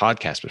been on a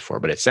podcast before,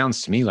 but it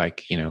sounds to me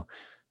like,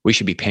 we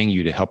should be paying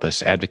you to help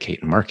us advocate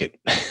and market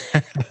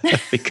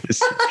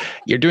because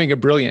you're doing a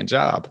brilliant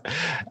job.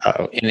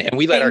 And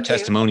we let our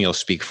testimonials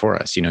speak for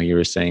us. You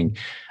were saying,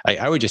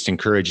 I would just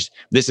encourage,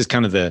 this is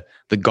kind of the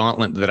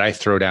gauntlet that I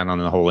throw down on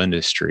the whole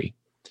industry.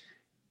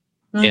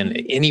 Mm-hmm.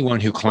 And anyone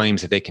who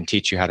claims that they can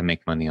teach you how to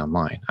make money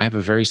online. I have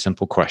a very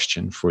simple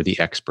question for the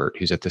expert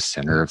who's at the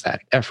center of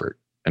that effort.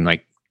 And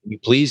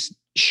please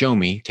show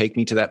me, take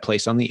me to that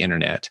place on the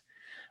internet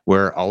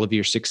where all of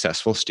your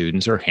successful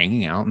students are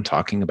hanging out and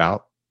talking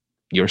about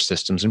your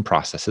systems and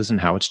processes and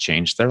how it's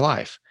changed their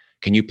life.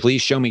 Can you please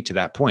show me to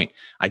that point?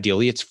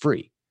 Ideally, it's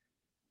free.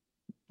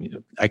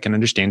 I can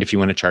understand if you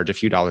want to charge a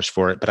few dollars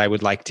for it, but I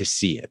would like to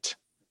see it.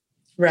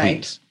 Right.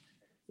 Please.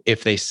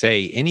 If they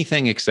say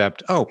anything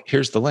except, oh,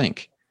 here's the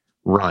link,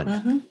 run.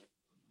 Mm-hmm.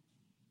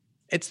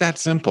 It's that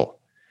simple.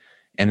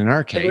 And in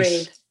our case,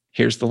 Agreed.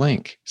 Here's the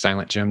link,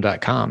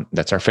 silentjim.com.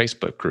 That's our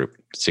Facebook group,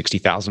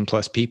 60,000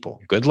 plus people.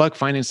 Good luck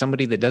finding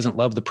somebody that doesn't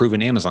love the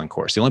proven Amazon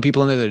course. The only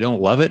people in there that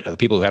don't love it are the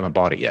people who haven't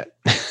bought it yet.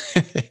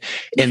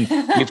 And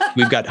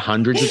we've got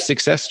hundreds of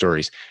success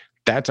stories.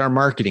 That's our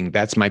marketing.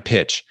 That's my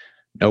pitch.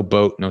 No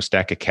boat, no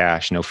stack of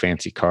cash, no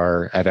fancy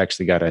car. I've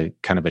actually got a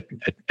kind of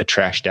a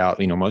trashed out,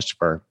 most of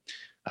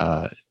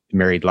our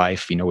married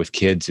life, with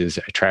kids is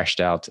a trashed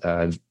out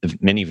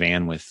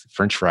minivan with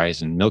French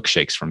fries and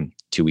milkshakes from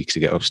 2 weeks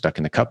ago stuck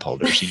in the cup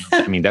holders.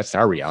 That's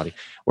our reality.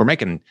 We're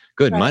making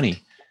good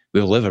money.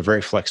 We'll live a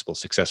very flexible,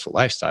 successful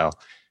lifestyle,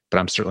 but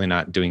I'm certainly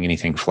not doing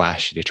anything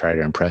flashy to try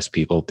to impress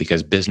people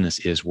because business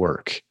is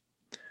work.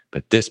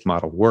 But this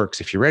model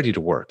works if you're ready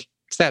to work.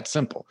 It's that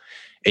simple.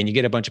 And you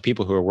get a bunch of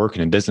people who are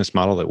working a business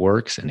model that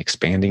works and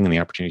expanding and the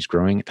opportunities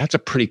growing. That's a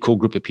pretty cool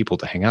group of people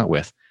to hang out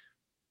with.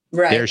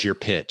 Right. There's your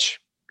pitch.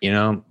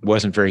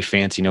 Wasn't very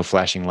fancy, no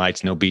flashing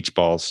lights, no beach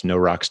balls, no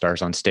rock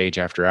stars on stage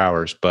after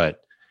hours,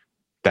 but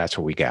that's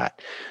what we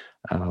got.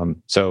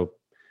 So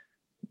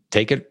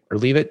take it or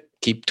leave it.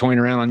 Keep toying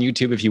around on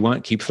YouTube if you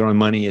want. Keep throwing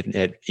money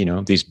at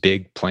these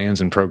big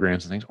plans and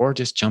programs and things, or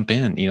just jump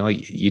in.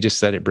 You just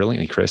said it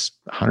brilliantly, Chris.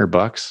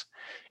 $100,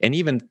 and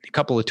even a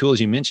couple of tools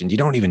you mentioned, you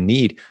don't even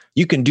need.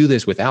 You can do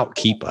this without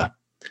Keepa,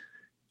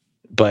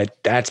 but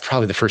that's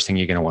probably the first thing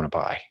you're going to want to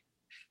buy.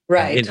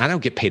 Right. And I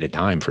don't get paid a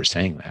dime for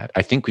saying that.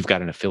 I think we've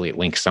got an affiliate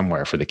link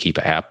somewhere for the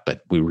Keepa app,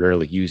 but we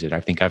rarely use it. I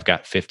think I've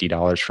got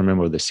 $50 from them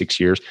over the 6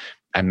 years.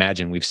 I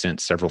imagine we've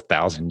sent several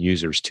thousand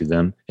users to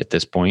them at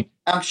this point.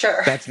 I'm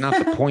sure. That's not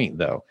the point,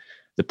 though.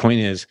 The point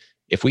is,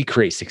 if we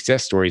create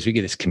success stories, we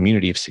get this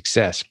community of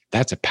success.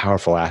 That's a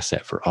powerful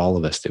asset for all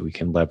of us that we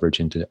can leverage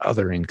into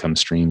other income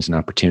streams and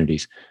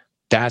opportunities.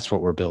 That's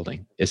what we're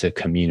building, is a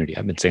community.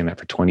 I've been saying that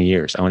for 20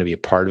 years. I want to be a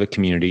part of a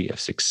community of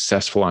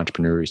successful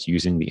entrepreneurs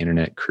using the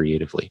internet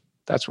creatively.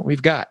 That's what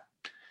we've got.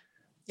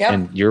 Yeah.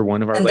 And you're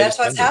one of our latest latest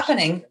that's what's vendors.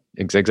 happening.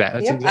 Exactly.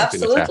 That's Yep, exactly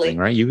what's happening, absolutely.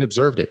 right? You've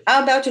observed it.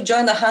 I'm about to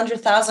join the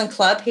 100,000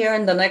 club here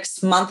in the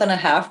next month and a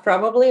half,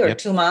 probably, or Yep.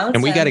 2 months.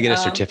 And we got to get a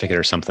certificate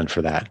or something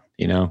for that.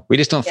 We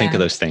just don't think of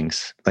those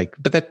things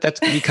but that's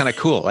going to be kind of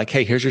cool. Like,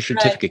 hey, here's your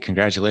certificate. Right.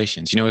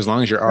 Congratulations. As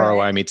long as your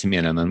ROI meets a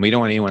minimum, we don't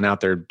want anyone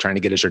out there trying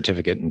to get a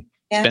certificate and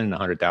spending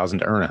 100,000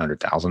 to earn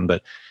 100,000.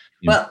 But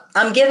well,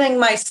 I'm giving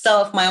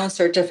myself my own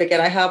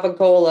certificate. I have a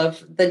goal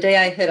of the day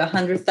I hit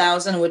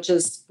 100,000, which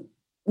is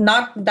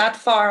not that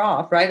far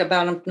off, right?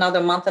 About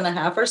another month and a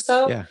half or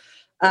so. Yeah.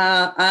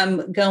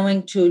 I'm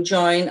going to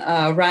join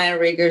Ryan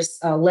Rager's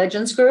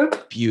Legends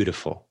group.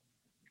 Beautiful.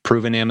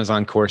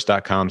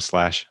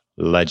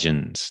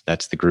 ProvenAmazonCourse.com/legends.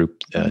 That's the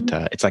group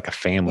that it's like a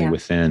family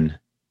within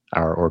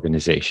our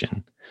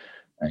organization.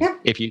 Right? Yeah.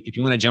 If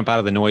you want to jump out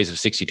of the noise of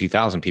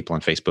 62,000 people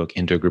on Facebook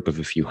into a group of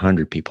a few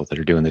hundred people that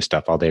are doing this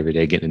stuff all day, every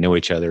day, getting to know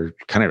each other,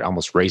 kind of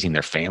almost raising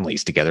their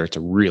families together, it's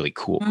a really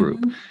cool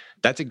group.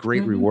 That's a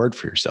great reward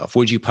for yourself.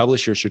 Would you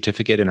publish your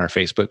certificate in our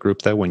Facebook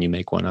group, though, when you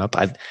make one up?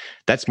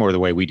 That's more the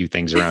way we do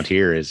things around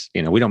here is,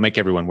 we don't make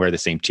everyone wear the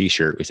same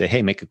T-shirt. We say,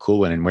 hey, make a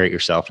cool one and wear it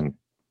yourself and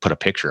put a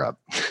picture up.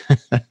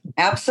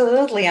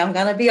 Absolutely. I'm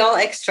going to be all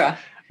extra.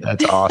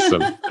 That's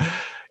awesome.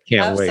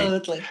 Can't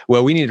Absolutely. wait.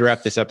 Well, we need to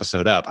wrap this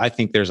episode up. I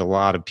think there's a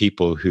lot of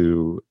people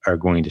who are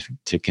going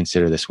to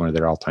consider this one of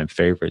their all-time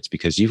favorites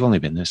because you've only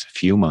been this a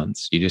few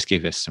months. You just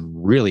gave us some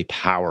really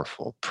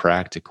powerful,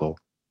 practical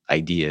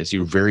ideas.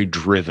 You're very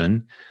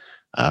driven.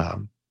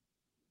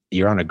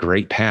 You're on a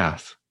great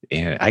path.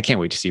 And I can't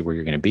wait to see where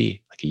you're going to be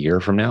like a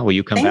year from now. Will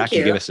you come back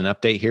and give us an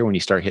update here when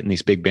you start hitting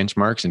these big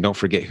benchmarks? And don't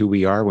forget who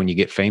we are when you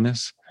get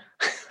famous.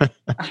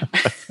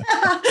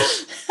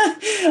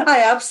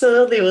 I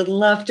absolutely would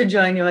love to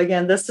join you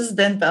again. This has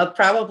been not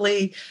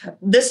only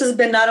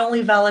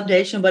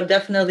validation, but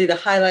definitely the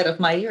highlight of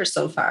my year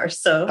so far.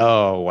 So,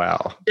 oh,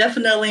 wow.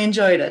 Definitely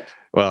enjoyed it.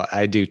 Well,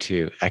 I do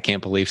too. I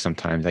can't believe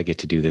sometimes I get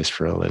to do this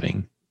for a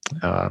living.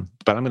 But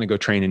I'm going to go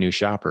train a new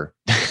shopper.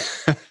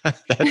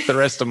 That's the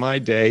rest of my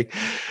day.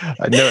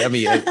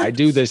 I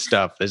do this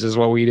stuff. This is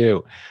what we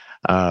do.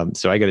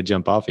 So I got to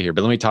jump off of here.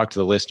 But let me talk to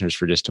the listeners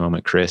for just a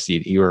moment. Chris,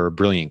 you are a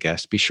brilliant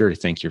guest. Be sure to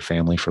thank your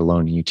family for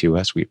loaning you to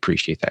us. We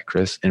appreciate that,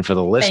 Chris. And for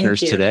the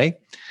listeners today,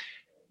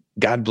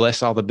 God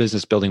bless all the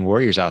business building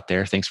warriors out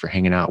there. Thanks for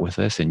hanging out with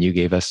us. And you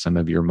gave us some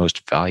of your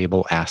most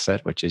valuable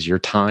asset, which is your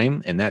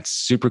time. And that's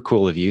super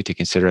cool of you to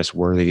consider us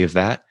worthy of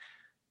that.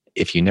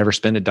 If you never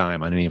spend a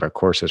dime on any of our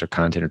courses or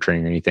content or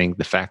training or anything,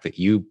 the fact that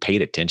you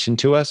paid attention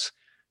to us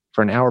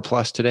for an hour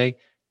plus today,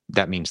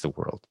 that means the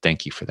world.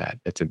 Thank you for that.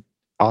 That's an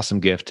awesome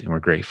gift and we're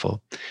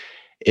grateful.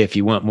 If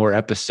you want more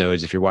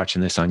episodes, if you're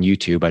watching this on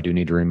YouTube, I do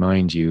need to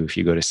remind you, if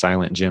you go to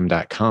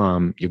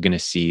silentjim.com, you're going to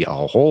see a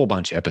whole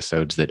bunch of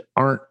episodes that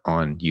aren't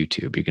on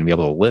YouTube. You're going to be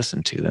able to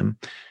listen to them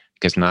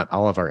because not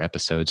all of our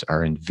episodes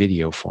are in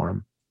video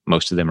form.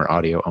 Most of them are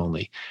audio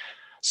only.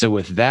 So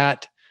with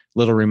that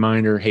little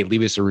reminder, hey,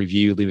 leave us a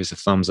review, leave us a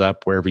thumbs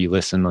up wherever you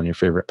listen on your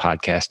favorite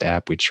podcast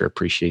app. We'd sure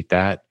appreciate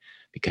that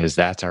because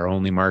that's our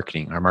only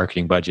marketing. Our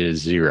marketing budget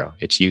is zero.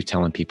 It's you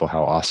telling people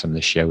how awesome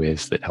this show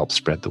is that helps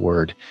spread the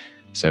word.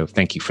 So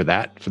thank you for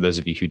that. For those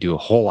of you who do a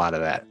whole lot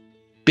of that,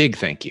 big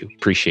thank you.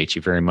 Appreciate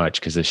you very much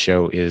because the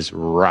show is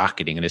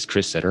rocketing. And as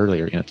Chris said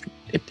earlier,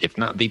 if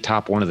not the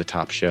top, one of the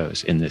top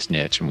shows in this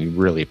niche. And we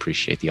really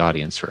appreciate the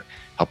audience for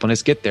helping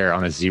us get there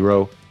on a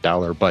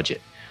 $0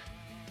 budget.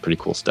 Pretty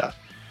cool stuff.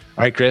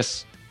 All right,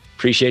 Chris,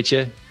 appreciate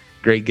you.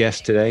 Great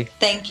guest today.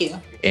 Thank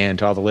you. And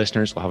to all the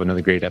listeners, we'll have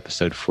another great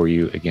episode for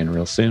you again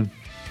real soon.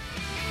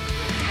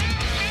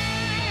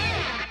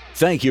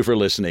 Thank you for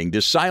listening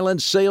to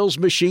Silent Sales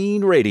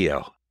Machine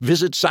Radio.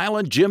 Visit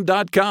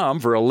silentjim.com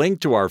for a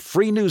link to our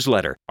free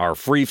newsletter, our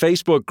free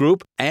Facebook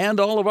group, and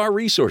all of our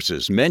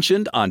resources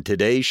mentioned on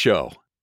today's show.